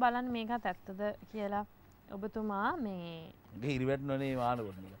කියන්නකො බලන්න මේකත් ඇත්තද කියලා. ඔබතුමා මේ ඉරිවැට්නෝනේ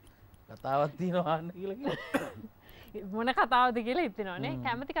මානකොට කතාවක් තියෙනවා අහන්න කියලා කිව්වා. මොන කතාවද කියලා හිතෙනවනේ.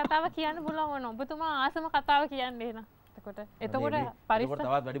 කැමති කතාව කියන්න පුළුවන් වුණා. ඔබතුමා ආසම කතාව කියන්න එන. එතකොට පරිස්සම තවත්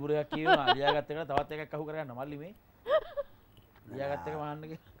වැඩිපුර එකක් කියනවා. ලියාගත්ත එකට තවත් එකක් අහු කරගන්න මල්ලි මේ. ලියාගත්ත එක මහන්න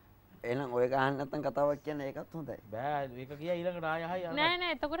කියලා. එහෙනම් ඔය ගහන්න නැත්නම් කතාවක් කියන්න ඒකත් හොඳයි. බෑ ඒක කියා ඊළඟට ආය ආයි යනවා. නෑ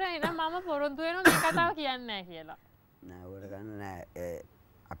නෑ එතකොට එනම් මම පොරොන්දු වෙනවා මේ කතාව කියන්නේ නෑ කියලා. නෑ ඔය ගන්න නෑ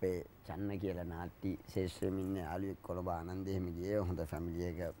අපේ චන්න කියලා නාට්‍ය ශේෂ්ත්‍රයේ ඉන්න යාළුවෙක් කොළඹ ආනන්ද එහෙම ගියේ හොඳ ෆැමිලි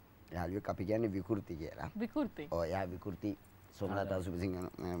එක යාළුවෙක් අපි කියන්නේ විකෘති කියලා. විකෘති. ඔව් එයා විකෘති සෝමනාථ සුබසිංහ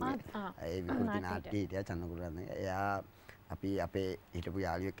ඒ විකෘති නාට්‍ය හිටියා චන්නකුරන්. එයා අපි අපේ හිටපු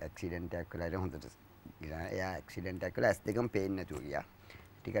යාළුවෙක් ඇක්සිඩන්ට් එකක් වෙලා ඉතින් හොඳට එයා ඇක්සිඩන්ට් එකක් වෙලා S2 පේන්නේ නැතුව ගියා.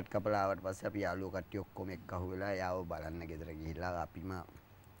 ටිකට් කපලා ආවට පස්සේ අපි යාළුවෝ කට්ටිය ඔක්කොම එක්ක අහුවෙලා එයාව බලන්න ගෙදර ගිහිල්ලා අපිම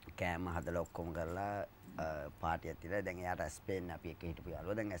කෑම හදලා ඔක්කොම කරලා පාටියක් තියලා දැන් එයාට ඇස් පේන්නේ අපි එක්ක හිටපු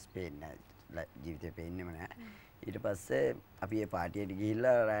යාළුවා දැන් ඇස් පේන්නේ නැහැ ජීවිතේ පේන්නේම නැහැ. ඊට පස්සේ අපි මේ පාටියට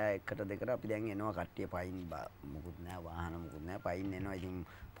ගිහිල්ලා රෑ 1-2ට අපි දැන් එනවා කට්ටිය පයින් මුකුත් නැහැ වාහන මුකුත් නැහැ පයින් එනවා. ඉතින්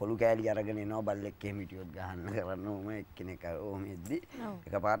පොලු කෑලි අරගෙන එනවා බල්ලෙක් එහෙම හිටියොත් ගහන්න කරන්න ඕම එක්කෙනෙක් ඕම එද්දි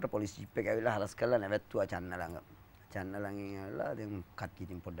එකපාරට පොලිස් ජීප් එක ඇවිල්ලා හරස් කරලා නැවැත්තුවා චන්න ළඟ. චන්න ළඟින් ඇවිල්ලා දැන් කට්ටිය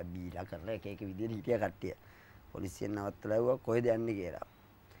ඉතින් පොඩ්ඩක් බීලා කරලා එක එක විදිහට හිටියා කට්ටිය. පොලිසියෙන් නවත්තලා ඇහුවා කොහෙද යන්නේ කියලා.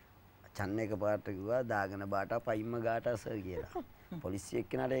 චන්න එකපාරට කිව්වා දාගෙන බාටා පයින්ම ගාටා සර් කියලා. පොලිසිය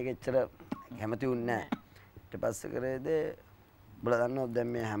එක්කනට ඒක එච්චර කැමති වුණේ නැහැ. ඊට පස්සේ කරේද උඹලා දන්නවද දැන්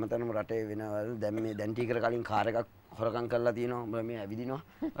මේ හැමතැනම රටේ වෙනවලු දැන් මේ දැන් ටීකර කලින් කාර් එකක් හොරකම් කරලා තියෙනවා උඹලා මේ ඇවිදිනවා.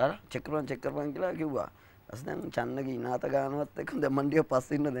 අර චෙක් කරපන් කියලා කිව්වා. ඊපස්සේ දැන් චන්නගේ ඉනාත ගානවත් එක්ක දැන් මණ්ඩිය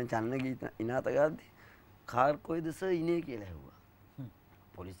පස්සේ ඉන්න දැන් චන්නගේ ඉනාත ගාද්දි කාර් කොයිද සර් ඉනේ කියලා ඇහුවා.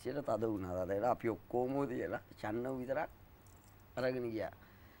 පොලිසියට තද වුණා. තාතේලා අපි ඔක්කොම තියලා චන්නව විතරක් අරගෙන ගියා.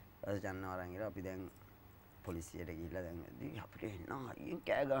 ඊපස්සේ චන්නව අරන් ගිහලා අපි දැන් පොලිසියට ගිහිල්ලා දැන් අපිට එන්න හරියෙන්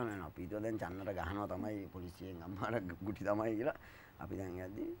කෑ ගහනවා. අපි හිතුවා දැන් චන්නට ගහනවා තමයි පොලිසියෙන් අම්මාට ගුටි තමයි කියලා. අපි දැන්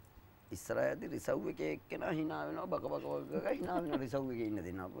යද්දි ඉස්සරහ යද්දි රිසව් එකේ එක්කෙනා hina වෙනවා බක hina වෙනවා රිසව් එකේ ඉන්න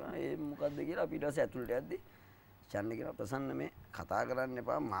දෙන්නා. ඒ මොකද්ද කියලා අපි ඊට පස්සේ ඇතුළට යද්දි චන්න කියන ප්‍රසන්න මේ කතා කරන්න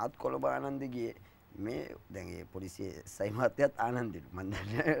එපා මාත් කොළඹ ආනන්ද ගියේ මේ දැන් ඒ පොලිසියේ සයි මහත්තයාත් ආනන්දලු මන්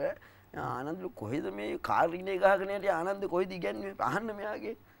දන්නේ ආනන්දලු කොහෙද මේ කාර් ඉනේ ගහගෙන යටි ආනන්ද කොහෙද ඉගන්නේ අහන්න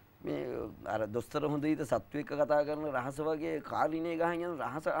මෙයාගේ මේ අර දොස්තර හොඳ ඊට සත්තු එක්ක කතා කරන රහස වගේ කාර් ඉනේ ගහන් යන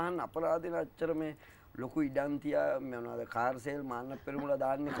රහස අහන්න අපරාධෙන අච්චර මේ ලොකු ඉඩම් තියා මොනවාද කාර් සේල් මාන්න පෙරමුලා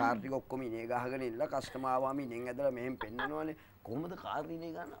දාන්නේ කාර් ටික ඔක්කොම ඉනේ ගහගෙන ඉල්ල කස්ටමර් ආවම ඉනෙන් ඇදලා මෙහෙම පෙන්නනවනේ කොහොමද කාර්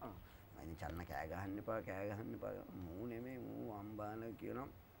ඉනේ ගන්න මම චන්න කෑ ගහන්න එපා මූ නෙමෙයි මූ අම්බාන කියනවා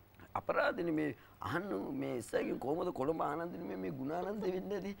අපරාධනේ මේ අහන්න මේ ඉස්සරකින් කොහොමද කොළඹ ආනන්දනේ මේ ගුණානන්ද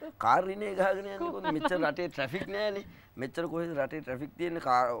වෙන්නේදී කාර් ඉනේ ගහගෙන යන්නේ කොහොමද මෙච්චර රටේ ට්‍රැෆික් නැහැනේ මෙච්චර කොහෙද රටේ ට්‍රැෆික් තියෙන්නේ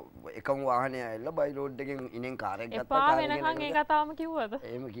කාර් එකම වාහනය ඇවිල්ලා බයි රෝඩ් එකෙන් ඉනෙන් කාර් එකක් ගත්තා කාර් එකෙන් එපා වෙනකන් ඒ කතාවම කිව්වද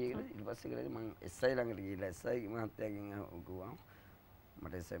එහෙම කීගෙන ඊට පස්සේ කරේ මම එස්ఐ ළඟට ගිහිල්ලා එස්ఐ මහත්තයාගෙන් කිව්වා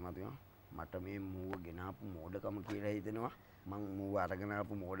මට එස්ఐ මතුවා මට මේ මූව ගෙනාපු මෝඩකම කියලා හිතෙනවා මං මූව අරගෙන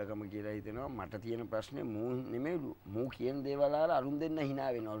ආපු මෝඩකම කියලා හිතෙනවා මට තියෙන ප්‍රශ්නේ මූ නෙමෙයිලු මූ කියන දේවල් අහලා අරුන් දෙන්න hina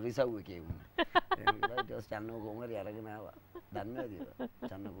වෙනවා රිසව් එකේ වුණා ඊට පස්සේ චන්න කොහොමද අරගෙන ආවා දන්නවද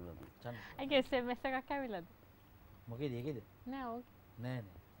චන්න කුලම චන්න ඒක SMS එකක් ඇවිල්ලාද මොකේද ඒකේද නෑ ඕක නෑ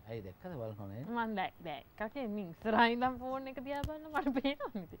ඇයි දැක්කද බලන්නේ මම දැක් කකේ මින් ඉස්සරහින් ඉඳන් ෆෝන් එක දිහා බලන මට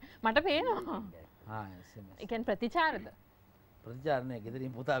පේනවා ඉතින් මට පේනවා SMS ඒ කියන්නේ ප්‍රතිචාරද ප්‍රතිචාර නේ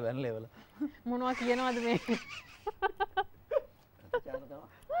ගෙදරින් පුතා බැනලා එවල මොනවා කියනවද මේ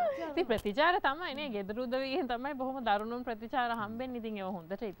ඉතින් ප්‍රතිචාර තමයි නේ ගෙදර උදවියෙන් තමයි බොහොම දරුණුන් ප්‍රතිචාර හම්බෙන්නේ ඉතින් ඒව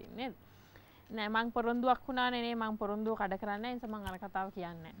හොඳට ඉතින් නේද නෑ මං පොරොන්දුවක් වුණානේ නේ මං පොරොන්දුව කඩ කරන්නේ නැහැ ඒ නිසා මං අර කතාව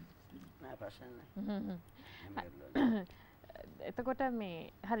කියන්නේ නෑ ප්‍රශ්න නෑ එතකොට මේ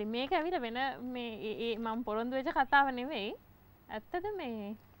හරි මේක ඇවිල්ලා වෙන මේ මම පොරොන්දු වෙච්ච කතාව නෙවෙයි ඇත්තද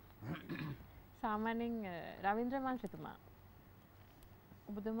මේ සාමාන්‍යයෙන් රවින්ද්‍ර මන්ත්‍රීතුමා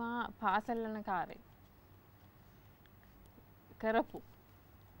ඔබතුමා පාසල් යන කාර්යය කරපු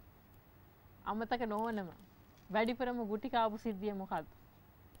අමතක නොවනම වැඩිපුරම ගුටි කාපු සිද්ධිය මොකක්ද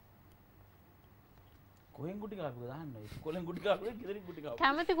කොහෙන් ගුටි කාපු දාන්න ඉස්කෝලෙන් ගුටි කාපු ගෙදරින් ගුටි කාපු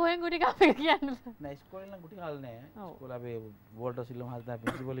කැමති කොහෙන් ගුටි කාපු එක කියන්න. නෑ ඉස්කෝලෙන් නම් ගුටි කාලා නෑ ඔව්. ඉස්කෝලේ අපේ වෝල්ටර් සිල්වා මහත්තයා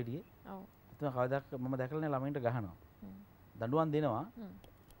ප්‍රින්සිපල් හිටියේ ඔව්. එතන කවදාක මම දැකලා නෑ ළමයින්ට ගහනවා දඬුවම් දෙනවා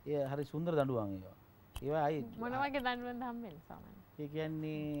ඒ හරි සුන්දර දඬුවම් ඒවා අයි මොන වගේ දඬුවම්ද හම්බෙන්නේ සාමාන්‍යයෙන්? ඒ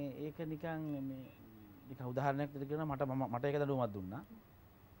කියන්නේ ඒක නිකන් මේ නිකන් උදාහරණයක් විදිහට කියනවා මට ඒක දඬුවමක් දුන්නා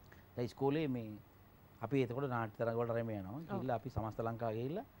දැන් ඉස්කෝලේ මේ අපි එතකොට නාට්‍ය තරඟ වලට රැම යනවා ගිහිල්ලා අපි සමස්ත ලංකාව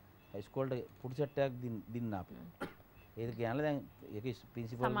ගිහිල්ලා ඉස්කෝලේට පුඩු සෙට්ටයක් දින්න අපි ඒක කියනලා දැන් ඒක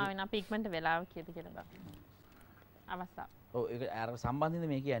ප්‍රින්සිපල් සමාවෙන් අපි ඉක්මනට වෙලාව කීයද කියලා බලන්න. අවස්ථාව. ඔව් ඒක අර සම්බන්ධින්ද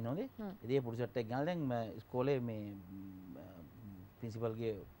මේ කියන්නේ හොඳේ ඉතින් පුඩු සෙට්ටයක් ගිහලා දැන් ඉස්කෝලේ මේ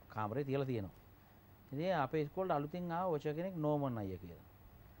ප්‍රින්සිපල්ගේ කාමරේ තියලා තියෙනවා ඉතින් අපේ ඉස්කෝලේට අලුතින් ආව ඔච කෙනෙක් නෝමන් අයියා කියලා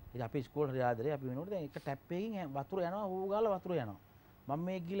ඉතින් අපි ඉස්කෝලේ හරි ආදරේ අපි වෙනකොට දැන් එක ටැප් එකකින් වතුර යනවා ඌ ගාලා වතුර යනවා මම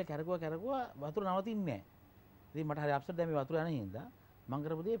මේ ගිහලා කැරකුවා වතුර නවතින්නේ නැහැ ඉතින් මට හරි අප්සෙට් දැන් මේ වතුර යන හින්දා මං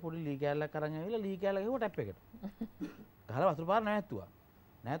කරපු දේ පොඩි ලී කෑල්ලක් අරන් ඇවිල්ලා ලී කෑල්ල ගහුවා ටැප් එකට ගහලා වතුර පාර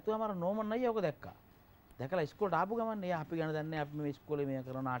නැවැත්තුවාම අර නෝමන් අයියා ඔක දැක්කා දැකලා ඉස්කෝලේට ආපු ගමන් එයා අපි ගැන දන්නේ අපි මේ ඉස්කෝලේ මේ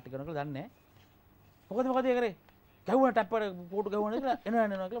කරන නාට්‍ය කරන කියලා දන්නේ නැහැ මොකද ඒ කරේ ගැහුවා ටැප් එක පොටු ගැහුවා නේද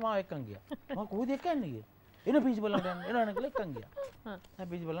එනවා කියලා මාව එක්කන් ගියා මම කොහොමද එක්කන්නේ කියලා එන ප්‍රින්සිපල් ළඟට යන්න එනවා කියලා එක්කන් ගියා දැන්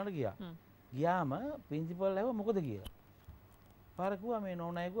ප්‍රින්සිපල් ළඟට ගියාම ප්‍රින්සිපල් ඇහුවා මොකද කියලා පාර කිව්වා මේ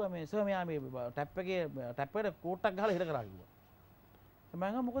නෝනා කිව්වා මේ සර් මෙයා මේ ටැප් එකට කෝට්ටක් ගහලා හිර කරා කිව්වා මම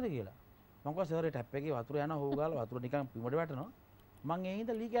අහුවා මොකද කියලා මම කිව්වා සර් ඒ ටැප් එකේ වතුර යනවා හොව ගාලා වතුර නිකන් පිමඩ වැටෙනවා මං ඒ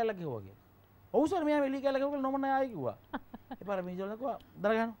හින්දා ලී කෑල්ලක් ගෙවුවා කියලා ඔව් සර් මෙයා මේ ලී කෑල්ල ගෙවුවා නෝමන් ආයි කිව්වා ඒ පාර ප්‍රින්සිපල් කිව්වා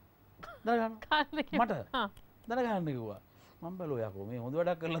දර ගන්න මට දන ගන්න කිව්වා මම බැලුවා යකෝ මේ හොඳ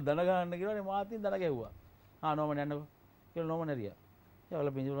වැඩක් කරලා දන ගන්න කියලානේ මාතින් දන ගැහුවා නෝමන් යන්නකෝ කියලා නෝමන් ඇරියා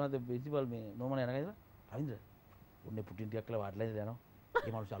ඒවල ප්‍රින්සිපල් මේ නෝමන් යනවා කියලා රවින්ද්‍ර උන්නේ පුටින් ටිකක් කියලා වාඩිලා ඉඳලා යනවා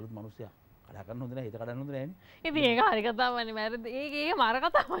ඒ මිනිස්සු අලුත් මිනිස්සයා කඩා ගන්න හොඳ නැහැ හිත කඩන්න හොඳ නැහැ නේ ඉතින් ඒක හරි කතාවනේ මෑරද ඒක මර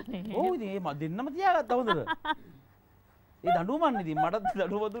කතාවනේ ඔව් ඉතින් ඒ දෙන්නම තියාගත්තා හොඳද ඒ දඬුවමන්නේ ඉතින් මට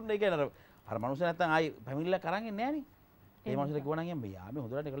දඬුවම දුන්නේ ඒ කියන්නේ අර මිනිස්සු නැත්තම් ආයි ෆැමිලිලා කරන් එන්නේ නැහැ නේ ඒ මිනිස්සුට කිව්වා නම් එම් යා මේ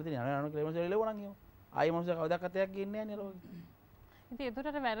හොඳට කරලා තියෙන යනවා කියලා ඒ මිනිස්සු එළවුවා නම් ආයි මිනිස්සු කවදාකවත් එකක් ගින්නේ නැහැ නේ ලෝකෙ ඉතින්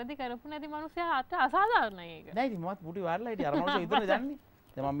ඒතරට වැරදි කරපු නැති මිනිස්සයා අත අසාධාරණයි ඒක නෑ ඉතින් මමත් පුටි වාරලා හිටියා අර මිනිස්සු විතරනේ දන්නේ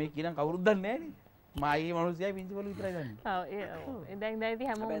දැන් මම මේ කියනන් කවුරුත් දන්නේ නැහැ නේ මායි මිනිස්සුයි ප්‍රින්සිපල් විතරයි දන්නේ ඔව් ඒ දැන් ඉතින්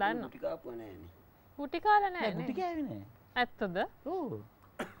හැමෝම දන්නවා ගුටි කාපුවා නෑනේ කුටි කාලා නැහැ ගුටි කෑවේ නෑ ඇත්තද ඔව්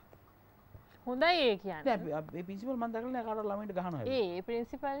හොඳයි ඒ කියන්නේ දැන් අපි ප්‍රින්සිපල් මන් දැකලා නෑ කාටවත් ළමයින්ට ගහනවා ඒ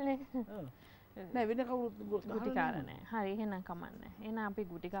ප්‍රින්සිපල්නේ නෑ වෙන කවුරුත් ගුටි කාලා නැහැ හරි එහෙනම් කමන්නේ එහෙනම් අපි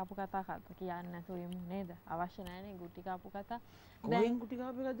ගුටි කාපු කතා කියන්නේ නැතුව යමු නේද අවශ්‍ය නැහැනේ ගුටි කාපු කතා කොහෙන් ගුටි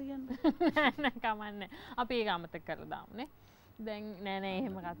කාපු එකද කියන්නේ නෑ කමන්නේ අපි ඒක අමතක කරලා දාමු නේ දැන් නෑ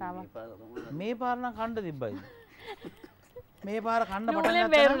එහෙම කතාවක් මේ පාර නම් කණ්ඩ තිබ්බයි මේ පාර කන්න නූලෙන්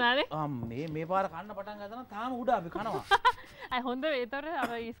පටන් බේරුණානේ. ගත්තා මේ පාර කන්න පටන් ගත්තා නම් තාම උඩ අපි කනවා අය හොඳ ඒතර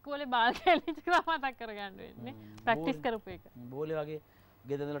අර ඉස්කෝලේ බාල් කැලිච්ච කම මතක් කරගන්න වෙන්නේ ප්‍රැක්ටිස් කරපු එක බෝලේ වගේ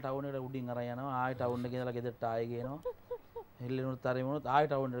ගෙදර ඉඳලා ටවුන් එකට උඩින් අරන් යනවා ආයෙ ටවුන් එකේ ඉඳලා ගෙදරට ආයෙ ගේනවා හෙල්ලෙනුත් තරෙමුනුත් ආයෙ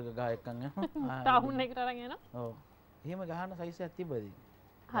ටවුන් එකට ගහ එක්කන් යනවා ටවුන් එකට අරන් යනවා ඔව් එහෙම ගහන්න සයිස් එකක් තිබ්බද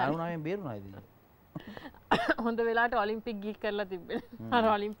ආවුනාවෙන් බේරුණා ඉතින් හොඳ වෙලාවට ඔලිම්පික් ගික් කරලා තිබ්බේ අර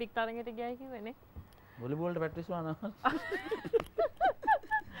ඔලිම්පික් තරඟෙට ගියයි කිව්වනේ වොලිබෝල්ට ප්‍රැක්ටිස් වුණා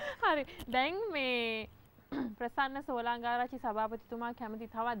හරි දැන් මේ ප්‍රසන්න සෝලාංගාරච්චි සභාපතිතුමා කැමති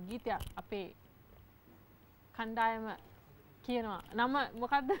තවත් ගීතයක් අපේ කණ්ඩායම කියනවා නම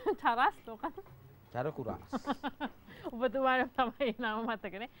මොකද්ද චරස් මොකද්ද චරකුරාස් ඔබතුමාට තමයි නම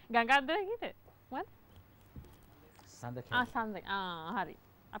මතකනේ ගංගාන්තර ගීතේ මොකද්ද සඳ සඳ හරි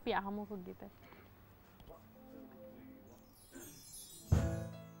අපි අහමුකෝ ගීතේ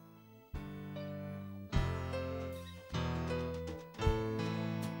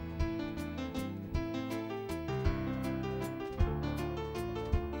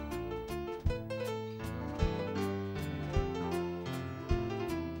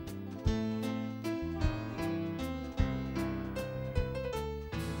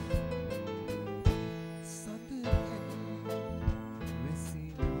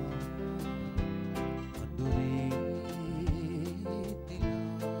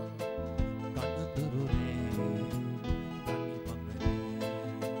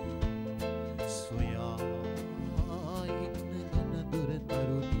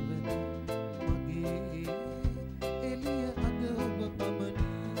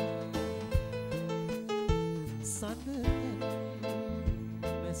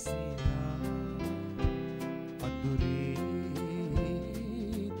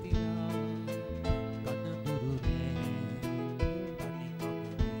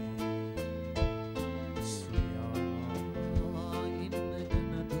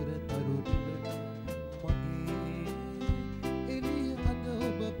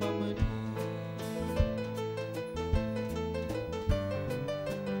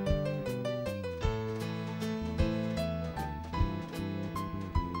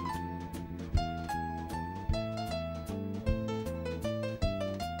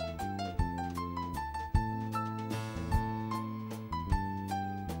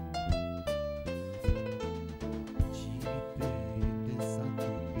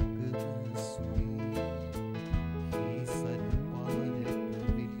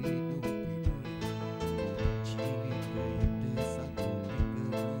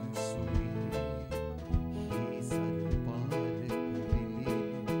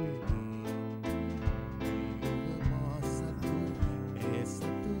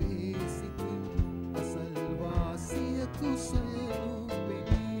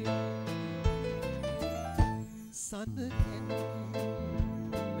සඳකෙන්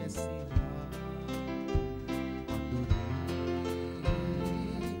මෙසිලා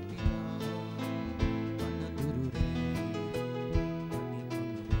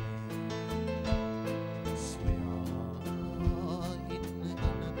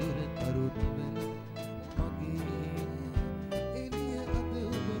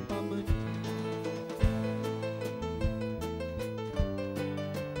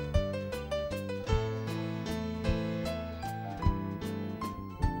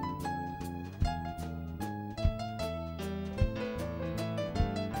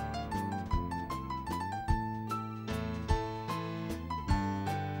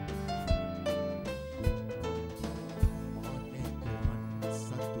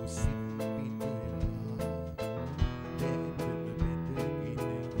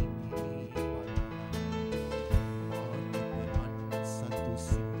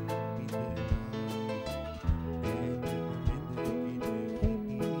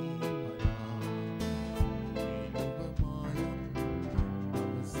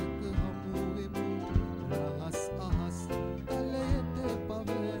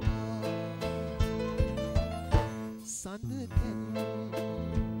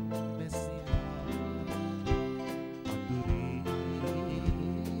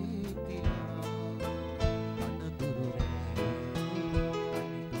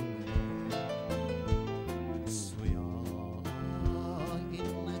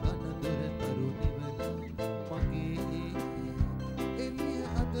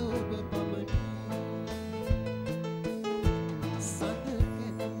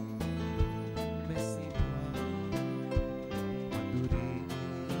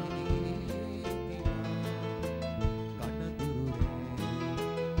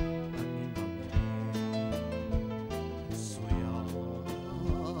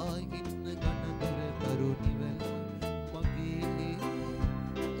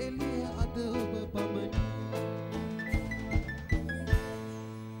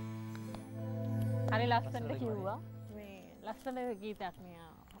හරි ලස්සනට කිව්වා මේ ලස්සන ගීතයක් මේ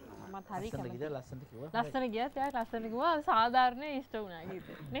මමත් හරි කැමතියි ලස්සනට කිව්වා ලස්සන ගියත් එයා ලස්සන කිව්වා සාධාරණ ඉෂ්ට වුණා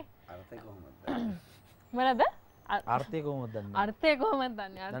ගීතේ නේ අර්ථය කොහොමද මොනද අර්ථය කොහොමද දන්නේ අර්ථය කොහොමද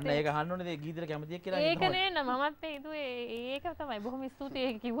දන්නේ දන්න ඒක අහන්න ඕනේ ගීතේට කැමතියි කියලා ඒක නේ මමත් හිතුවේ ඒක තමයි බොහොම ස්තුතියි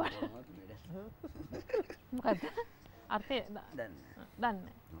ඒක කිව්වට මොකද්ද අර්ථය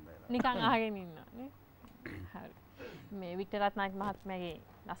දන්නේ නිකන් අහගෙන ඉන්නවා නේ හරි මේ වික්ටර් රත්නායක මහත්මයාගේ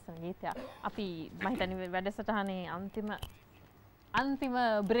ලස්සන ගීතයක් අපි මම හිතන්නේ වැඩසටහනේ අන්තිම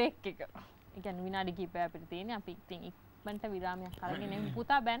බ්‍රේක් එක. ඒ කියන්නේ විනාඩි කිහිපයක් අපිට තියෙන්නේ. අපි ඉතින් ඉක්මනට විරාමයක් අරගෙන එමු.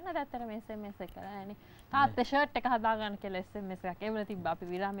 පුතා බැන්නද ඇත්තටම SMS එක කරලා නැනේ. තාත්තා ෂර්ට් එක හදා ගන්න කියලා SMS එකක් ඒවල තිබ්බා. අපි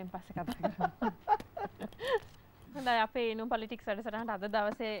විරාමයෙන් පස්සේ කතා කරමු. හොඳයි අපේ ඉනු පොලිටික්ස් වැඩසටහනට අද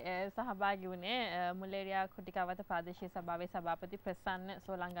දවසේ සහභාගී වුණේ මුල්ලේරියා කුටිකාවත ප්‍රාදේශීය සභාවේ සභාපති ප්‍රසන්න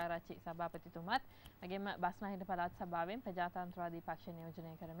සෝලංගාරච්චි සභාපතිතුමත් වගේම බස්නාහිර පළාත් සභාවෙන් ප්‍රජාතන්ත්‍රවාදී පක්ෂ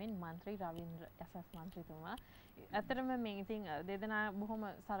නියෝජනය කරමින් මන්ත්‍රී රවින්ද්‍ර යසස් මන්ත්‍රීතුමා ඇත්තටම මේ ඉතින් දෙදෙනා බොහොම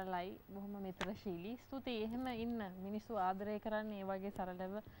සරලයි බොහොම මිත්‍රශීලී ස්තුතියි එහෙම ඉන්න මිනිස්සු ආදරය කරන්නේ ඒ වගේ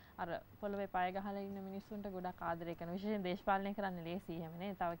සරලව අර පොළවේ පය ගහලා ඉන්න මිනිස්සුන්ට ගොඩක් ආදරය කරන විශේෂයෙන් දේශපාලනය කරන්න ලේසි එහෙම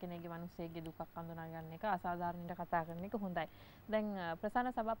නේ තව කෙනෙක්ගේ මිනිස්සෙක්ගේ දුකක් අඳුනා ගන්න එක අසාධාරණට කතා කරන එක හොඳයි දැන්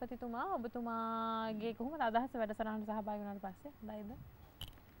ප්‍රසන්න සභාපතිතුමා ඔබතුමාගේ කොහොමද අදහස වැඩසටහනට සහභාගී වුණාට පස්සේ හොඳයිද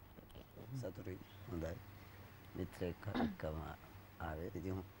සතුටුයි හොඳයි මිත්‍රෙක් එක්කම ආවේ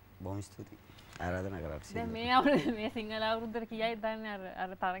ඉතින් බොහොම ස්තුතියි ආරාධනා කරා දැන් මේ සිංහල අවුරුද්දට කියයි දන්නේ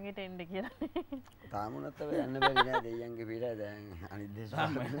අර තරගෙට එන්න කියලා තාම උනත් යන්න බැරි නෑ දෙයියන්ගේ පිට දැන් අනිත්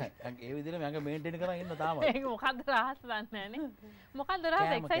දේශපාලන ඒ විදිහට මම මේන්ටේන් කරන් ඉන්න තාම ඒක මොකද්ද රහස් දන්නේ නෑනේ මොකද්ද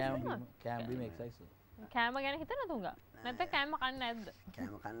රහස් එක්සයිස් වෙනවද කෑම බීම එක්සයිස් කෑම ගැන හිතන තුඟා නැත්නම් කෑම කන්නේ නැද්ද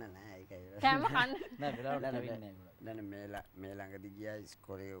කෑම කන්න නෑ ඒකයි කෑම කන්න නෑ වෙලාවට වෙන්නේ නෑ දැන් මේ ළඟදී ගියා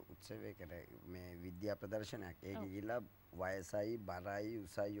ඉස්කෝලේ උත්සවයකට මේ විද්‍යා ප්‍රදර්ශනයක් ඒක ගිහිල්ලා වයසයි බරයි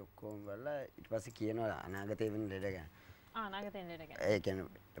උසයි ඔක්කොම වල ඊට පස්සේ කියනවා අනාගතේ වෙන ලෙඩ ගැන අනාගතේ ලෙඩ ගැන ඒ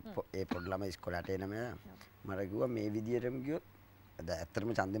කියන්නේ ඒ පොඩි ළමයි ඉස්කෝලේට එන මට කිව්වා මේ විදියටම ගියොත්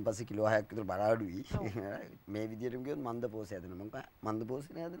ඇත්තටම ඡන්දෙන් පස්සේ කිලෝ 6ක් විතර බර අඩුයි මේ විදියටම ගියොත් මන්ද පෝෂය හැදෙනවා මම මන්ද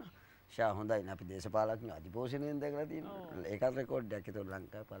පෝෂණය හැදෙනවා ෂා හොඳයි නේ අපි දේශපාලඥයෝ අධි පෝෂණයෙන් දැකලා තියෙනවා ඒකත් රෙකෝඩ් එකක් ඒක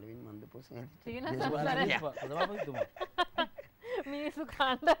ලංකාවේ පළවෙනි මන්ද පෝෂණය මිනිස්සු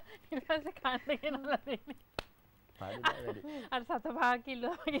කාණ්ඩ ඊට පස්සේ කාණ්ඩ ගෙනල්ලා දෙන්නේ අර 7-5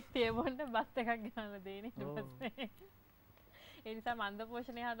 කිලෝ වගේ තේබොන්න බස් එකක් ගෙනල්ලා දෙන්නේ ඊට පස්සේ ඒ නිසා මන්ද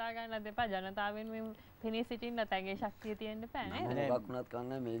පෝෂණය හදා ගන්න දෙපා ජනතාවෙන් මේ පෙනී සිටින්න තැගේ ශක්තිය තියෙන්න බෑ නේද මොකක් වුණත්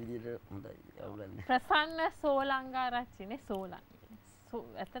කන්න මේ විදියට හොඳයි අවුලන්නේ ප්‍රසන්න සෝලංගාරච්චිනේ සෝලං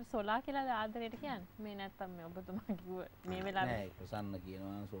ඇත්තට සෝලා කියලා ආදරයට කියන්නේ මේ නැත්තම් මේ ඔබතුමා කිව්ව මේ වෙලාවේ නෑ ප්‍රසන්න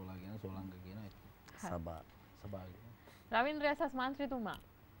කියනවා සෝලා කියනවා සෝලංග කියනවා සභාවේ. රවින්ද්‍ර යසස් මන්ත්‍රීතුමා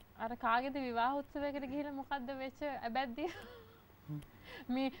අර කාගේද විවාහ උත්සවයකට ගිහිල්ලා මොකද්ද වෙච්ච ඇබැද්දිය?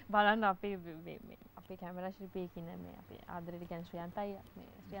 මේ බලන්න අපේ කැමරා ශිල්පී කියන මේ අපේ ආදරේට කියන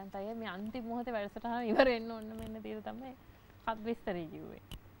ශ්‍රියන්තයි මේ අන්තිම මොහොතේ වැඩසටහන ඉවර වෙන්න ඕන මෙන්න තියෙන තමයි හත් විස්තරය කිව්වේ.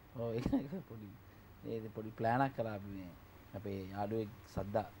 ඔව් ඒක පොඩි ප්ලෑනක් කරා අපි මේ අපේ යාළුවෙක්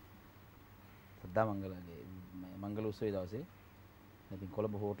සද්දා මංගලගේ මංගල උත්සවයේ දවසේ ඉතින්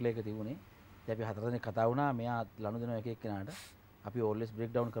කොළඹ හෝටලයක තිබුණේ. ඉතින් අපි හතර දෙනෙක් කතා වුණා මෙයා ලනු දෙනවා එක එක්කෙනාට. අපි ඕල්වෙස්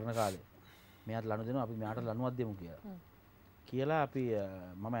බ්‍රේක් ඩවුන් කරන කාලේ මෙයාට ලනු දෙනවා අපි මෙයාට ලනුවක් දෙමු කියලා අපි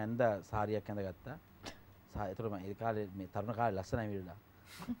මම ඇඳ සාරියක් ඇඳගත්තා. ඒතර මම ඒ කාලේ මේ තරුණ කාලේ ලස්සනයි මිලලා.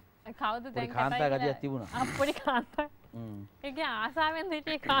 කවුද දැන් කාන්තා ගතියක් තිබුණා. පොඩි කාන්තා. ඒකේ ආසාවෙන්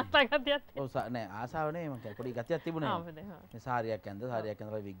හිටියේ කාන්තා ගතියක්. ඔව් නෑ ආසාව නෙමෙයි මම කියන්නේ පොඩි ගතියක් තිබුණා. මේ සාරියක්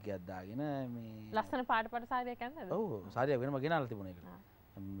ඇඳලා විග් එකක් දාගෙන මේ ලස්සන පාට සාරියක් ඇඳලාද? ඔව් සාරියක් වෙනම ගෙනාලා තිබුණා ඒක.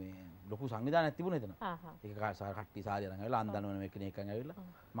 මේ ලොකු සංවිධානයක් තිබුණා එතන. ඒක කට්ටි සාරිය අරන් ඇවිල්ලා අන්දන වෙන එකනේ එකන් ඇවිල්ලා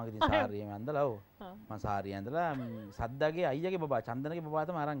මම ඉතින් සාරියම ඇඳලා ඔව් මම සාරිය ඇඳලා සද්දාගේ අයියාගේ බබා චන්දනගේ බබා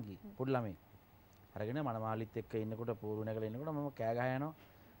තමයි අරන් ගියේ පොඩි ළමයි. අරගෙන මනමාලිත් එක්ක ඉන්නකොට පූරු නැගලා ඉන්නකොට මම කෑ ගහ යනවා.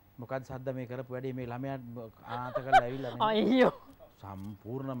 මොකද්ද සද්ද මේ කරපු වැඩේ මේ ළමයා ආත කරලා ඇවිල්ලා මේ අයියෝ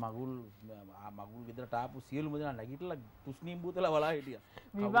සම්පූර්ණ මගුල් ගෙදරට ආපු සියලුම දෙනා නැගිටලා කුස්නීම් බූතලා බලා හිටියා.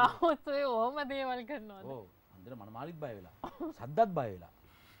 විවාහ උත්සවයේ ඕම දේවල් කරනවාද? ඔව් අන්දර මනමාලිත් බය වෙලා. සද්දත් බය වෙලා.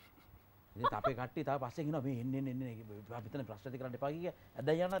 ඉතින් අපේ කට්ටිය තාම පස්සේ කියනවා මේ එන්නේ අපි හිතන්නේ ප්‍රශ්න ඇති කරන්න එපා කිය.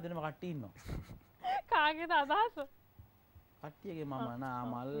 ඇදලා යනවා දෙනම කට්ටිය ඉන්නවා. කාගේද අදහස? කට්ටියගේ මම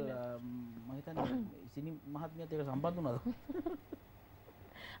නාමල් මම හිතන්නේ ඉසිනි මහත්මියත් එක්ක සම්බන්ධ වුණාද?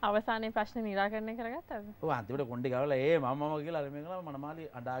 අවසානයේ ප්‍රශ්න නිරාකරණය කරගත්තද? ඔව් අන්තිමට කොණ්ඩේ ගාවලා මම කියලා අර මේ ගාව මනමාලි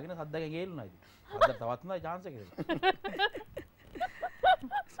අඬාගෙන සද්දගෙන් ගේලුණා ඉතින්. අද තවත් නෑ chance එක දෙන්න.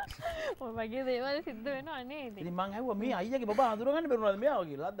 ඔය වගේ දේවල් සිද්ධ වෙනවා නේද? ඉතින් මං ඇහුවා මේ අයියාගේ බබා අඳුරගන්න බැරුණාද මෙයාව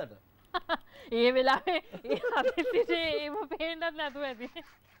කියලා අද්දට. ඒ වෙලාවේ ඒ හදිස්සියේ ඒව පේන්නත් නැතුව ඇති.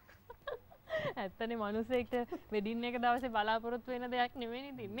 ඇත්තනේ මිනිස්සෙක්ට වෙඩින් එක දවසේ බලාපොරොත්තු වෙන දෙයක් නෙවෙයි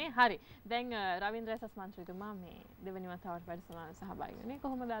ඉතින් නේ. හරි. දැන් රවින්ද්‍ර යසස් මන්ත්‍රීතුමා මේ දෙවෙනි වතාවට වැඩසටහන සහභාගී වෙන්නේ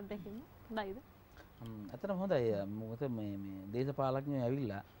කොහොමද අත්දැකීම? හොඳයිද? ඇත්තටම හොඳයි. මොකද මේ දේශපාලඥයෝ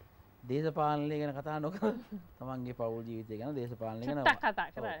ඇවිල්ලා දේශපාලනය ගැන කතා නොකර තමන්ගේ පෞල් ජීවිතය ගැන දේශපාලනය ගැන කතා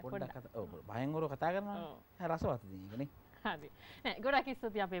කරා. භයංගරව කතා කරනවා. රසවත් ඉතින් ඒකනේ. හරි. නෑ ගොඩක්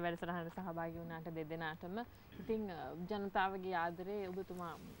ස්තුතියි අපේ වැඩසටහනට සහභාගී වුණාට දෙදෙනාටම. ඉතින් ජනතාවගේ ආදරේ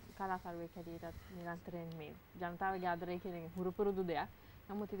ඔබතුමා කලාකරුවෙක් හැටියටත් නිරන්තරයෙන් මේ ජනතාවගේ ආදරය කියන හුරු පුරුදු දෙයක්.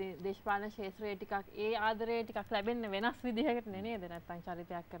 නමුත් ඉතින් දේශපාලන ක්ෂේත්‍රයේ ටිකක් ඒ ආදරය ටිකක් ලැබෙන්න වෙනස් විදිහකට නේද? නැත්නම්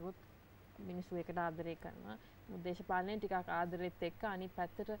චරිතයක් කරුවොත් මිනිස්සු එකට ආදරය කරනවා. දේශපාලනයේ ටිකක් ආදරෙත් එක්ක අනිත්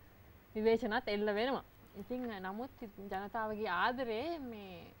පැත්තට විවේචනත් එල්ල වෙනවා. ඉතින් නමුත් ජනතාවගේ ආදරේ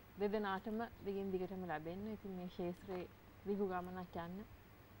මේ දෙදෙනාටම දිගින් දිගටම ලැබෙන්න. ඉතින් මේ ක්ෂේත්‍රයේ දිගු ගමනක් යන්න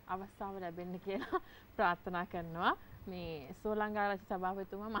අවස්ථාව ලැබෙන්න කියලා ප්‍රාර්ථනා කරනවා. මේ සෝලංගාරච්චි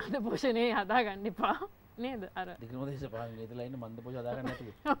සභාපතිතුමා මන්ද පෝෂණේ හදාගන්න එපා නේද? අර දිගම දේශපාලනේ ඉතලා ඉන්න මන්ද පෝෂ හදාගන්න නැතුව.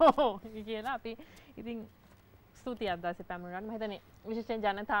 ඔව් කියලා අපි ඉතින් ස්තුතියි අදවසේ පැමිණුණාට මම හිතන්නේ විශේෂයෙන්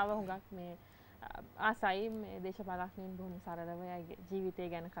ජනතාව හුඟක් මේ ආසයි මේ දේශපාලඥයින් බොහොම සරලව ජීවිතය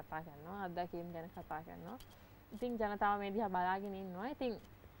ගැන කතා කරනවා, අත්දැකීම් ගැන කතා කරනවා. ඉතින් ජනතාව මේ දිහා බලාගෙන ඉන්නවා. ඉතින්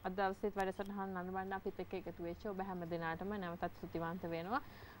අද දවසේත් වැඩසටහන නරඹන්න අපිත් එක්ක එකතු වෙච්ච ඔබ හැම දිනාටම නැවතත් ස්තුතිවන්ත වෙනවා.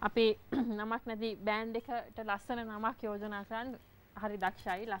 අපි නමක් නැති බෑන්ඩ් එකට ලස්සන නමක් යෝජනා කරන් හරි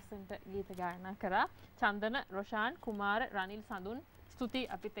දක්ෂයි ලස්සනට ගීත ගායනා කරා. චන්දන, රොෂාන්, කුමාර, රනිල් සඳුන් ස්තුති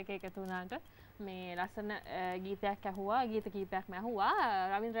අපිත් එක්ක එකතු වුණාට මේ ලස්සන ගීතයක් ඇහුවා. ගීත කීපයක්ම ඇහුවා.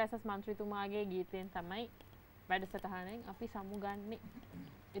 රවින්ද්‍ර යසස් මන්ත්‍රීතුමාගේ ගීතයෙන් තමයි වැඩසටහනෙන් අපි සමුගන්නේ.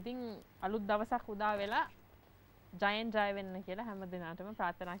 ඉතින් අලුත් දවසක් උදා වෙලා ජයෙන් ජය වෙන්න කියලා හැම දිනාටම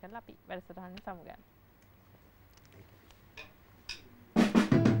ප්‍රාර්ථනා කරලා අපි වැඩසටහන සමුගන්නවා.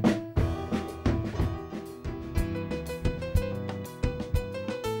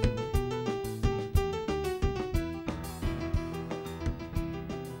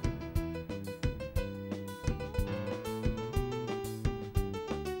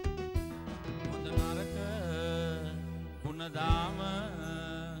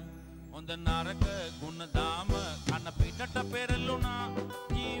 හොඳ නරක ගුණදාම කන පිටට පෙරළුණා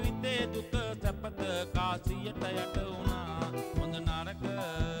ජීවිතේ දුක සැපත කාසියට යට වුණා හොඳ නරක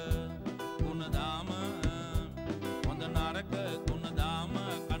ගුණදාම හොඳ නරක ගුණදාම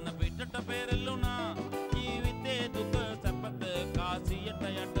කන පිටට පෙරළුණා ජීවිතේ දුක සැපත කාසියට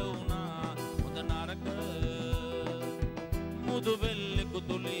යට වුණා හොඳ නරක මුදු වෙල්ලේ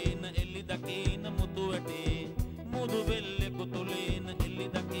කුතුලින එලි දකින මුතු වැටේ මුදු වෙල්ලේ කුතුලින එලි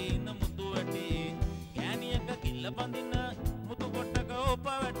දකින මුතු වැටේ ගෑනියක කිල්ල බඳින මුතු කොටක ඔප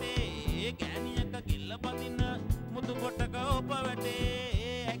වැටේ ගෑනියක කිල්ල බඳින මුතු කොටක ඔප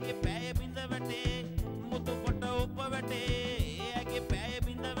වැටේ ඇගේ පෑය බිඳ වැටේ මුතු කොට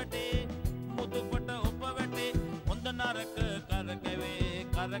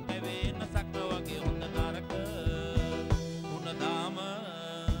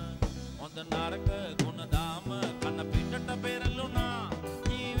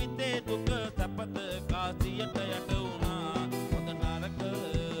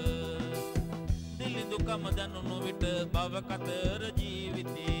දිලිඳුකම දැනුණු විට භව කතර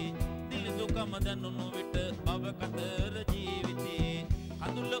ජීවිතේ දිලිඳුකම දැනුණු විට භව කතර ජීවිතේ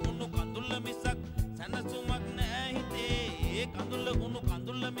කඳුල උණු කඳුල මිසක් සනසුමක් නෑ හිතේ කඳුල උණු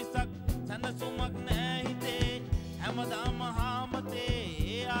කඳුල මිසක් සනසුමක් නෑ හිතේ හැමදාම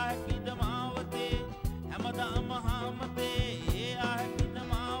හාමතේ ආකිද මාවතේ හැමදාම හාමතේ ආකිද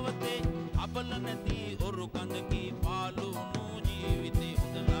මාවතේ අබල නැති ඔරු කඳකී පාළුණු ජීවිතේ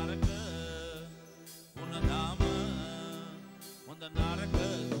හොඳ නරක උනදාම හොඳ නරක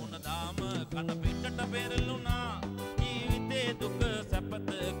උනදාම කන පිටට පෙරළුණා ජීවිතේ දුක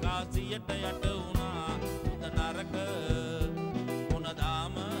සැපත කාසියට යට